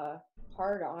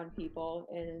 hard on people,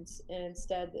 and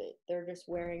instead they're just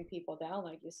wearing people down,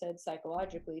 like you said,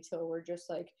 psychologically, till we're just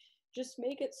like, just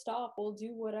make it stop. We'll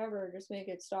do whatever. Just make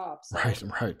it stop. So right.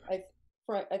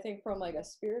 I think from like a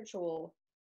spiritual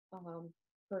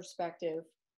perspective,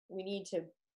 we need to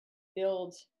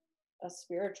build a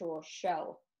spiritual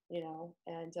shell,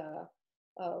 and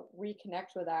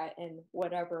reconnect with that in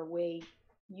whatever way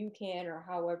you can, or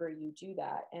however you do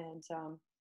that. And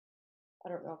I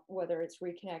don't know whether it's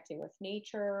reconnecting with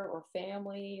nature or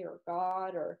family or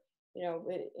God, or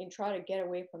and try to get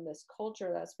away from this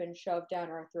culture that's been shoved down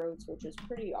our throats, which is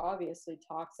pretty obviously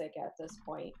toxic at this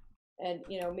point. And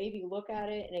maybe look at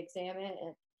it and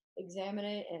examine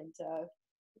it, and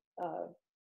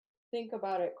think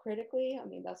about it critically. I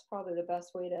mean, that's probably the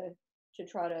best way to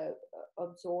try to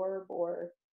absorb or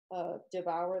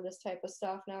devour this type of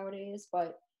stuff nowadays.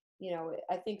 But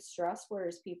I think stress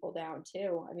wears people down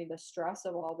too. I mean, the stress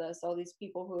of all these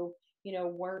people who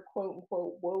weren't quote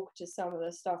unquote woke to some of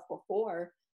this stuff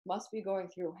before, must be going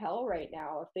through hell right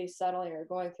now if they suddenly are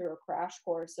going through a crash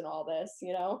course and all this.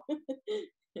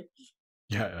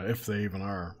 Yeah, if they even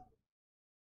are.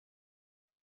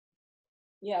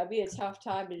 Yeah, it'd be a tough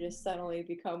time to just suddenly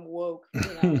become woke,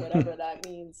 whatever that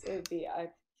means. It would be, I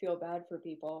feel bad for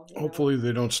people. Hopefully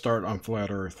they don't start on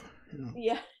flat Earth.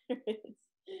 Yeah.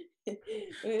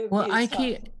 Well, I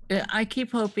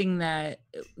keep hoping that,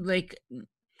 like,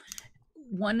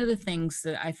 one of the things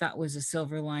that I thought was a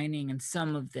silver lining in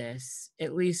some of this,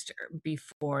 at least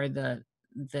before the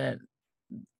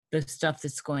stuff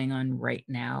that's going on right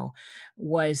now,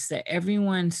 was that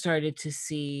everyone started to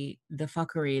see the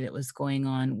fuckery that was going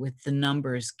on with the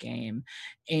numbers game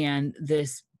and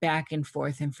this back and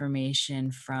forth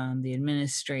information from the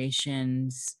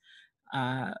administration's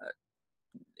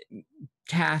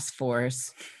task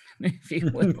force, if you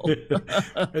will.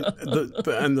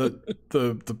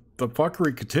 the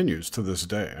fuckery continues to this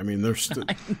day. I mean,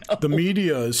 the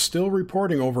media is still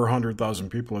reporting over 100,000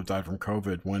 people have died from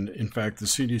COVID, when in fact the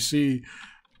CDC,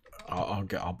 I'll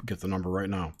get the number right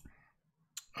now.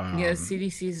 Yeah,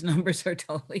 CDC's numbers are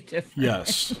totally different.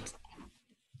 Yes.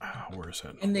 Where is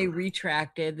that? And they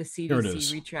retracted. The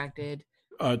CDC retracted.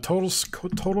 Total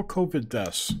COVID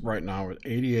deaths right now at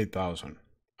 88,000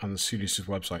 on the CDC's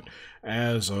website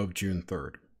as of June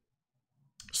 3rd.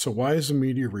 So why is the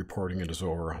media reporting it as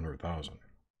over 100,000?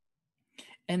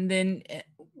 And then,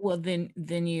 well, then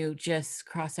you just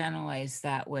cross-analyze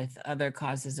that with other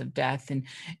causes of death, and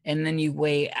then you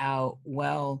weigh out,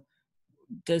 well,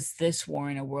 does this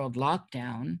warrant a world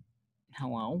lockdown?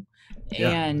 Hello?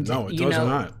 Yeah, and no, it does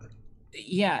not.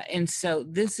 Yeah, and so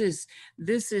this is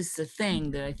the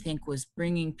thing that I think was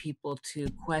bringing people to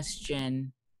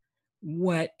question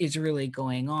what is really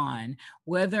going on,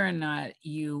 whether or not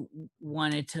you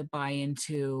wanted to buy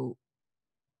into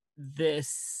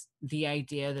the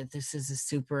idea that this is a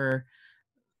super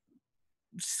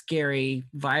scary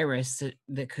virus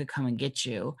that could come and get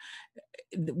you.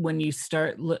 When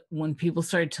people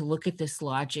started to look at this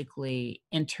logically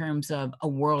in terms of a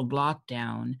world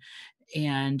lockdown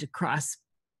and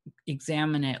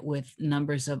cross-examine it with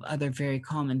numbers of other very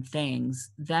common things,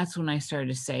 that's when I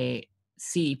started to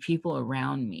see people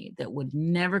around me that would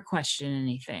never question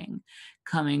anything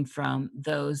coming from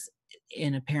those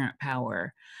in apparent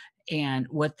power and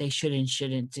what they should and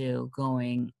shouldn't do,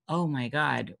 going, oh my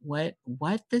God, what,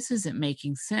 this isn't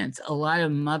making sense. A lot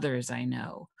of mothers I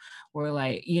know were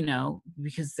like,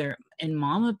 because they're in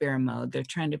mama bear mode, they're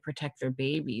trying to protect their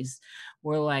babies,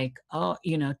 were like, oh,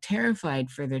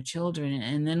 terrified for their children.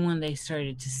 And then when they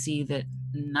started to see that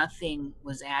nothing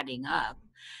was adding up,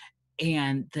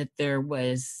 and that there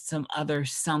was some other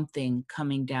something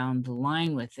coming down the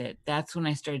line with it, that's when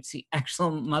I started to see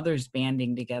actual mothers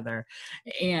banding together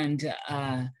and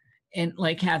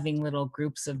like having little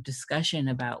groups of discussion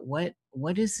about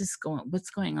what's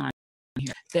going on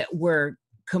here, that we're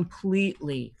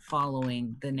completely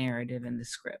following the narrative and the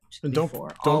script. And don't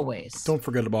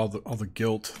forget about all the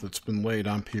guilt that's been laid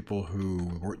on people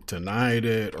who denied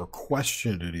it or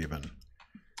questioned it even.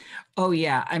 Oh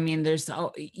yeah, I mean,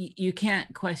 you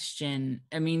can't question.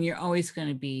 I mean, you're always going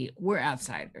to be. We're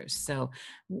outsiders, so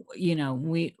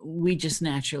we just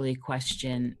naturally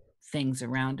question things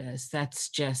around us. That's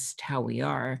just how we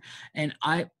are, and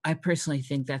I personally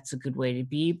think that's a good way to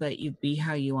be. But you be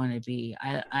how you want to be.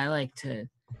 I like to,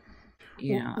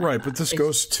 right. But this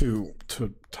goes to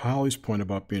Holly's point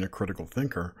about being a critical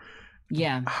thinker.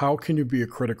 Yeah. How can you be a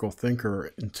critical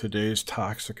thinker in today's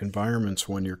toxic environments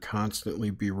when you're constantly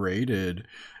berated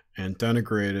and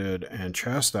denigrated and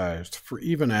chastised for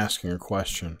even asking a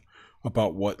question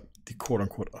about what the quote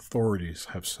unquote authorities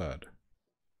have said?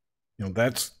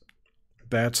 That's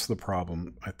the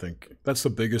problem. I think that's the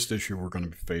biggest issue we're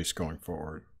going to face going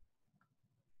forward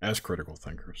as critical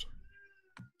thinkers.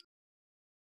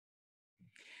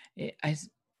 It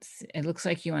looks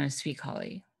like you want to speak,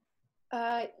 Holly.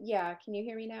 Yeah, can you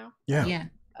hear me now? Yeah. Yeah.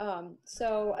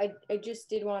 So I just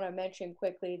did want to mention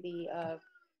quickly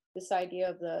this idea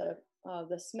of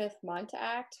the Smith-Mundt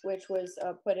Act, which was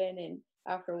put in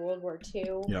after World War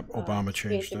II. Yep. Obama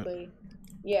changed basically, it.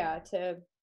 yeah, to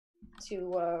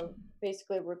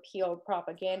basically repeal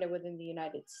propaganda within the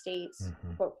United States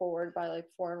Mm-hmm. put forward by like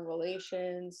Foreign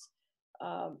Relations,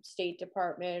 State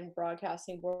Department,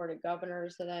 Broadcasting Board of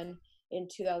Governors, and then in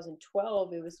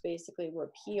 2012 it was basically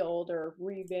repealed or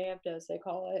revamped, as they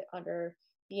call it, under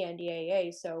the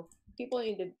NDAA. So people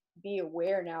need to be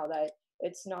aware now that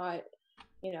it's not,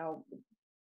 you know,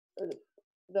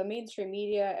 the mainstream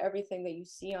media, everything that you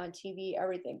see on TV,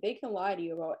 everything, they can lie to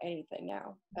you about anything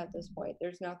now at this point.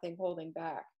 There's nothing holding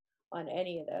back on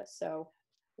any of this. So,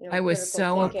 I was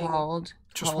critical so thinking. appalled,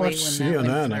 Just Holly, watch when that went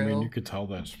CNN. through. I mean, you could tell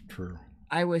that's true.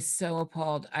 I was so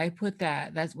appalled. I put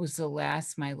that was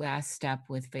my last step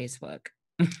with Facebook.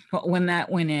 When that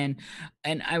went in,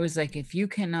 and I was like, if you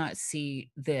cannot see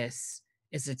this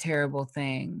is a terrible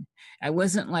thing. I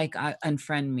wasn't like,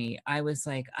 unfriend me. I was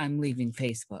like, I'm leaving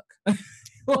Facebook.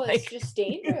 Well, it's Like, just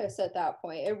dangerous at that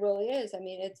point. It really is. I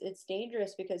mean, it's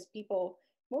dangerous because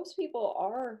most people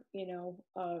are,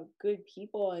 good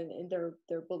people, and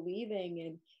they're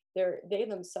believing, and they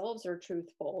themselves are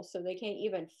truthful. So they can't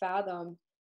even fathom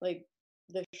like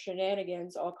the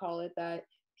shenanigans, I'll call it that,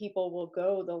 people will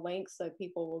go, the lengths that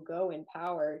people will go in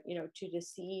power, to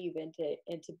deceive and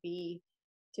to be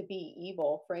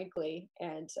evil, frankly.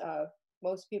 And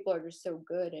most people are just so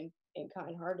good and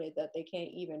kind-hearted that they can't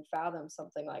even fathom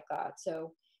something like that.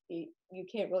 So you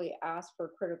can't really ask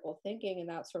for critical thinking in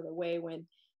that sort of way when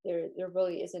there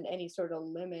really isn't any sort of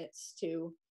limits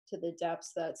to the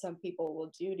depths that some people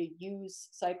will do to use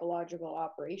psychological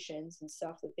operations and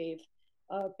stuff that they've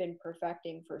been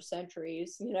perfecting for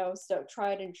centuries. So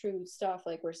tried and true stuff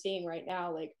like we're seeing right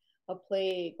now, like a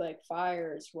plague, like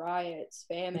fires, riots,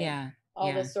 famine, yeah, all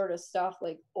yeah. this sort of stuff,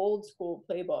 like old school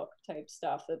playbook type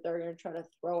stuff that they're going to try to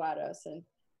throw at us. And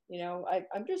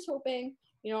I'm just hoping,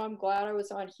 I'm glad I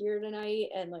was on here tonight,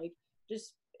 and like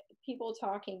just people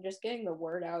talking, just getting the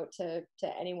word out to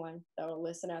anyone that will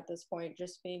listen at this point,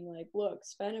 just being like, look,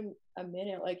 spend a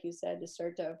minute, like you said, to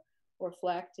start to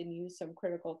reflect and use some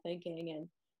critical thinking,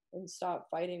 and stop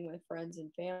fighting with friends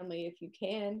and family if you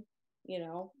can,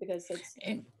 because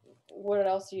what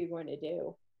else are you going to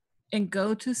do? And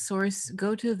go to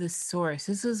the source.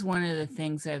 This is one of the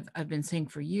things I've been saying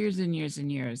for years and years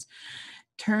and years.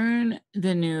 Turn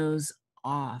the news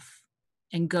off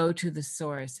and go to the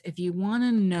source. If you want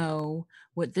to know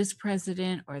what this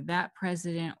president or that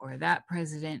president or that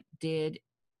president did,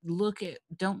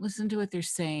 don't listen to what they're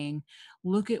saying.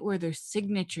 Look at where their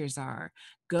signatures are.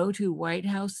 Go to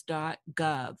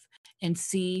whitehouse.gov and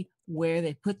see where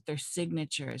they put their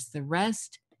signatures. The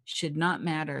rest should not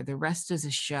matter. The rest is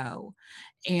a show.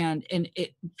 And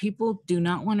people do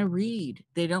not want to read.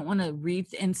 They don't want to read.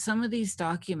 And some of these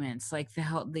documents, like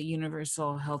the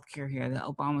universal health care here, the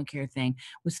Obamacare thing,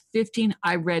 was 15.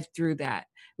 I read through that.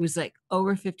 It was like over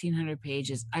 1,500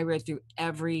 pages. I read through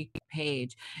every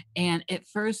page. And at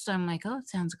first I'm like, oh, it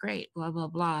sounds great, blah, blah,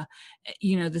 blah.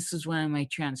 This was one of my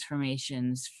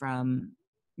transformations from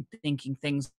thinking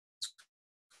things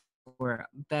were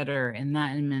better in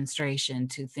that administration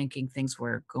to thinking things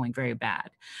were going very bad.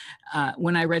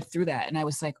 When I read through that, and I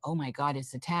was like, oh my God,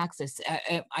 it's a tax.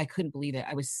 I couldn't believe it.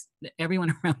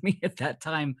 Everyone around me at that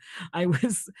time, I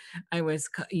was,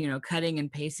 cutting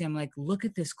and pasting. I'm like, look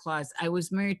at this clause. I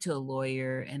was married to a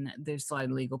lawyer, and there's a lot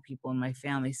of legal people in my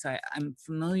family. So I'm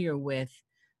familiar with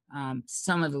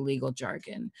some of the legal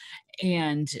jargon.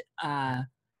 And, I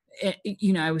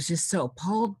was just so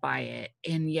appalled by it.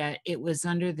 And yet it was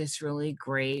under this really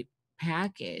great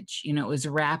package. It was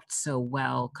wrapped so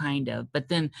well, kind of. But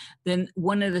then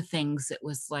one of the things that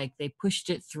was like, they pushed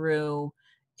it through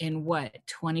in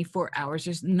 24 hours.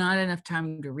 There's not enough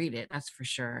time to read it, that's for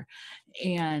sure.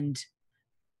 And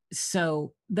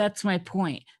so that's my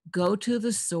point. Go to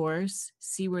the source,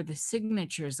 see where the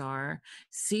signatures are,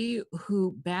 see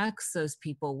who backs those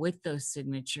people with those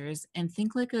signatures, and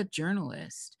think like a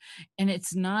journalist. And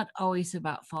it's not always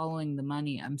about following the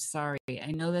money. I'm sorry.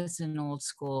 I know that's an old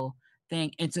school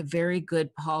thing. It's a very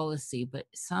good policy, but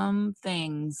some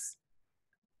things,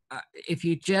 if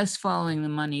you're just following the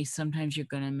money, sometimes you're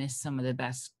going to miss some of the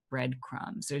best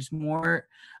breadcrumbs. There's more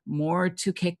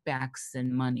to kickbacks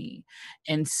than money.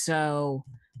 And so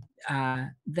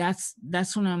that's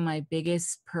one of my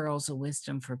biggest pearls of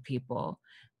wisdom for people.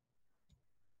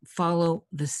 Follow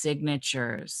the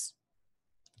signatures.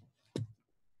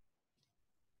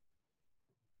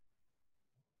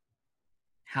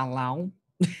 Hello?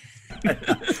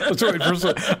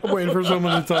 I'm waiting for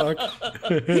someone to talk.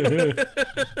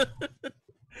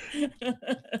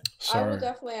 I will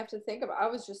definitely have to think about. I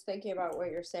was just thinking about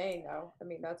what you're saying, though. I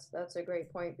mean, that's a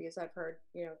great point because I've heard,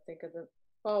 think of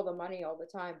follow the money all the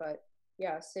time, but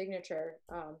yeah, signature.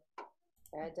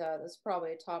 And that's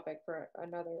probably a topic for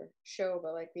another show,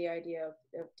 but like the idea of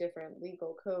different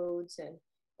legal codes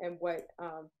and what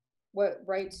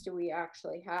rights do we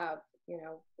actually have?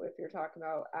 If you're talking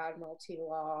about admiralty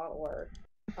law or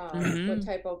what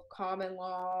type of common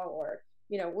law, or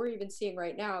we're even seeing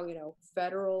right now,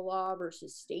 federal law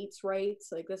versus states' rights.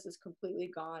 Like this has completely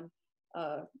gone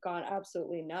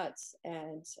absolutely nuts.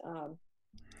 And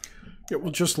yeah,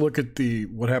 well, just look at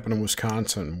what happened in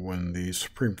Wisconsin when the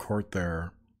Supreme Court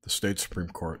there, the state Supreme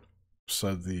Court,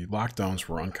 said the lockdowns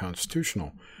were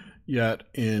unconstitutional. Yet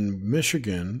in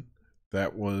Michigan,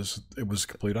 it was the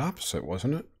complete opposite,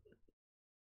 wasn't it?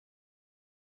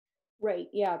 Right.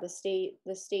 Yeah. The state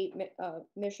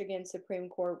Michigan Supreme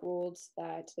Court ruled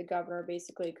that the governor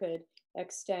basically could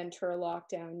extend her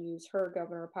lockdown, use her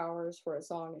governor powers for as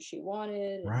long as she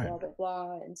wanted, and right. blah, blah,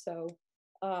 blah. And so,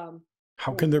 how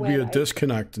can there be a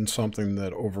disconnect in something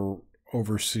that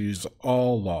oversees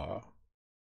all law?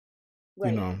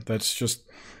 Right. That's just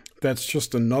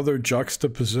another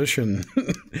juxtaposition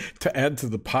to add to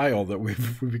the pile that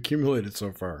we've accumulated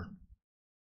so far.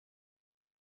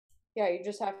 Yeah, you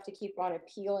just have to keep on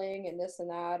appealing and this and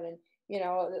that. And,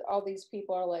 all these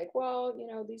people are like, well,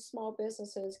 these small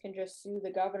businesses can just sue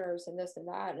the governors and this and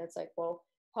that. And it's like, well,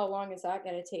 how long is that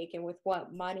going to take, and with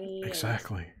what money?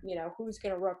 Exactly. And, who's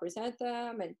going to represent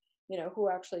them, and, who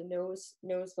actually knows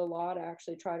the law to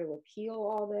actually try to appeal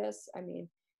all this. I mean,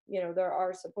 there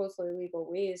are supposedly legal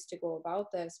ways to go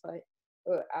about this, but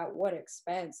at what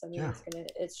expense? I mean, yeah.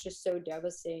 It's just so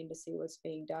devastating to see what's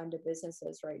being done to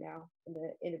businesses right now and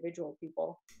the individual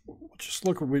people. Just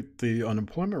look at the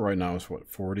unemployment right now is what,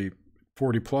 40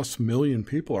 plus million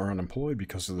people are unemployed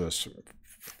because of this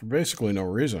for basically no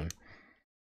reason.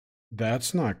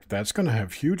 That's going to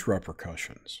have huge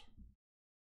repercussions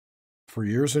for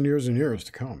years and years and years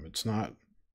to come. It's not,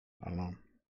 I don't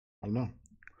know.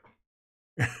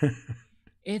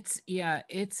 It's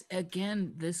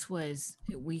again,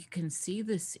 we can see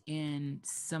this in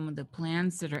some of the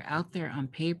plans that are out there on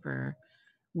paper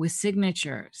with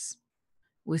signatures.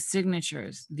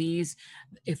 These,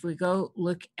 if we go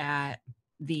look at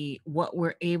what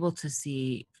we're able to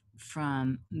see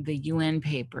from the UN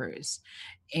papers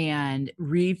and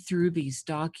read through these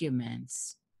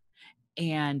documents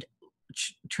and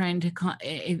trying to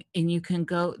and you can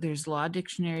go, there's law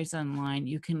dictionaries online.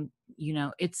 You can,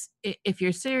 if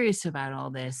you're serious about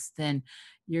all this, then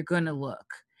you're going to look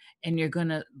and you're going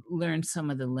to learn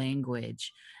some of the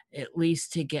language, at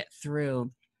least to get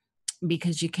through,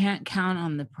 because you can't count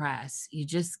on the press. You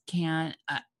just can't.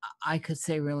 I could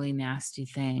say really nasty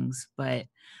things, but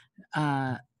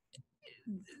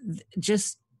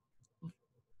just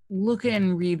look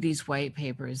and read these white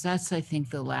papers. That's, I think,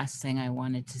 the last thing I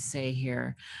wanted to say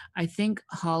here. I think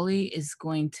Holly is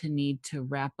going to need to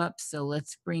wrap up. So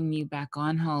let's bring you back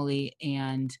on, Holly,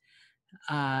 and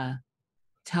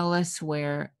tell us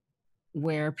where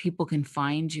people can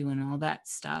find you and all that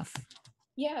stuff.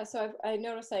 Yeah, so I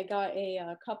noticed I got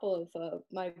a couple of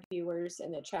my viewers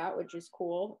in the chat, which is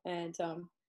cool. And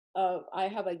I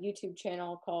have a YouTube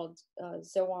channel called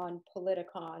Zoan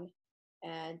Politicon,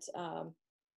 and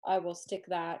I will stick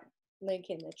that link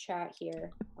in the chat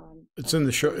here. It's in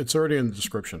the show. It's already in the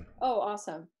description. Oh,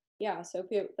 awesome. Yeah, so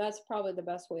that's probably the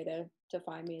best way to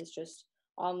find me, is just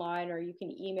online, or you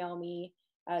can email me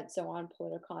at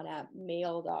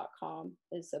zoanpoliticon@mail.com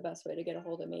is the best way to get a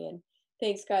hold of me. And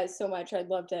thanks, guys, so much. I'd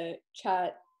love to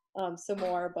chat some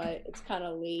more, but it's kind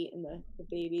of late, and the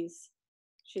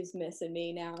she's missing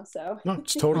me now. So no,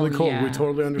 it's totally cool. Yeah. We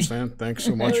totally understand. Thanks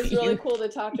so much. It was really cool to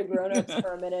talk to grown-ups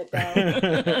for a minute,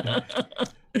 though.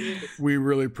 We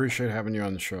really appreciate having you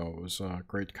on the show. It was a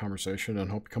great conversation, and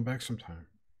hope you come back sometime.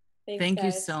 Thank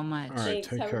you so much. All right, thanks.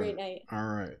 Have a great night. All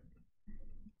right.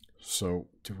 So,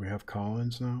 do we have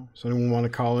call-ins now? Does anyone want to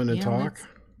call in and talk?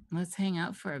 Let's hang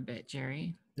out for a bit,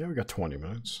 Jerry. Yeah, we got 20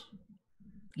 minutes.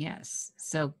 Yes.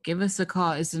 So give us a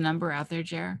call. Is the number out there,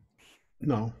 Jer?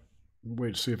 No.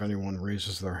 Wait to see if anyone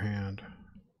raises their hand.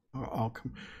 I'll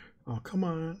come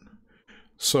on.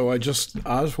 So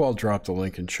Oswald dropped a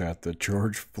link in chat that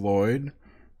George Floyd,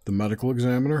 the medical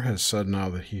examiner, has said now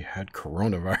that he had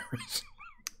coronavirus.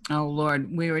 Oh,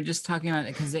 Lord. We were just talking about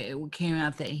it because it came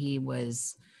out that he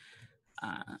was,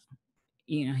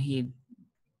 he'd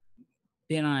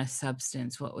been on a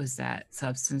substance. What was that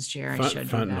substance, Jerry?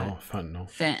 Fentanyl.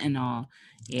 Fentanyl.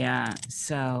 Yeah.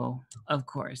 So, of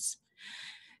course.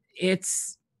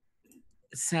 it's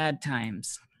sad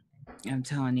times. I'm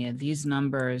telling you, these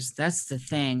numbers, that's the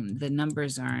thing. The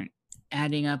numbers aren't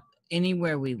adding up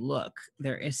anywhere we look.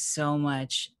 There is so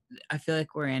much. I feel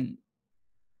like we're in,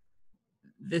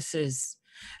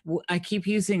 I keep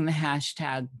using the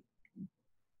hashtag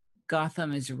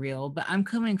Gotham is real, but I'm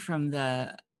coming from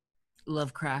the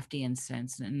Lovecraftian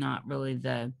sense and not really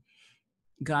the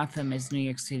Gotham is New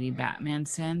York City Batman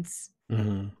sense.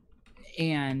 Mm-hmm.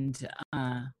 And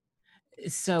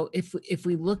so if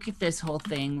we look at this whole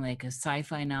thing like a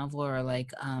sci-fi novel, or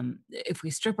like if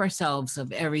we strip ourselves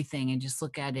of everything and just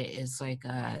look at it as like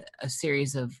a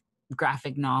series of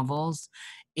graphic novels,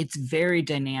 it's very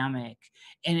dynamic,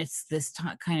 and it's this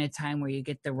kind of time where you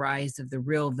get the rise of the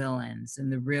real villains and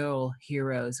the real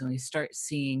heroes, and we start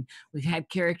seeing, we've had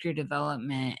character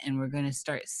development, and we're going to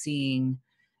start seeing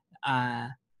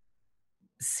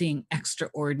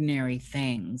extraordinary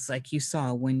things like you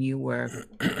saw when you were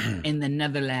in the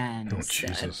Netherlands,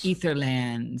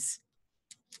 Etherlands.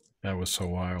 That was so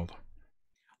wild.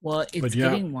 Well, it's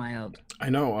getting wild. I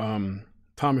know.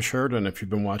 Thomas Sheridan, if you've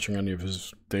been watching any of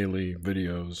his daily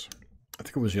videos, I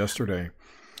think it was yesterday,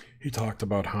 he talked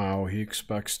about how he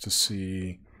expects to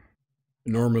see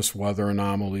enormous weather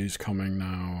anomalies coming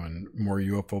now and more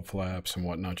UFO flaps and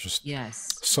whatnot. Just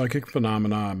psychic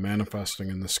phenomena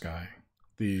manifesting in the sky.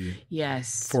 The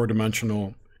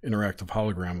four-dimensional interactive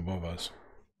hologram above us.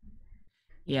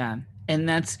 Yeah, and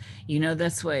that's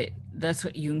what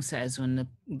Jung says when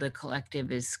the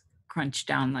collective is crunched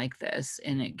down like this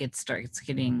and it starts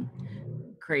getting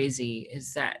crazy,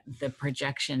 is that the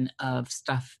projection of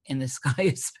stuff in the sky,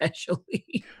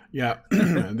 especially. Yeah,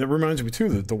 that reminds me too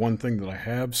that the one thing that I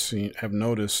have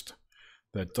noticed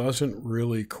that doesn't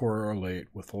really correlate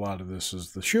with a lot of this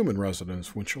is the Schumann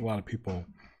resonance, which a lot of people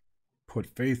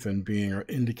put faith in being an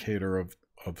indicator of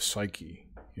psyche,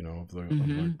 of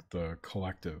the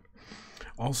collective.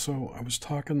 Also, I was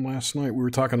talking last night, we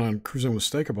were talking on Cruising with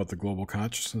Steak about the Global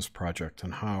Consciousness Project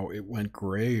and how it went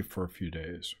gray for a few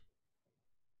days,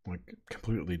 like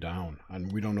completely down.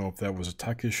 And we don't know if that was a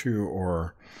tech issue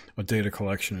or a data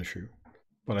collection issue.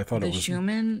 But I thought it was... The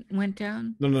Schumann went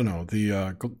down? No.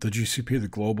 The GCP, the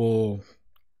Global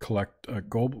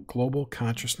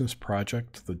Consciousness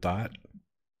Project, the DOT.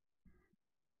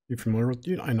 You familiar with?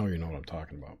 I know you know what I'm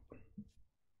talking about.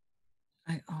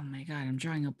 Oh my God, I'm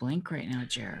drawing a blank right now,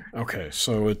 Jer. Okay,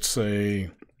 so it's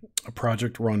a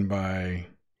project run by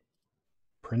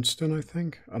Princeton, I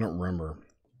think. I don't remember.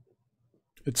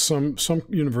 It's some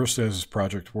university has this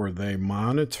project where they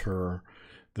monitor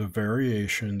the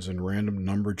variations in random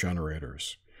number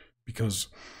generators, because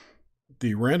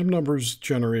the random numbers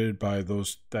generated by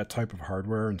that type of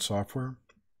hardware and software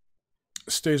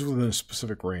stays within a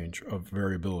specific range of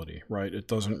variability, right? It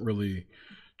doesn't really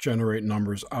generate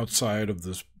numbers outside of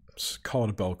this, call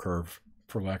it a bell curve,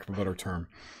 for lack of a better term.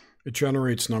 It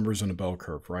generates numbers in a bell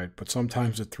curve, right? But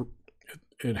sometimes it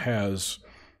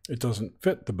doesn't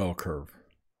fit the bell curve,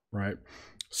 right?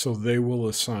 So they will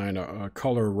assign a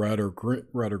color red or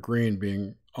green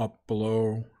being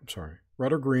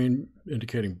red or green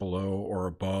indicating below or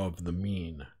above the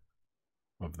mean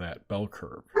of that bell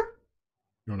curve. You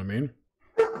know what I mean?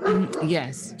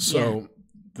 Yes. So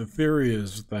the theory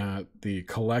is that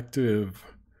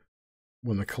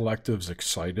when the collective's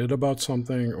excited about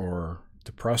something or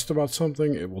depressed about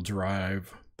something, it will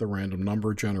drive the random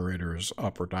number generators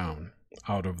up or down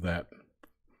out of that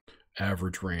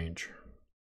average range.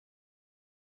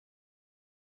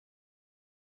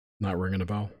 Not ringing a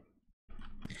bell?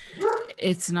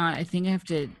 It's not. I think I have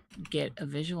to get a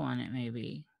visual on it,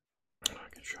 maybe. I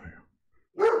can show you.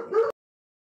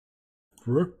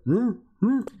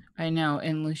 I know,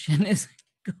 and Lucian is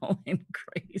going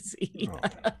crazy.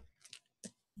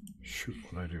 Shoot,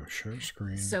 what I do? Share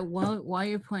screen. So while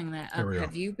you're pulling that up,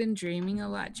 have you been dreaming a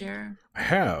lot, Jer? I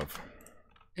have.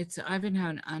 I've been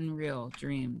having unreal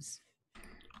dreams.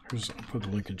 I'll put the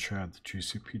link in chat, the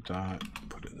GCP dot,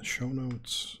 put it in the show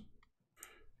notes.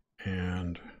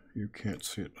 And you can't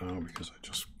see it now because I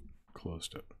just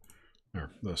closed it. There,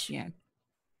 this. Yeah.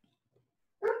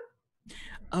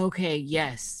 Okay,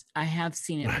 yes, I have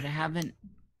seen it, but I haven't.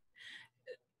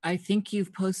 I think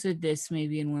you've posted this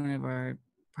maybe in one of our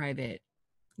private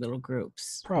little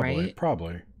groups, right?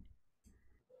 Probably.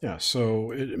 Yeah,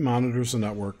 so it monitors the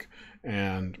network,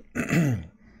 and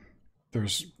when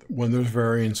there's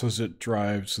variances, it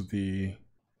drives the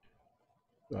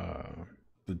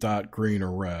dot green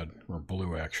or red, or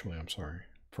blue actually, I'm sorry,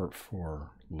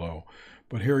 for low.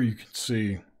 But here you can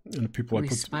see, and the people I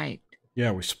put... spiked.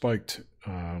 Yeah, we spiked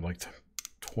like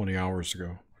 20 hours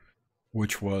ago,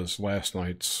 which was last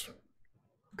night's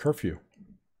curfew.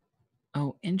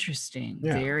 Oh, interesting.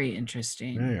 Yeah. Very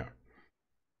interesting. Yeah.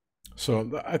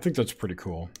 So I think that's pretty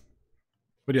cool.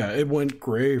 But yeah, it went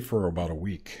gray for about a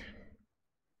week.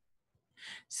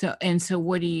 So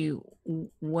what are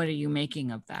you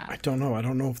making of that? I don't know. I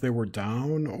don't know if they were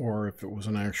down or if it was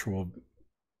an actual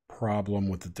problem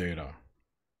with the data.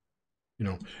 You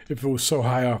know, if it was so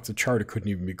high off the chart it couldn't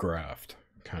even be graphed,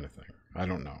 kind of thing. I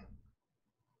don't know.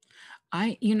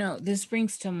 This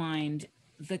brings to mind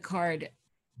the card.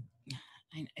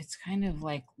 It's kind of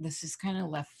like, this is kind of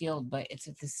left field, but it's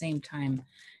at the same time,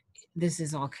 this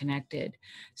is all connected.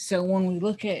 So when we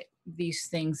look at these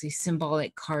things, these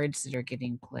symbolic cards that are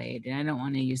getting played, and I don't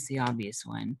want to use the obvious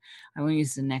one, I want to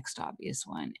use the next obvious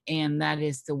one, and that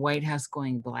is the White House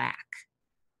going black,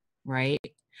 right?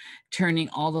 Turning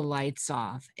all the lights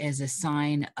off as a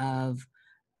sign of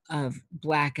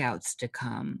blackouts to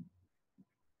come.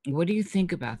 What do you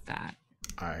think about that?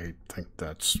 I think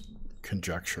that's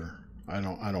conjecture. I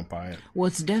don't buy it. Well,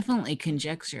 it's definitely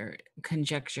conjecture,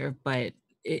 but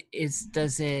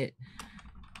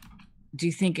do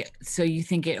you think so? You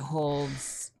think it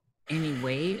holds any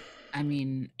weight? I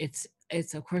mean, it's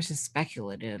of course it's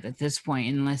speculative at this point,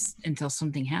 until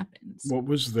something happens. What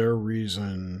was their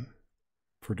reason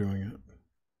for doing it?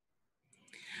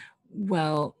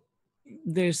 Well,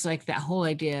 there's like that whole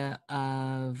idea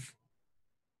of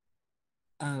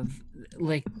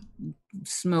like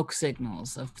smoke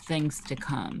signals of things to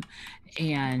come,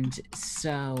 and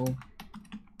so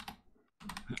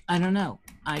I don't know.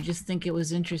 I just think it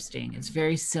was interesting. It's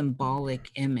very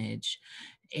symbolic image,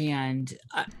 and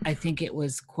I think it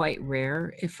was quite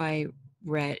rare. If I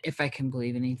can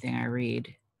believe anything I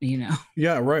read,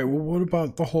 Yeah, right. Well, what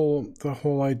about the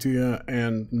whole idea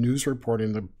and news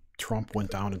reporting that Trump went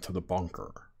down into the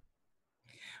bunker?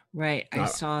 Right, I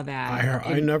saw that.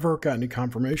 I never got any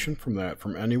confirmation from that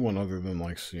from anyone other than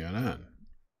like CNN.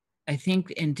 I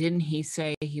think, and didn't he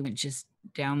say he went just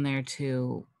down there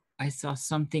to? I saw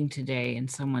something today in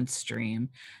someone's stream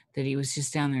that he was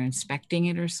just down there inspecting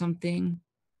it or something.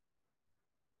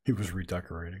 He was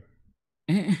redecorating.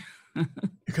 You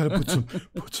gotta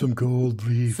put some gold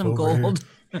leaf. Some gold.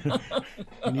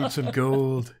 You need some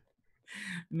gold.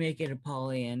 Make it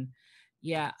Apollyon.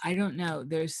 Yeah, I don't know.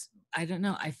 I don't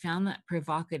know. I found that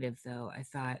provocative, though. I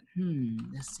thought,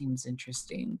 this seems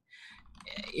interesting.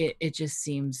 It just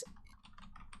seems,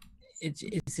 it's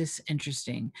just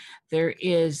interesting.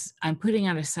 I'm putting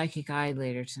out a psychic eye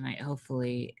later tonight,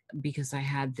 hopefully, because I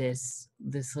had this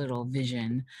little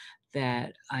vision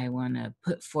that I want to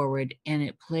put forward, and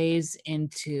it plays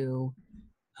into,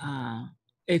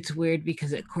 it's weird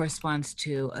because it corresponds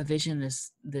to a vision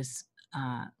this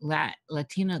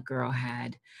Latina girl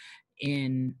had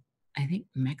in, I think,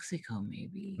 Mexico,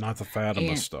 maybe. Not the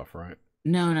Fatima stuff, right?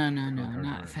 No,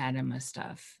 not Fatima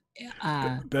stuff.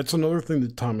 That's another thing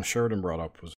that Thomas Sheridan brought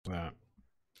up, was that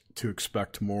to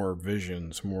expect more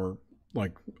visions, more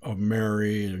like of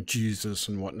Mary and Jesus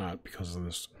and whatnot, because of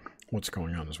this, what's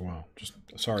going on as well. Just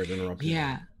sorry to interrupt you.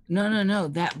 Yeah. No,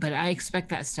 but I expect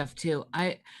that stuff too.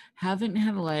 I haven't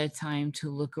had a lot of time to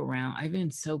look around. I've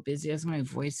been so busy, as my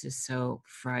voice is so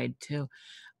fried too.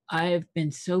 I've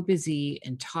been so busy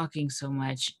and talking so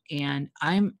much, and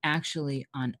I'm actually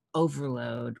on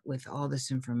overload with all this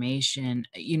information,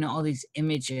 all these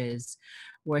images,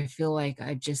 where I feel like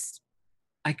I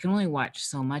can only watch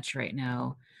so much right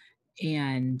now.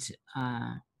 And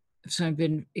so I've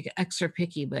been extra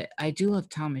picky, but I do love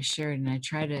Thomas Sheridan. I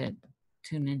try to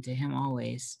tune into him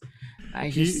always.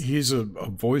 He's a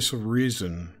voice of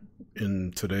reason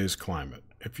in today's climate.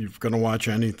 If you're going to watch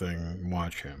anything,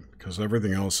 watch him, because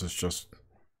everything else is just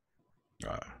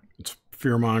it's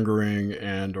fear-mongering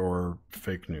and or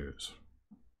fake news.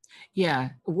 Yeah,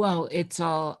 well, it's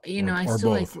all,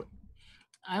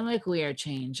 I like We Are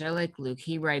Change. I like Luke.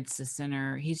 He writes The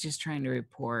Sinner. He's just trying to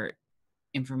report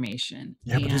information.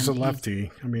 Yeah, but he's a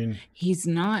lefty. He's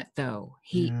not, though.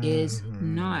 He is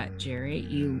not,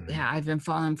 Jerry. I've been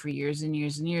following him for years and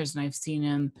years and years, and I've seen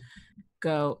him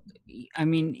go.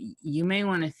 You may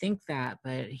want to think that,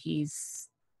 but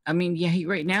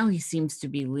right now he seems to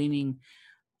be leaning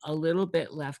a little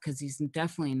bit left, because he's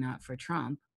definitely not for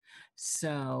Trump.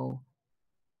 So,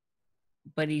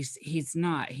 but he's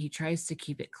not. He tries to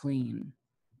keep it clean.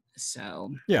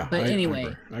 So yeah. But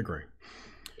anyway, I agree.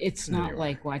 It's not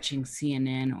like watching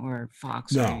CNN or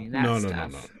Fox or any of that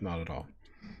stuff. No, not at all.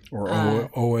 Or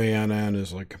OANN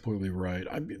is like completely right.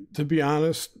 To be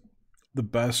honest, the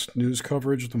best news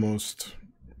coverage, the most,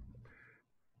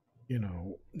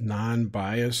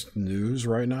 non-biased news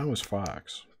right now is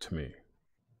Fox, to me.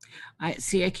 I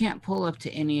can't pull up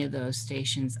to any of those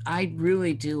stations. I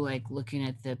really do like looking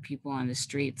at the people on the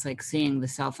streets, like seeing the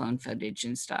cell phone footage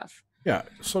and stuff. Yeah,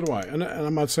 so do I. And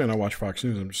I'm not saying I watch Fox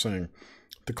News. I'm just saying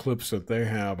the clips that they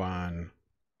have on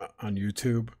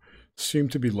YouTube seem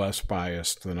to be less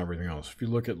biased than everything else. If you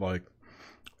look at like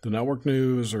the network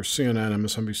news or CNN,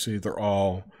 MSNBC, they're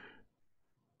all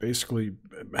basically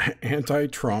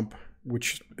anti-Trump,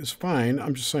 which is fine.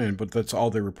 I'm just saying, but that's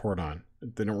all they report on.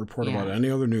 They don't report about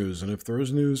any other news. And if there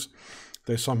is news,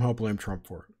 they somehow blame Trump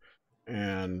for it.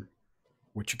 And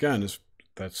which again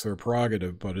that's their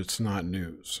prerogative, but it's not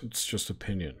news. It's just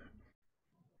opinion.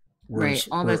 Whereas,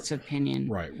 right. All that's opinion.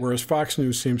 Right. Whereas Fox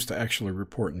News seems to actually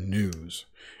report news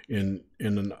in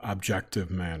an objective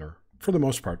manner for the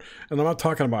most part. And I'm not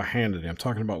talking about Hannity. I'm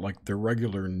talking about like the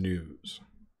regular news.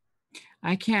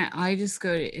 I just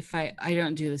go to, I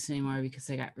don't do this anymore because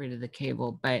I got rid of the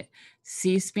cable, but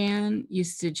C-SPAN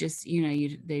used to just,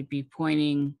 they'd be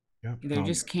pointing, they're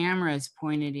just cameras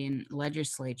pointed in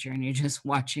legislature and you're just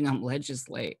watching them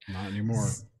legislate. Not anymore.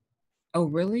 Oh,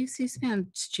 really?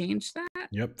 C-SPAN's changed that?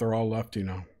 Yep, they're all lefty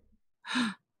now.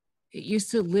 It used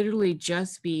to literally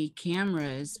just be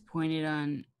cameras pointed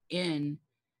on in.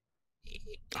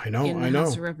 I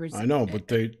know, but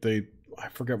they I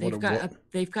forget what it was.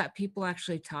 They've got people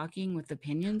actually talking with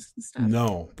opinions and stuff.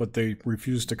 No, but they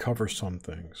refuse to cover some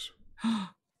things.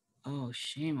 Oh,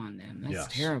 shame on them.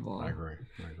 That's terrible. I agree.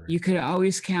 You could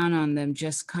always count on them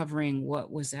just covering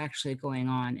what was actually going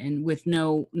on and with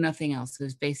nothing else. It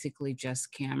was basically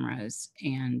just cameras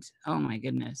and oh my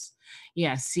goodness.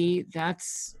 Yeah, see,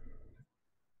 that's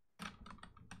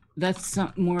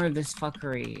more of this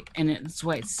fuckery, and it's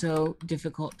why it's so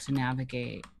difficult to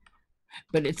navigate.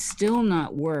 But it's still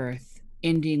not worth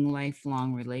ending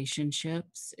lifelong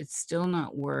relationships. It's still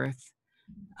not worth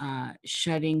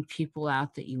shutting people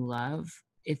out that you love.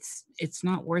 It's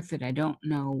not worth it. I don't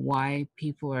know why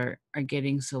people are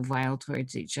getting so vile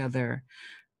towards each other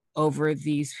over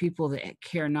these people that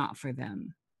care not for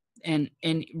them. And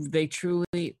they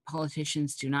truly,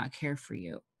 politicians do not care for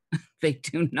you. They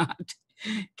do not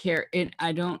care.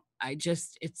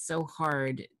 It's so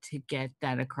hard to get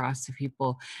that across to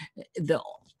people.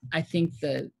 I think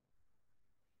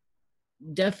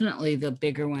definitely the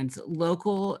bigger ones,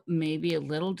 local, maybe a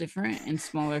little different in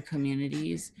smaller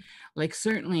communities, like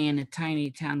certainly in a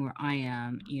tiny town where I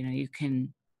am, you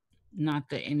can, not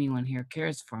that anyone here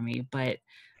cares for me, but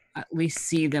at least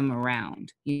see them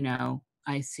around,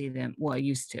 I see them. Well, I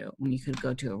used to when you could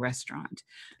go to a restaurant.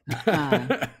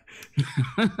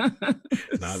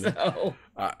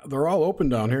 They're all open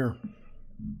down here.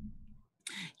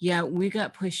 Yeah, we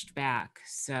got pushed back.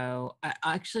 So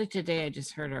actually today I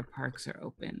just heard our parks are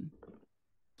open.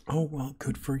 Oh, well,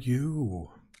 good for you.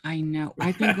 I know.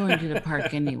 I've been going to the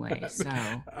park anyway, so.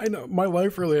 I know. My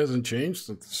life really hasn't changed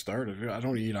since the start. I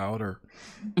don't eat out or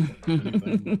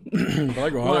anything. But I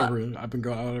go out I've been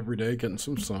going out every day getting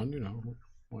some sun,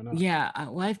 Why not? Yeah.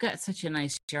 Well, I've got such a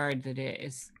nice yard that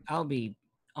it'll be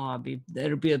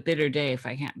a bitter day if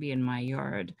I can't be in my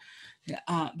yard.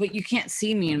 But you can't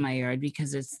see me in my yard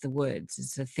because it's the woods.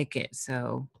 It's a thicket.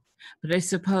 So, but I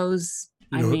suppose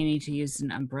I may need to use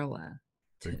an umbrella.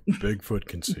 Bigfoot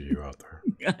can see you out there.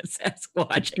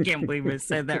 Sasquatch. I can't believe I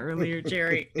said that earlier,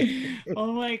 Jerry.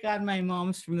 Oh my God, my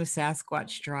mom's from the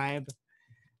Sasquatch tribe.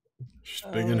 She's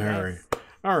big and hairy.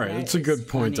 All right, it's a good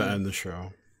point to end the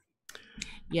show.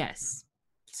 Yes.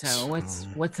 So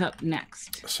what's up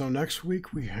next? So next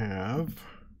week we have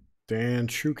Dan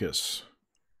Shukis.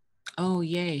 Oh,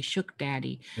 yay. Shook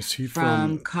Daddy. Is he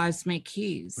from Cosmic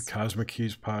Keys? The Cosmic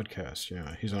Keys podcast.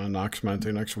 Yeah. He's on Nox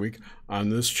Mente next week on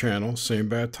this channel. Same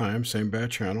bad time, same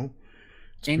bad channel.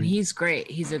 He's great.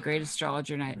 He's a great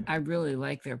astrologer, and I really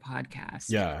like their podcast.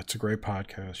 Yeah, it's a great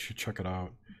podcast. You should check it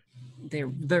out.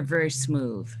 They're very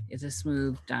smooth. It's a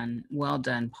well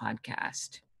done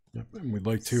podcast. Yep. And we'd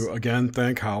like to, again,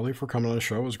 thank Holly for coming on the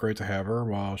show. It was great to have her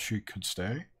while she could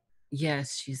stay.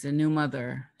 Yes, she's a new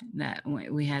mother. That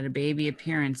we had a baby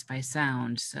appearance by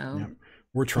sound. So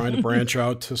we're trying to branch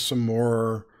out to some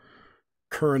more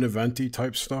current eventy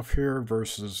type stuff here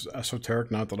versus esoteric.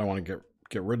 Not that I want to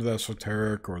get rid of the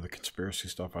esoteric or the conspiracy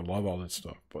stuff. I love all that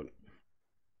stuff, but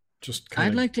just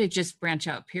I'd like to just branch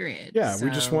out. Period. Yeah,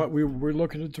 so. We're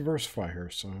looking to diversify here.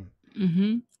 So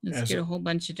let's get a whole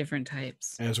bunch of different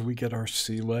types. As we get our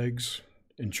sea legs.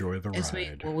 Enjoy the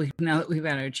ride. Now that we've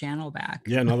got our channel back.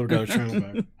 Yeah, now that we've got our channel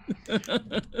back.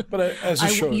 But as a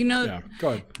show, go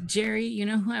ahead. Jerry,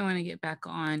 who I want to get back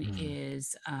on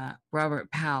is Robert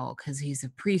Powell, because he's a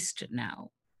priest now.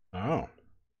 Oh.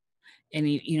 and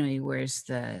he wears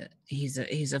he's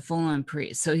a full-on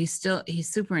priest, so he's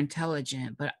super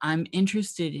intelligent, but I'm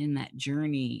interested in that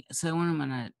journey. So when I'm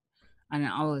on an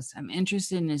obelisk, I'm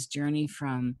interested in his journey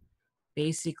from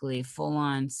basically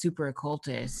full-on super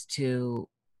occultist to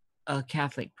a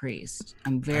Catholic priest.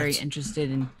 I'm very interested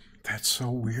in. That's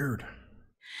so weird.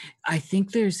 I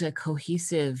think there's a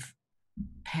cohesive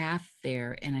path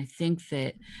there, and I think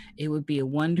that it would be a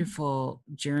wonderful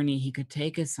journey he could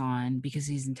take us on, because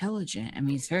he's intelligent. I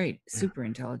mean, he's very super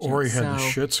intelligent. Or he had the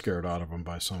shit scared out of him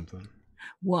by something.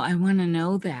 Well, I want to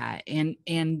know that, and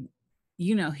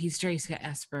he's got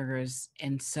Asperger's,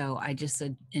 and so I just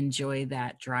enjoy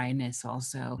that dryness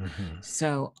also.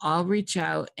 So I'll reach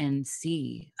out and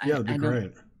see. Yeah, that'd be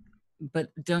great.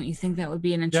 But don't you think that would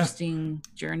be an interesting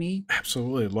journey?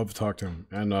 Absolutely. I'd love to talk to him.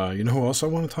 And you know who else I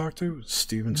want to talk to?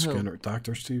 Stephen Skinner,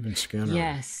 Dr. Stephen Skinner.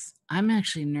 Yes. I'm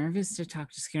actually nervous to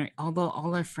talk to Skinner, although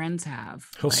all our friends have.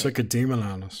 He'll sick a demon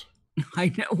on us.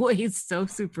 I know. Well, he's so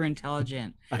super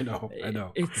intelligent. I know.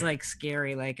 It's like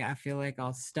scary. Like I feel like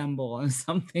I'll stumble on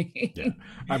something. Yeah.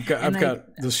 I've got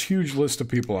this huge list of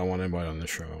people I want to invite on the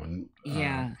show. And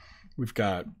we've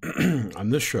got on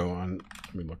this show,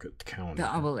 let me look at the calendar. The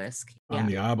Obelisk. On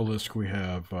the Obelisk, we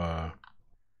have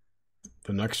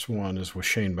the next one is with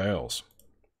Shane Bales,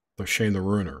 Shane the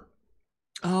Ruiner.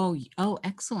 Oh,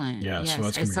 excellent. Yeah, yes. So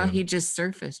that's I saw he just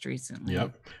surfaced recently.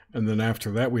 Yep. And then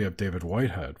after that, we have David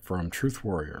Whitehead from Truth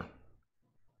Warrior.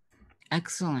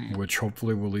 Excellent. Which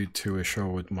hopefully will lead to a show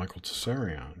with Michael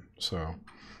Tsarion. So.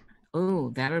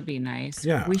 Oh, that'll be nice.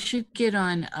 Yeah. We should get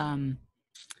on.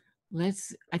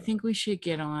 I think we should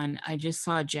get on. I just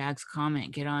saw Jack's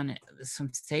comment. Get on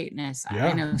some Satanists. Yeah.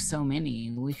 I know so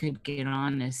many. We could get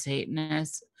on as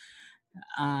Satanists.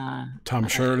 Tom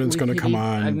Sheridan's going to come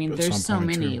on. I mean, there's so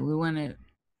many. Too. We want to.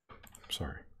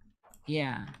 Sorry.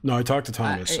 Yeah. No, I talked to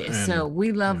Thomas. So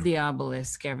we love the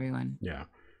Obelisk, everyone. Yeah.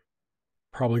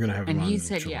 Probably going to have him on in July. And he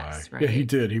said yes, right? Yeah, he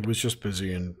did. He was just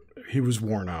busy and he was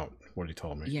worn out, what he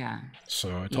told me. Yeah.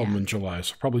 So I told him in July.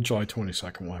 So probably July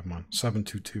 22nd we'll have him on.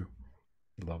 722.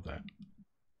 Love that.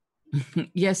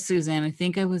 Yes, Suzanne. I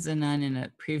think I was a nun in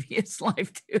a previous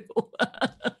life too.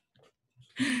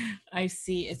 I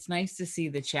see. It's nice to see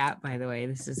the chat, by the way.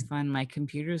 This is fun. My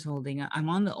computer's holding up. I'm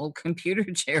on the old computer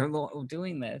chair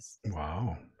doing this.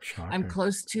 Wow. Shocking. I'm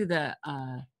close to the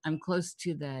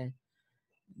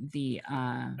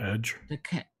edge.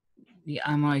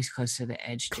 I'm always close to the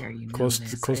edge chair. Close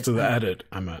to the edit.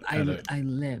 I'm at edit. I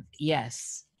live.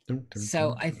 Yes.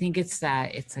 So I think it's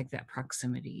like that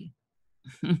proximity.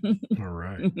 All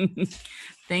right.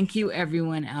 Thank you,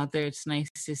 everyone out there. It's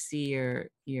nice to see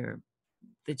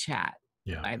the chat.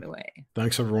 Yeah. By the way.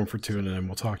 Thanks everyone for tuning in.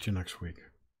 We'll talk to you next week.